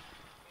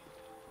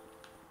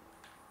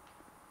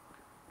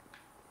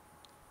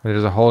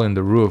 There's a hole in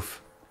the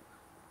roof.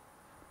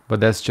 But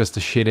that's just a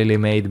shittily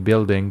made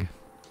building.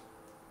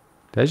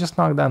 Did I just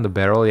knock down the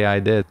barrel? Yeah, I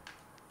did.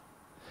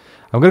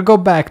 I'm gonna go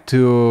back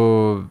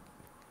to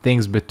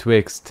Things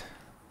Betwixt.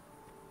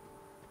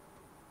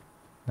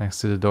 Next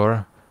to the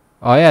door.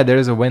 Oh yeah, there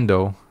is a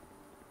window.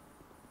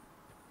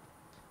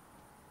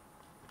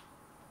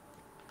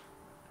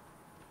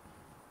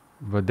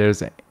 But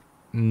there's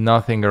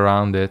nothing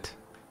around it.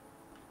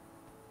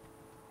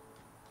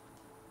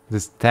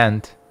 This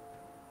tent.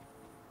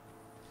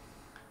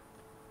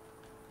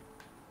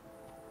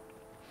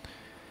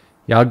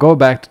 Yeah, I'll go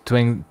back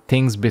to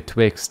Things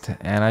Betwixt,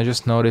 and I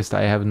just noticed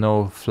I have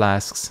no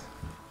flasks,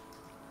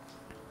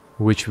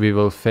 which we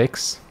will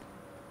fix.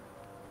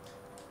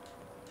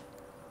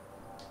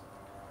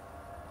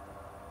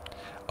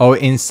 Oh,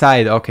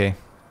 inside, okay.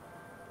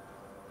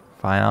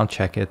 Fine, I'll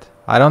check it.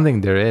 I don't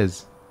think there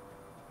is.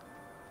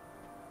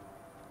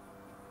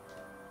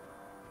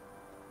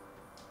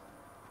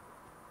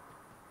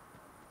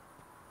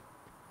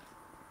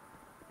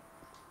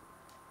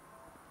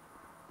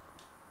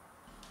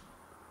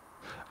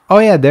 Oh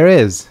yeah, there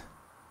is.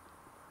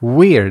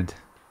 Weird.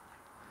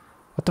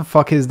 What the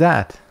fuck is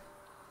that?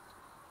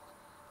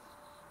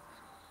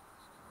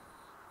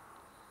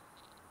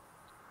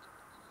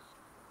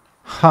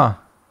 Huh.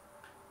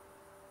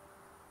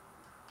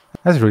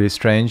 That's really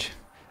strange.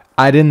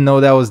 I didn't know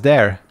that was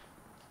there.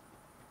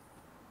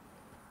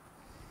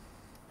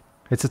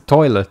 It's a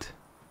toilet.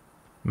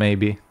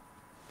 Maybe.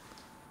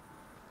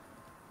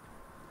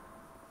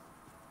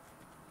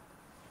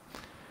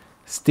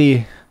 It's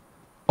the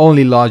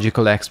only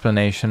logical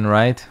explanation,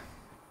 right?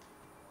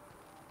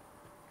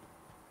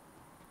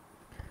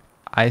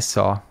 I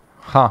saw.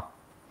 Huh.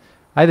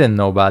 I didn't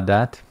know about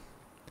that.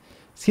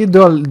 See,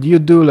 you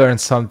do learn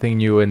something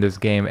new in this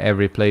game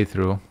every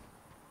playthrough.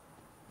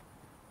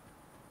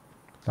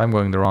 I'm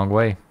going the wrong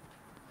way.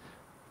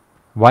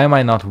 Why am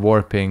I not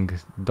warping?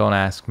 Don't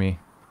ask me.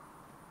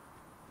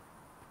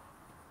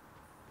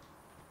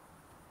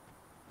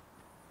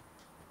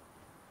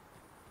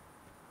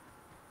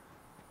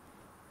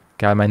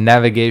 God, my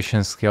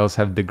navigation skills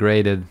have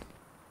degraded.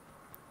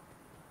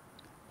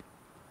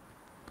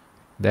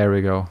 There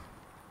we go.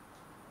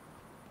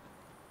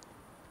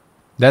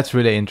 That's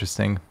really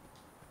interesting.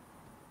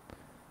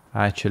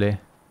 Actually.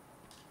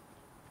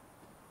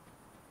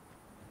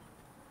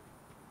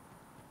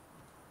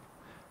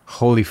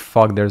 Holy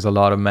fuck, there's a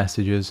lot of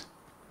messages.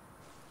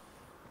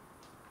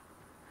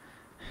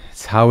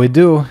 It's how we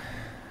do.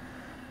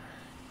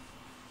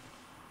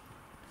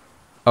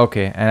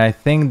 Okay, and I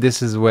think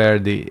this is where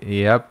the...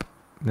 Yep,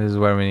 this is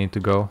where we need to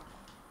go.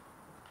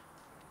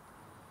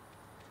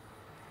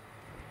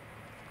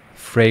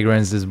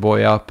 Fragrance this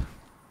boy up.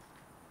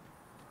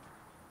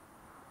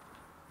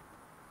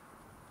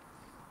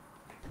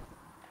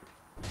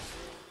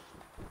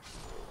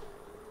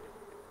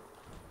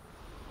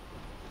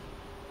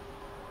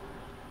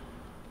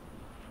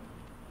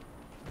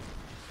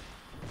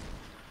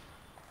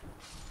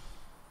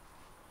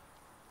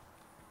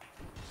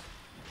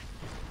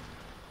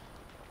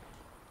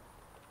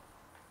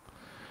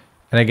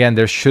 And again,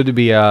 there should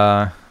be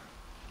a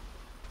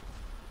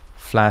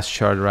flash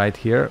shard right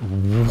here.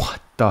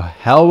 What the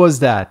hell was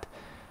that?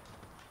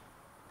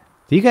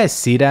 Do you guys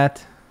see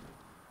that?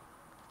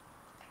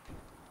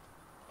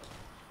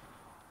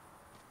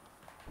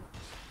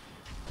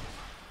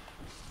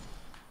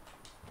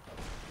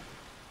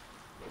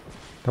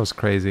 That was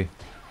crazy.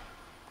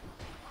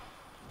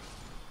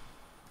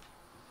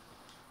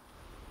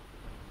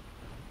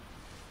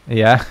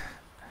 Yeah.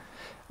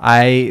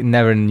 I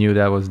never knew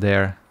that was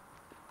there.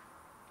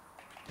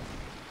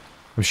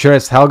 I'm sure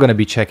as hell gonna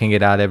be checking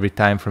it out every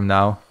time from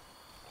now.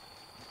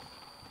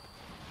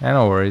 Yeah,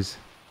 no worries.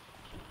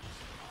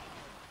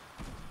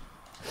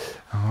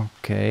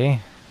 Okay.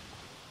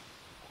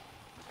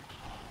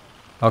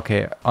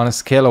 Okay, on a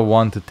scale of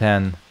 1 to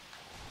 10,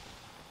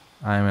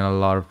 I'm in a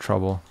lot of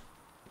trouble.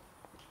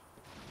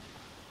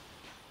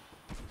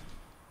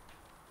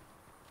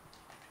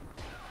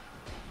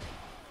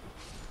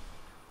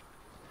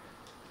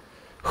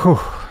 Whew.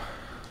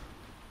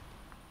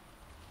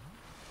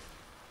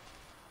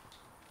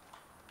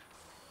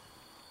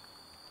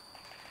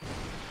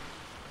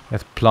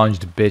 That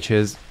plunged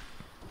bitches.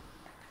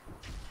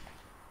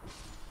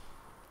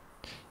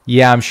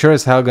 Yeah, I'm sure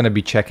as hell gonna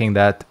be checking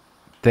that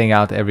thing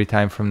out every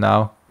time from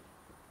now.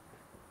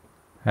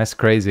 That's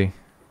crazy.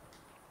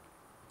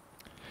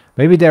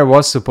 Maybe there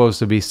was supposed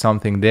to be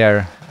something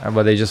there,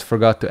 but they just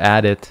forgot to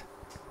add it.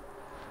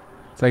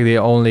 It's like the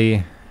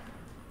only...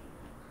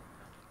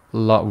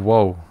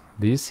 Whoa.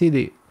 Do you see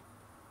the...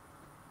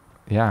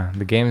 Yeah,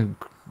 the game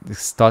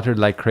stuttered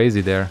like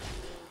crazy there.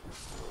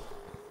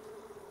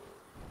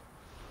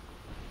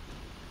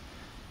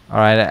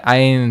 Alright, I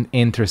ain't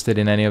interested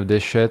in any of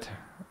this shit.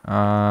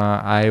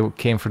 I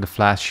came for the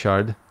flash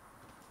shard.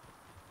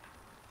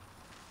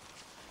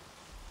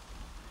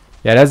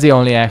 Yeah, that's the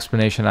only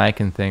explanation I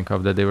can think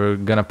of, that they were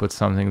gonna put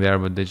something there,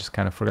 but they just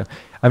kind of forgot.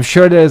 I'm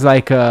sure there's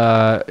like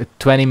a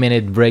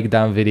 20-minute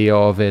breakdown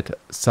video of it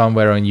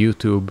somewhere on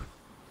YouTube.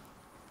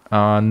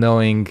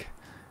 Knowing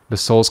the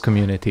Souls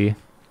community.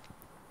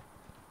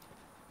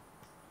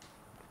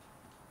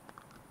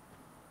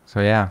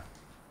 So yeah.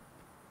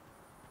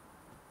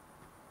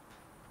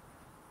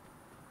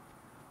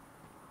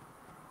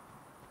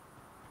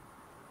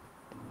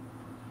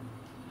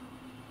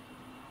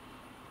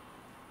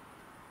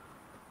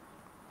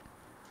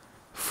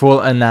 Full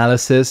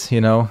analysis,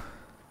 you know.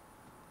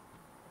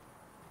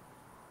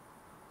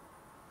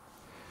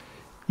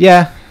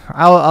 Yeah,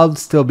 I'll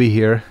still be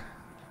here.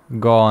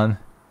 Go on.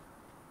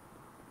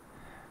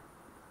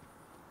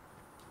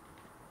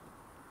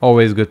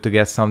 Always good to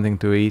get something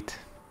to eat.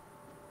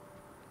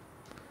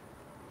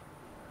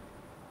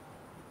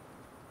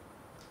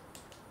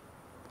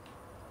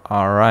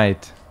 All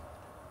right.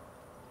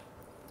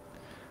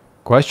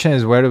 Question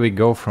is, where do we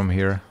go from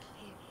here?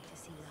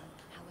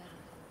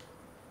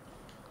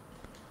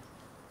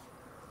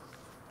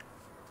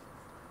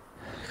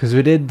 Because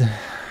we did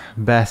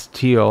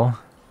Bastille.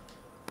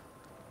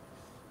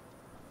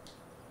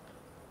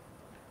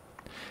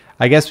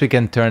 I guess we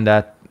can turn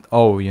that...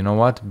 Oh, you know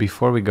what?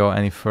 Before we go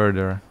any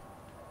further,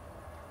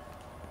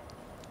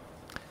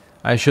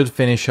 I should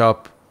finish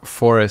up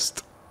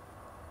Forest.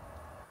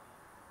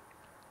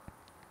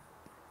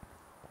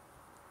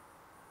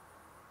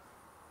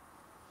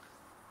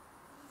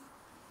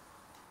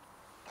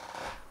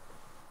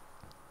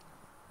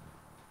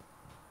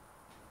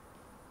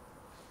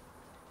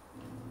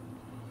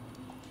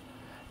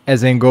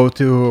 As in go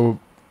to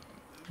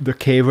the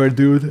caver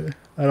dude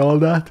and all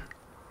that.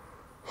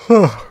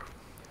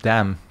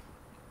 Damn.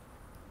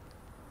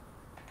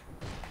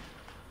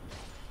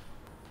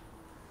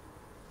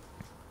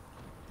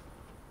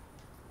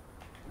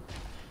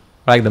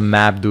 Like the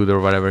map dude or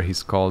whatever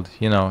he's called.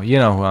 You know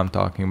who I'm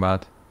talking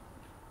about.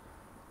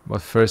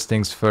 But first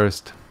things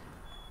first.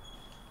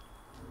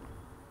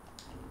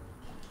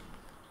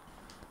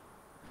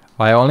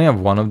 I only have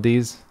one of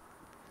these.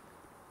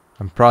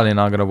 I'm probably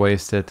not gonna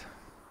waste it.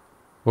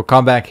 We'll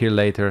come back here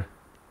later.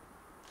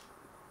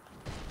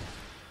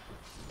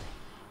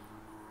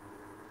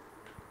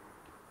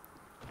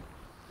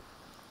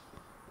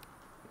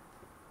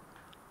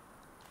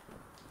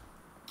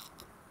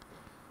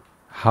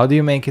 How do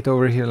you make it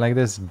over here like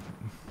this?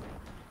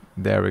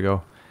 There we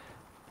go.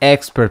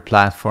 Expert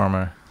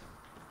platformer.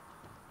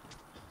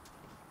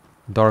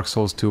 Dark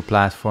Souls 2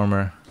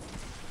 platformer.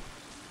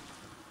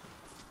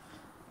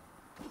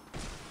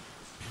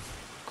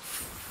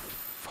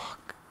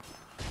 Fuck.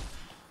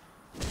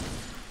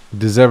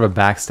 Deserve a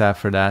backstab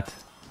for that.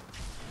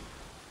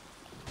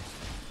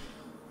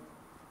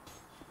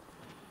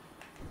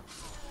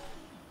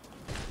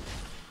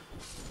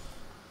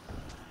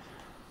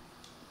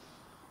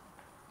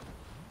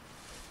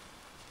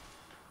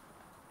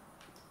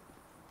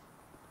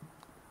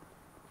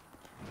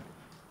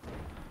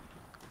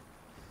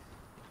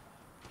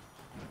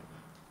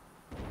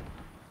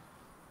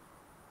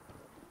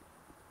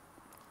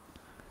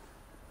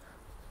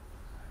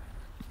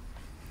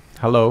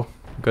 Hello,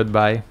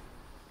 goodbye.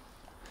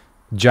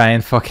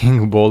 Giant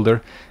fucking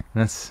boulder.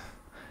 That's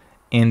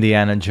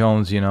Indiana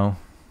Jones, you know.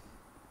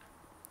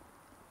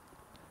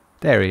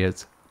 There he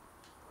is.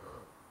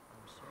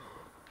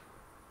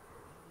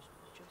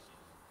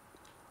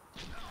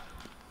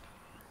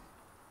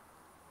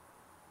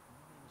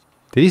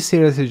 Did he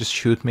seriously just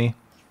shoot me?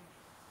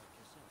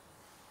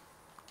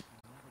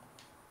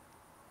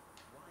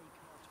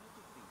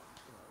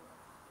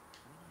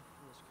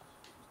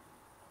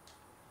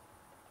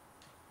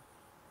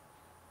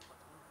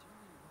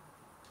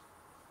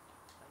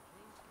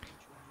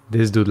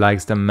 This dude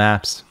likes the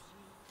maps.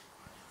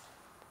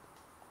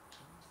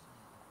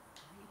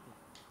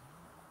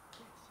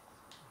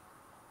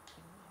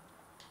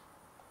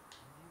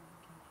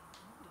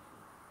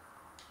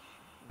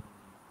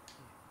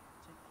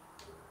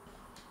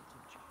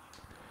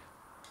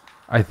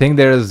 I think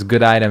there's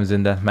good items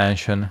in that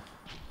mansion.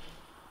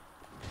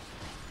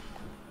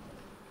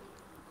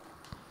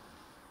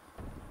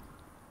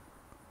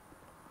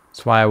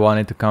 That's why I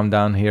wanted to come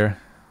down here.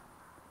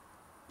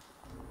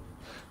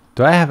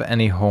 Do I have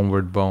any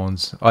homeward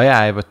bones? Oh yeah,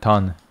 I have a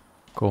ton.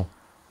 Cool.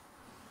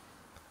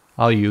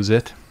 I'll use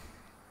it.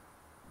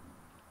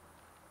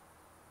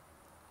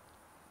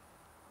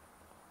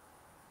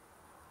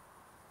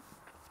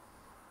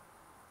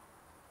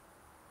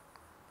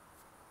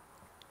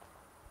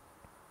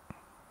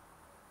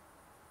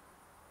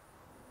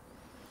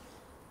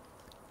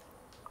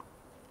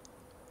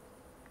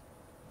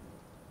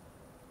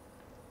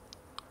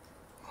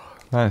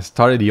 I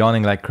started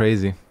yawning like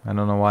crazy. I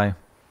don't know why.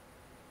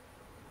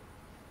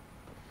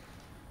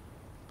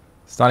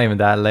 It's not even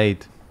that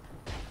late.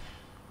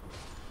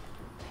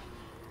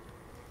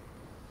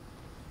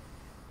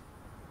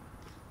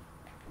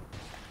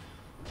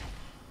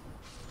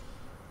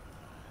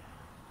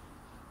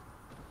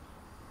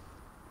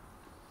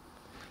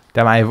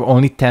 Damn, I have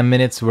only 10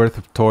 minutes worth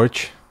of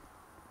torch.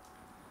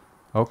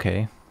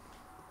 Okay.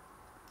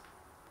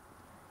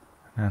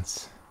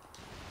 That's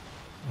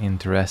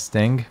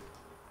interesting.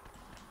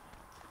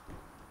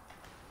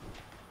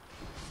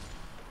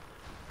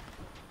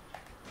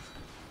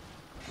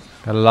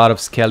 Got a lot of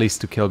skellies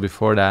to kill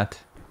before that.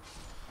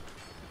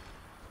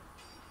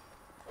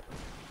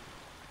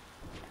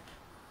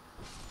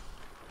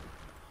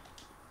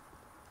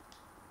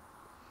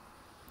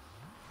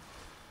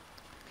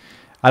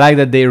 I like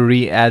that they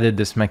re-added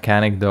this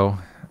mechanic though.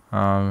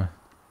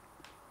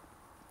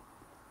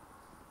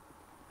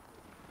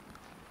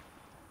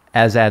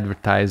 As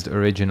advertised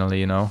originally,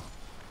 you know.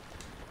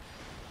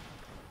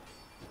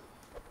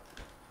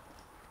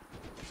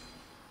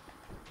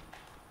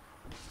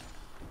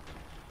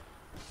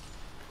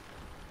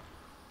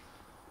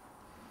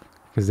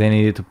 Because they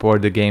needed to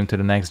port the game to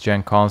the next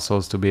gen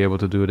consoles to be able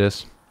to do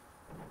this.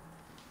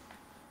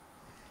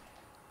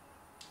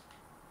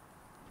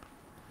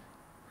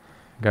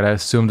 Gotta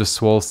assume the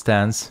swole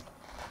stance.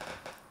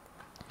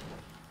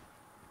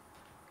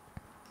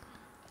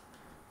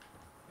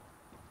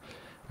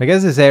 I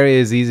guess this area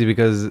is easy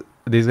because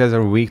these guys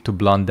are weak to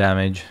blunt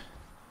damage.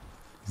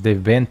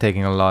 They've been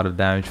taking a lot of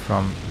damage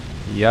from...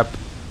 Yep.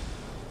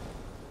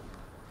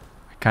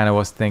 I kinda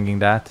was thinking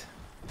that.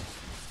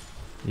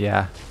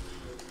 Yeah.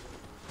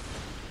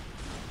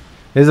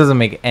 This doesn't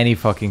make any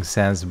fucking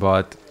sense,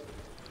 but...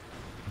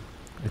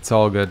 it's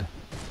all good.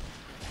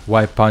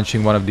 Why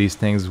punching one of these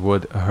things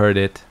would hurt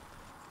it.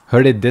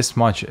 Hurt it this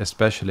much,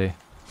 especially.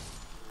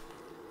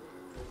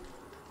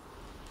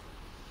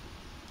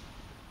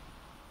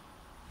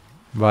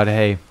 But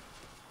hey.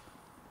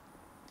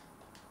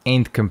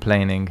 Ain't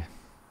complaining.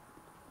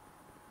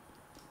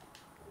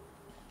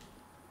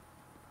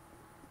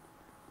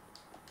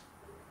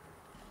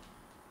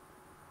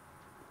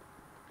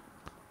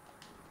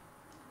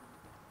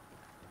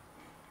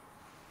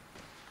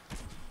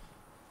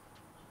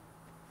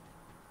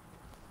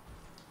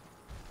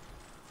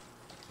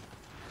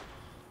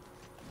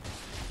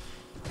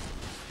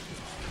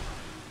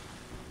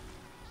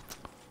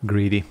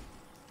 Greedy.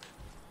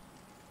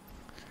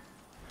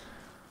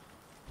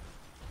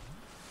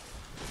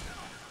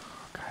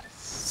 God,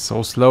 it's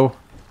so slow.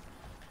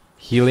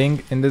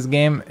 Healing in this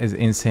game is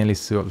insanely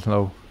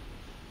slow.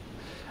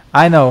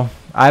 I know.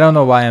 I don't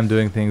know why I'm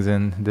doing things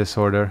in this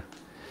order.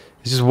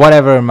 It's just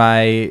whatever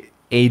my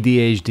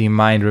ADHD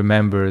mind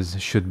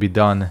remembers should be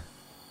done.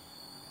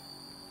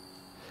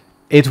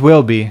 It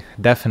will be,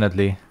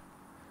 definitely.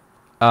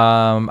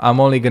 I'm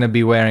only gonna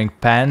be wearing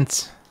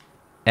pants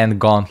and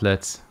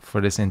gauntlets for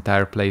this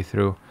entire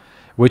playthrough,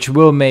 which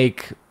will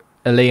make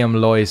Aleum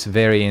Lois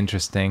very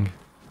interesting.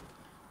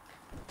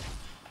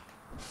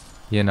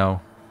 You know.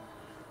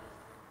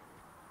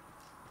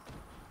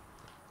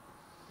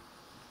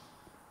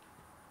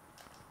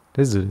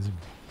 This is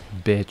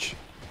bitch.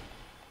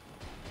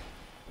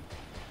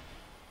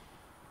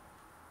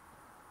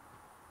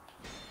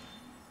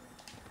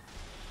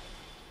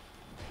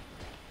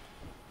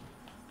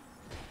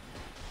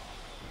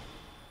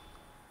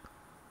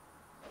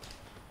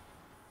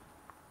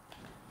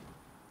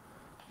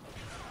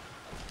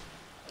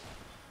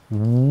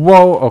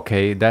 Whoa,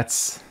 okay,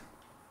 that's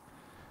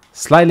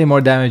slightly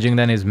more damaging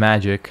than his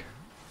magic.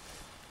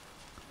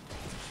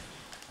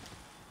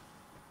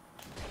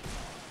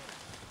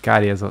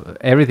 God,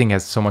 everything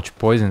has so much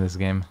poison in this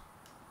game.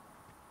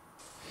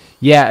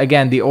 Yeah,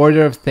 again, the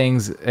order of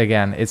things,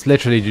 again, it's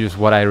literally just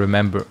what I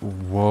remember.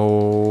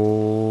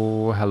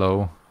 Whoa,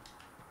 hello.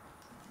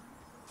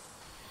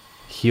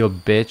 Heal,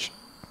 bitch.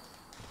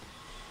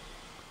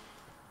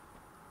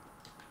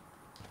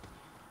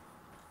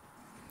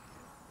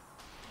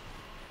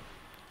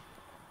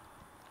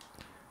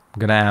 I'm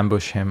gonna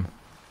ambush him.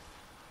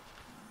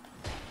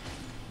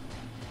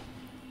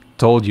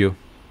 Told you.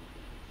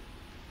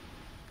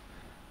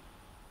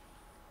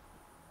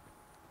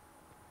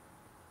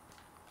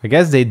 I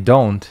guess they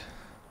don't.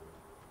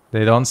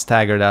 They don't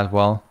stagger that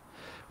well.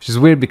 Which is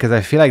weird because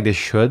I feel like they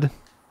should.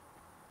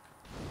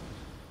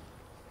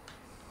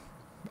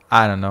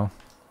 I don't know.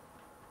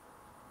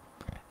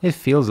 It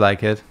feels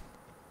like it.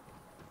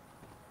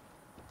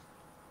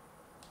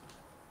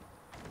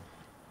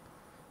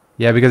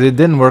 Yeah, because it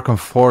didn't work on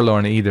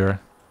Forlorn either.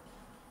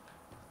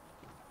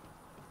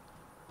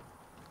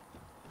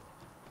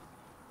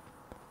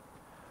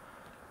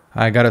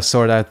 I gotta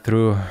sort out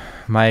through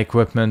my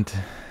equipment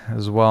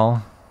as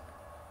well.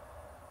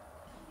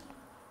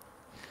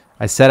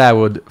 I said I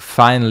would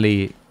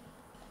finally,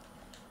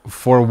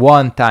 for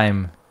one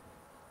time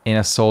in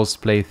a Souls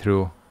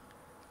playthrough,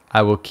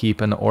 I will keep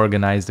an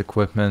organized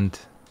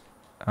equipment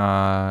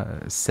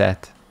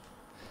set.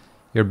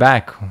 You're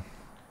back.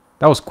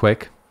 That was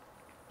quick.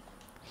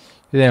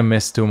 You didn't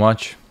miss too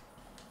much.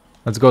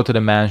 Let's go to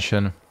the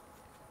mansion.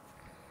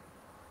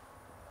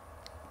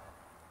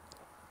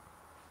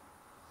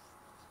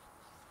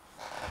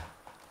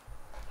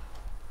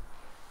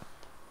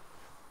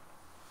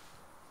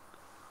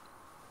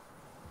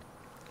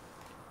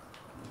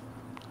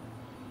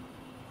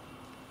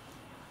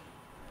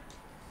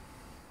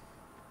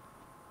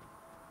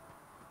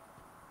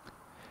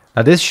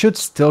 Now this should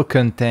still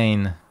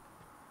contain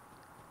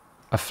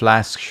a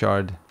flask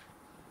shard,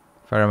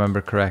 if I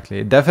remember correctly.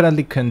 It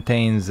definitely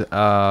contains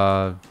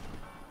good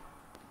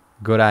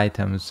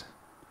items.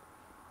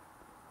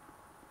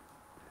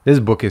 This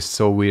book is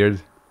so weird.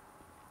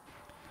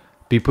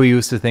 People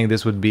used to think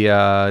this would be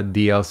a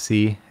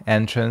DLC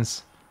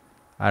entrance.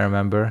 I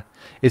remember.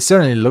 It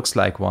certainly looks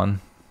like one.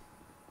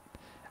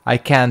 I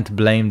can't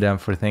blame them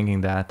for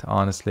thinking that,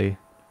 honestly.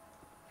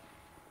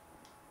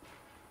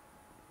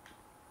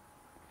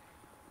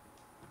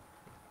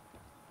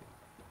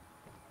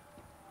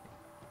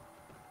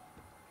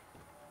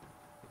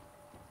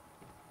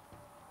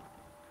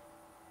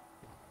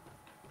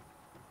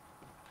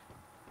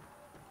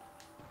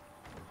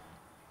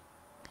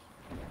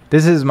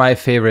 This is my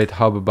favorite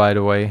hub, by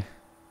the way.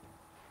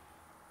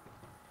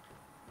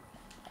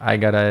 I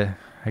gotta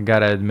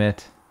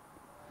admit.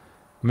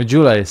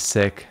 Majula is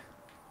sick.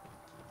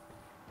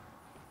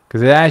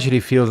 Because it actually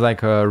feels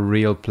like a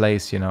real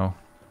place, you know.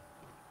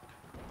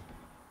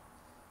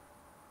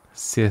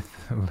 Seath's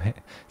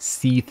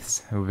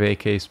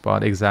vacay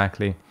spot,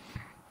 exactly.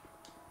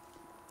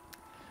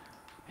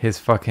 His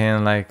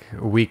fucking, like,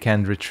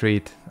 weekend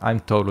retreat. I'm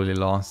totally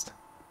lost.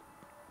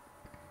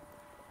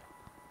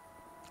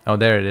 Oh,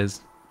 there it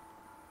is.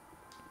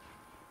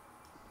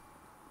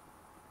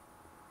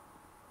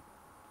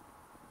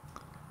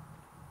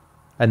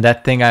 And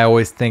that thing I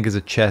always think is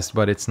a chest,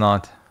 but it's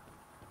not.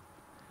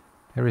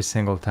 Every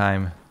single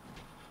time.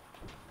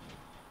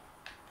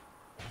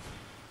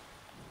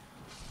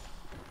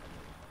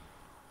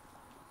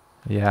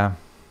 Yeah.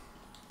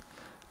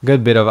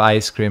 Good bit of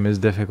ice cream is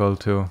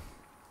difficult to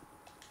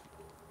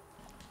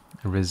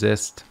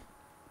resist.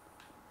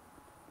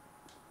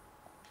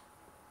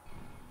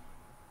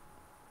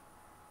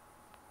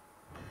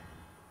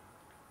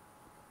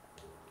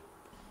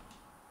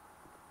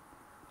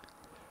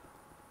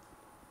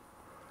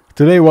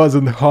 Today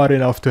wasn't hot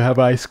enough to have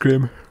ice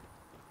cream.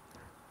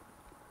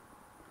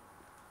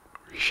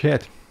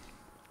 Shit.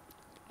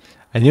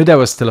 I knew there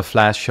was still a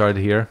flash shard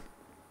here.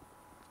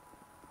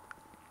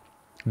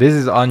 This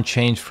is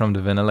unchanged from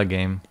the vanilla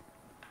game.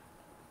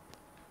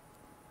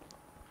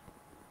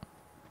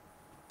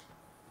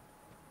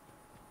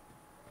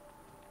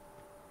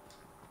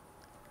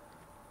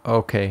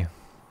 Okay.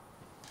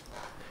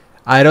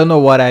 I don't know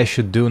what I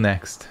should do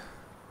next.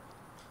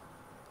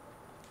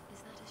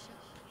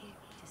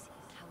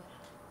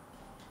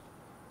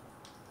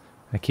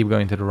 I keep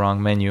going to the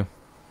wrong menu.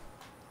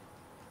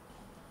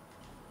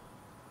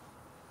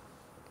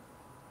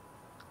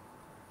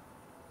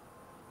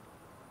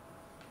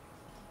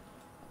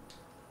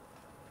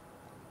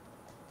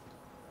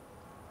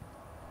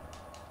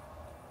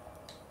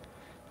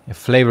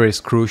 Flavor is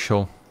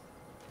crucial.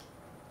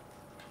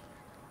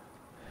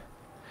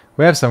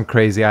 We have some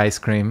crazy ice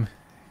cream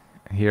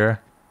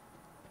here.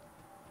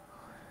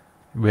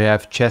 We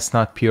have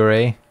chestnut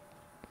puree,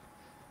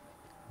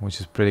 which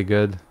is pretty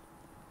good.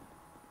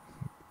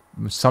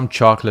 Some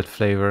chocolate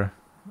flavor.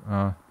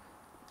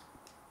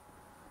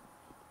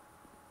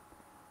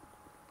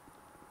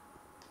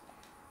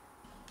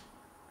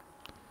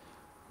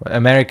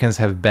 Americans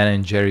have Ben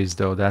and Jerry's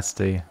though. That's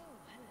the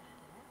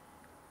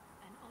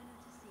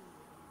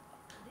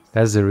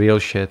real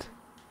shit.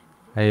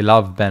 I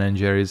love Ben and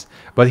Jerry's.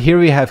 But here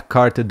we have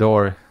Carte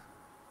d'Or,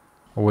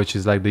 which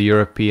is like the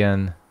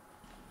European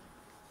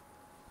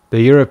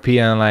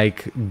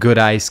like good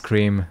ice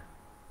cream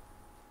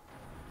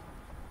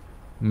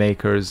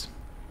makers.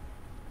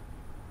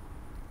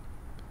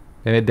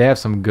 And they have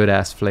some good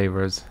ass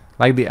flavors,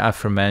 like the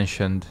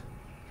aforementioned.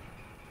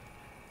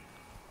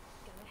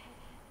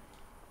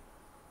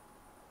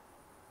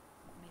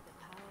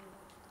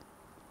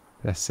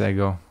 Let's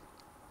go.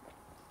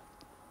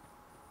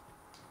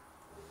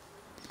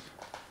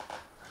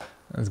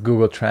 Let's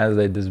Google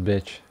Translate this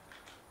bitch.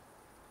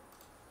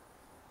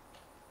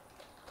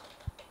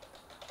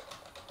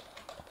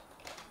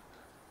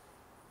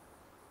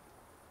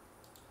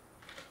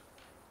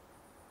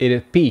 It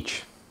is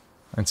peach.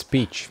 It's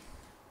peach.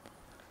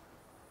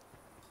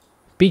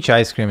 Peach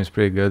ice cream is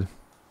pretty good.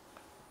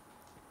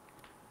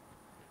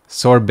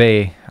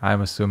 Sorbet,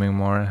 I'm assuming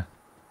more.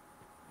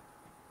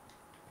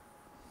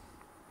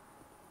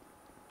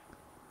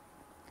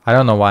 I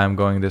don't know why I'm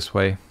going this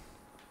way.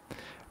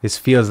 This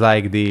feels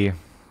like the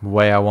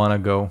way I want to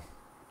go.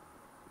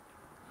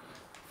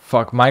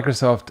 Fuck,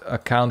 Microsoft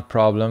account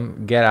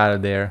problem. Get out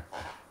of there.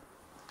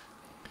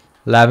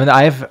 Lavender.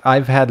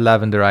 I've had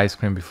lavender ice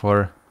cream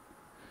before.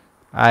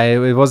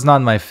 It was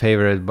not my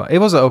favorite, but it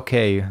was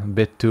okay. A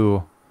bit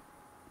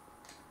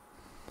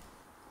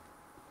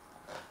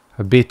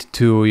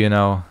too, you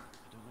know,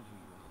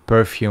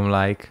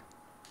 perfume-like.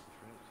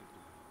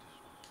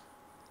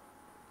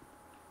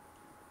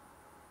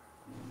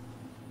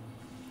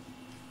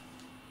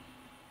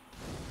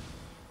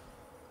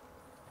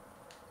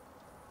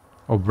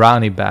 Oh,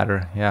 brownie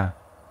batter, yeah.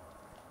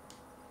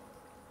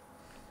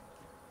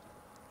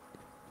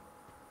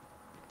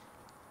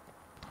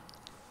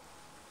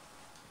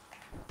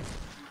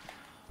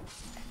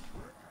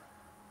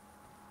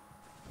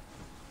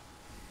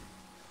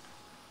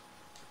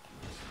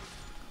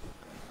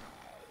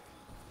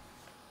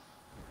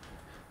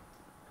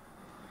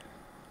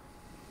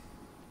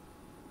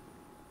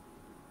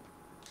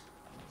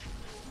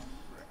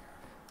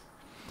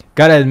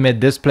 Gotta admit,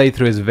 this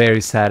playthrough is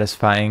very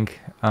satisfying.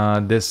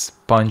 This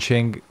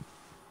punching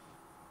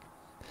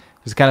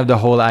is kind of the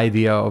whole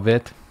idea of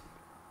it.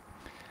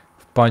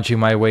 Punching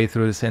my way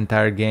through this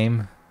entire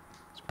game.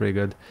 It's pretty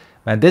good.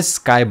 Man, this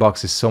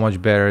skybox is so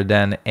much better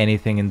than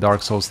anything in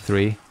Dark Souls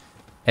 3.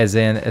 As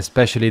in,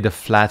 especially the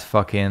flat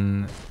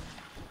fucking...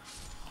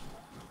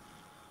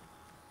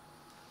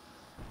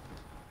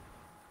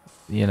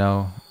 you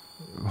know,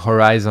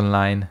 horizon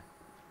line.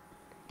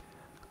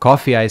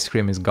 Coffee ice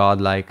cream is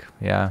godlike,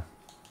 yeah.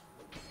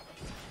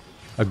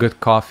 A good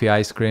coffee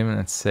ice cream,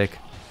 that's sick.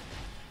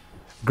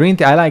 Green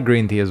tea, I like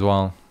green tea as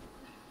well.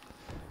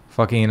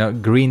 Fucking, you know,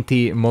 green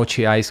tea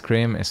mochi ice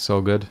cream is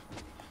so good.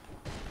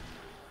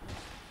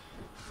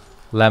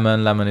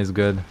 Lemon is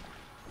good.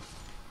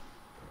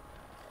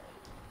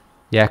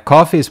 Yeah,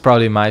 coffee is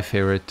probably my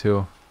favorite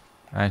too,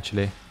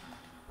 actually.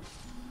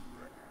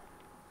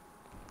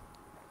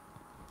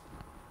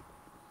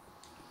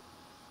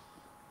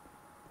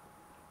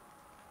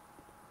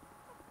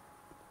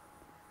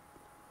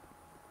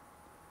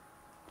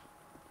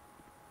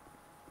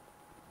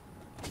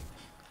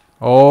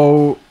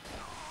 Oh,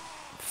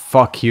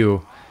 fuck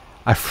you.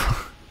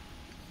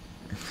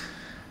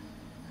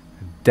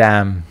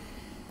 Damn.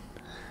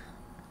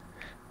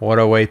 What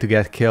a way to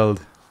get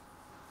killed.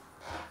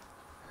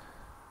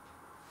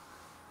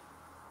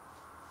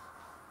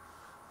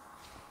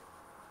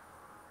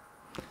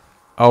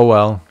 Oh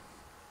well.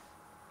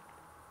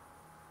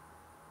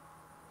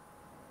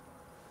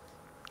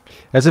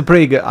 That's a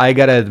pretty good, I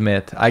gotta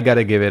admit, I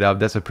gotta give it up.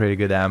 That's a pretty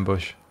good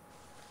ambush.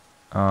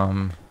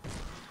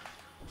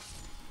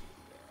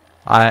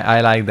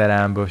 I like that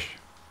ambush.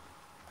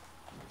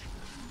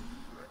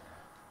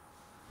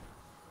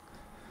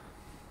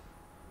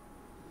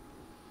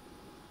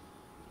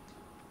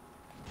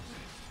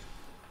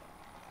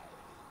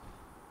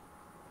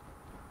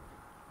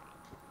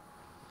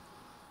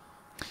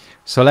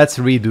 So let's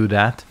redo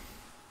that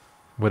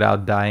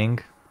without dying.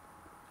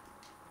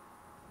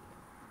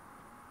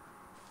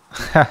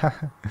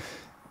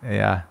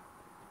 Yeah.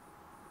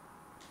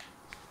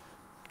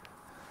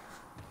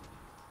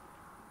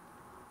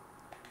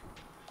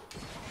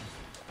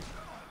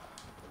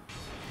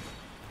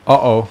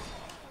 Uh-oh.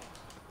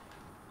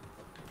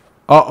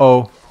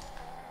 Uh-oh.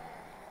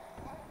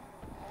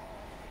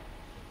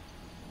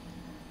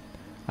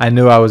 I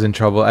knew I was in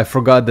trouble. I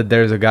forgot that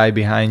there's a guy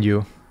behind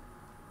you.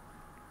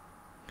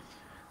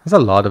 There's a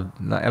lot of,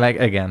 like,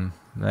 again,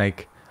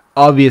 like,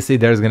 obviously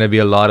there's gonna be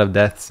a lot of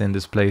deaths in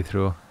this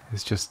playthrough.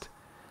 It's just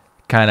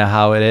kind of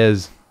how it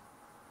is.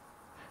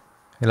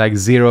 Like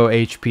 0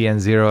 HP and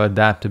 0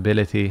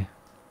 adaptability.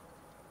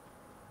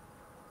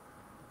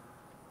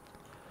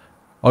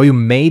 Oh, you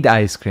made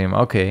ice cream.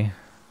 Okay.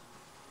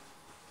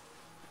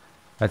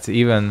 That's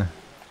even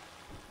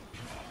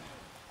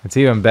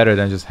better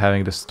than just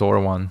having the store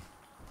one.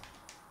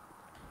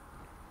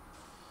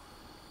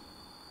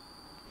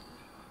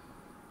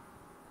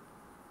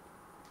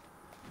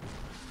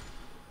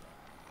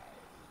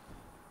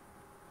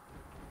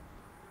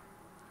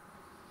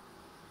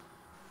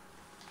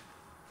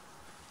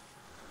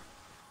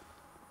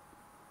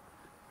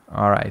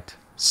 Alright,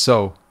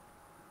 so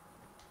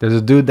there's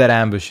a dude that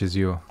ambushes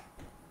you.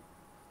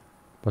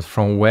 But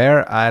from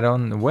where? I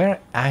don't... Where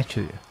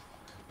actually?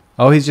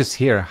 Oh, he's just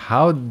here.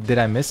 How did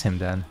I miss him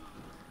then?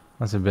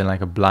 Must have been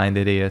like a blind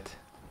idiot.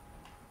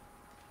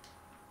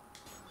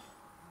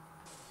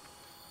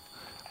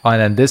 Oh,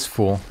 and then this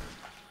fool.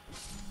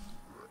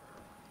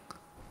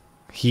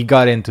 He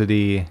got into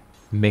the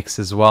mix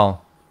as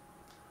well.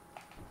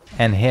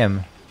 And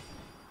him.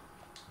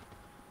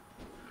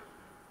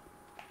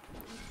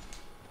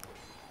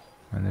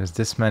 And there's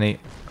this many.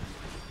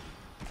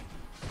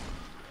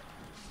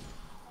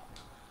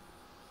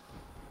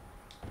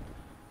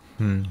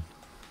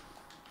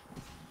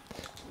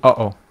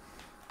 Uh-oh.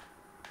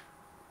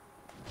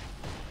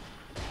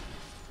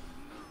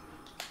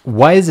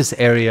 Why is this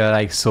area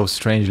like so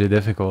strangely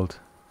difficult?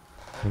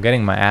 I'm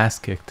getting my ass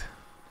kicked.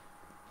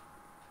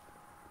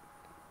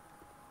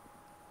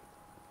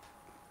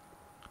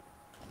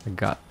 I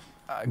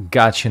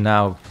got you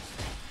now.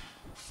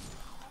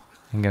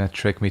 You're gonna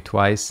trick me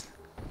twice.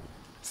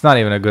 It's not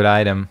even a good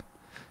item.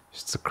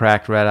 Just a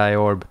cracked red eye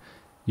orb.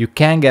 You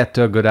can get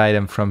to a good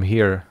item from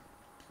here.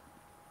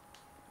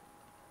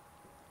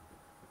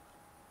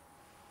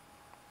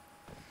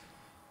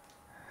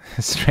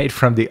 Straight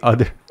from the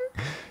other.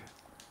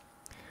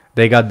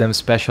 They got them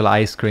special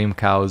ice cream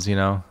cows, you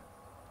know.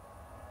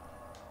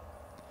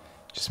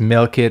 Just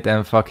milk it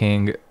and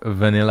fucking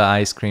vanilla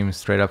ice cream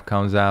straight up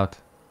comes out.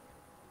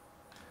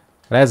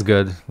 That's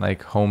good,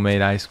 like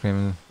homemade ice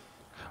cream.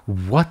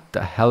 What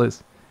the hell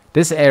is...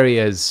 This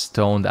area is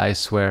stoned, I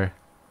swear.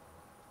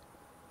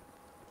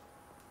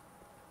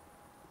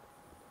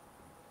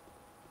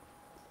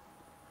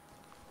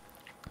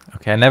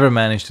 Okay, I never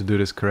managed to do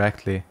this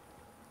correctly.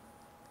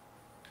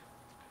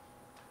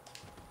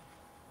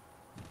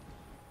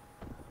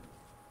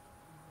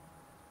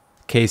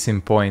 Case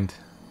in point.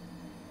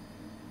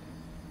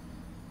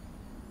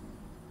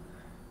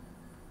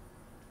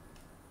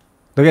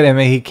 Look at him,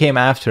 he came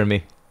after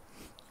me.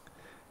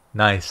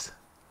 Nice.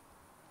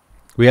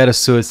 We had a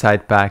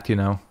suicide pact, you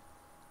know.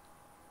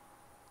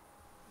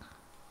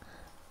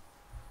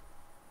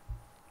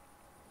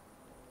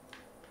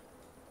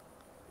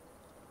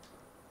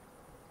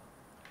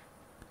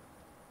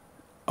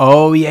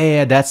 Oh,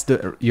 yeah, that's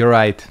the... You're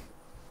right.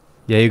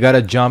 Yeah, you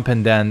gotta jump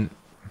and then...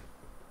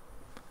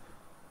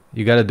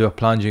 You gotta do a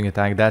plunging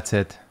attack, that's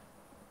it.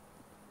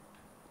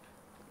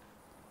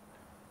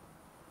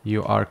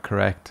 You are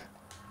correct.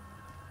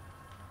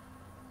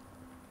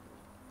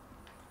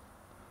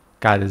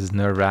 God, this is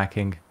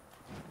nerve-wracking.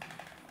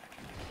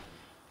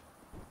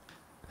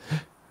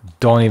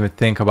 Don't even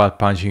think about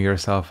punching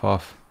yourself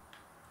off.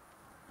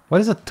 What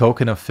is a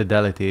token of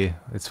fidelity?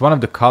 It's one of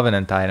the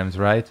covenant items,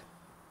 right?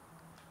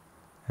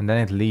 And then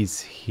it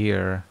leads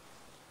here.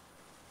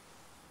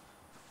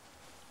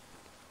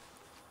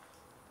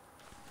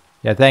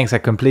 Yeah, thanks. I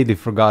completely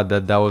forgot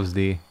that that was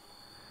the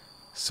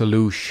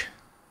solution.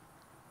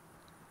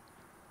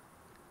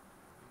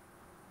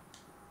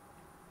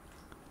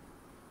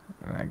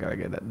 I gotta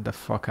get the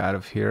fuck out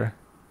of here.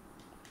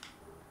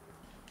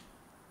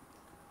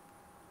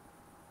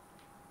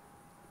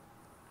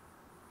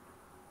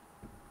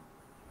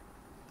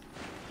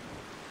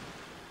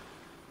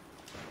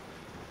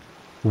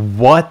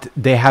 What?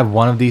 They have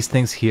one of these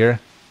things here?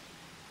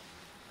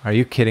 Are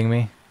you kidding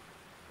me?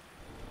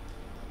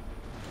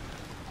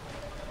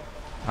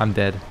 I'm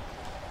dead.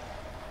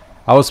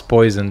 I was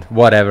poisoned.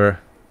 Whatever.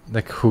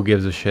 Like, who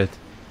gives a shit?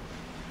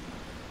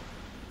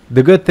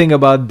 The good thing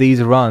about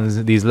these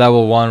runs, these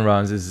level 1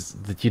 runs, is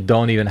that you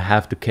don't even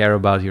have to care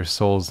about your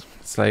souls.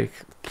 It's like...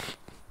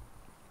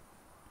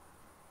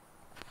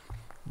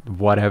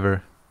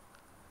 whatever.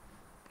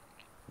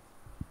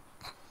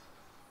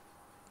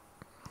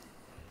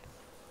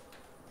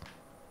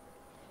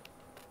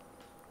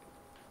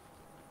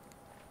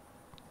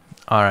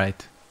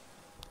 Alright.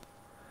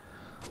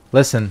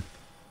 Listen,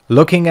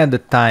 looking at the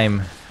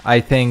time,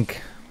 I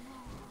think...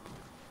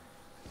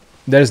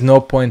 there's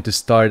no point to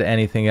start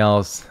anything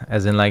else,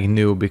 as in like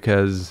new,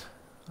 because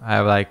I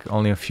have like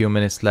only a few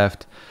minutes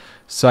left.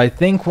 So I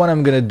think what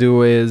I'm gonna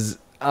do is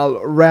I'll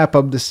wrap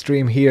up the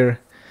stream here.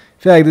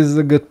 I feel like this is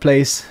a good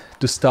place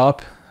to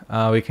stop.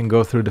 We can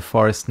go through the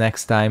forest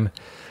next time.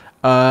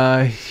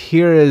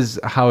 Here is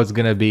how it's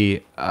gonna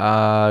be.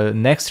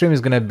 Next stream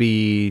is gonna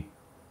be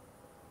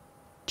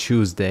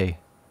Tuesday.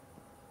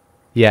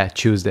 Yeah,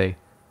 Tuesday.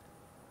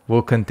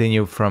 we'll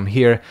continue from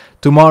here.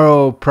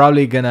 Tomorrow,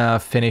 probably gonna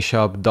finish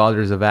up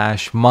Daughters of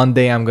Ash.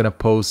 Monday, I'm gonna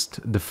post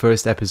the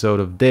first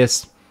episode of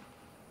this.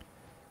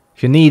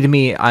 If you need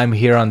me, I'm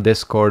here on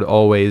Discord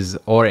always,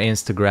 or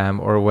Instagram,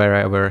 or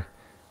wherever.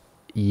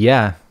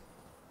 Yeah.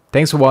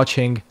 Thanks for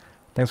watching.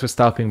 Thanks for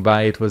stopping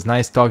by. It was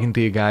nice talking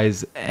to you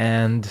guys,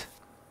 and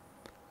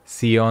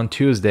see you on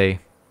Tuesday,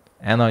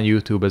 and on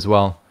YouTube as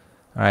well.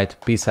 Alright,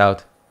 peace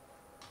out.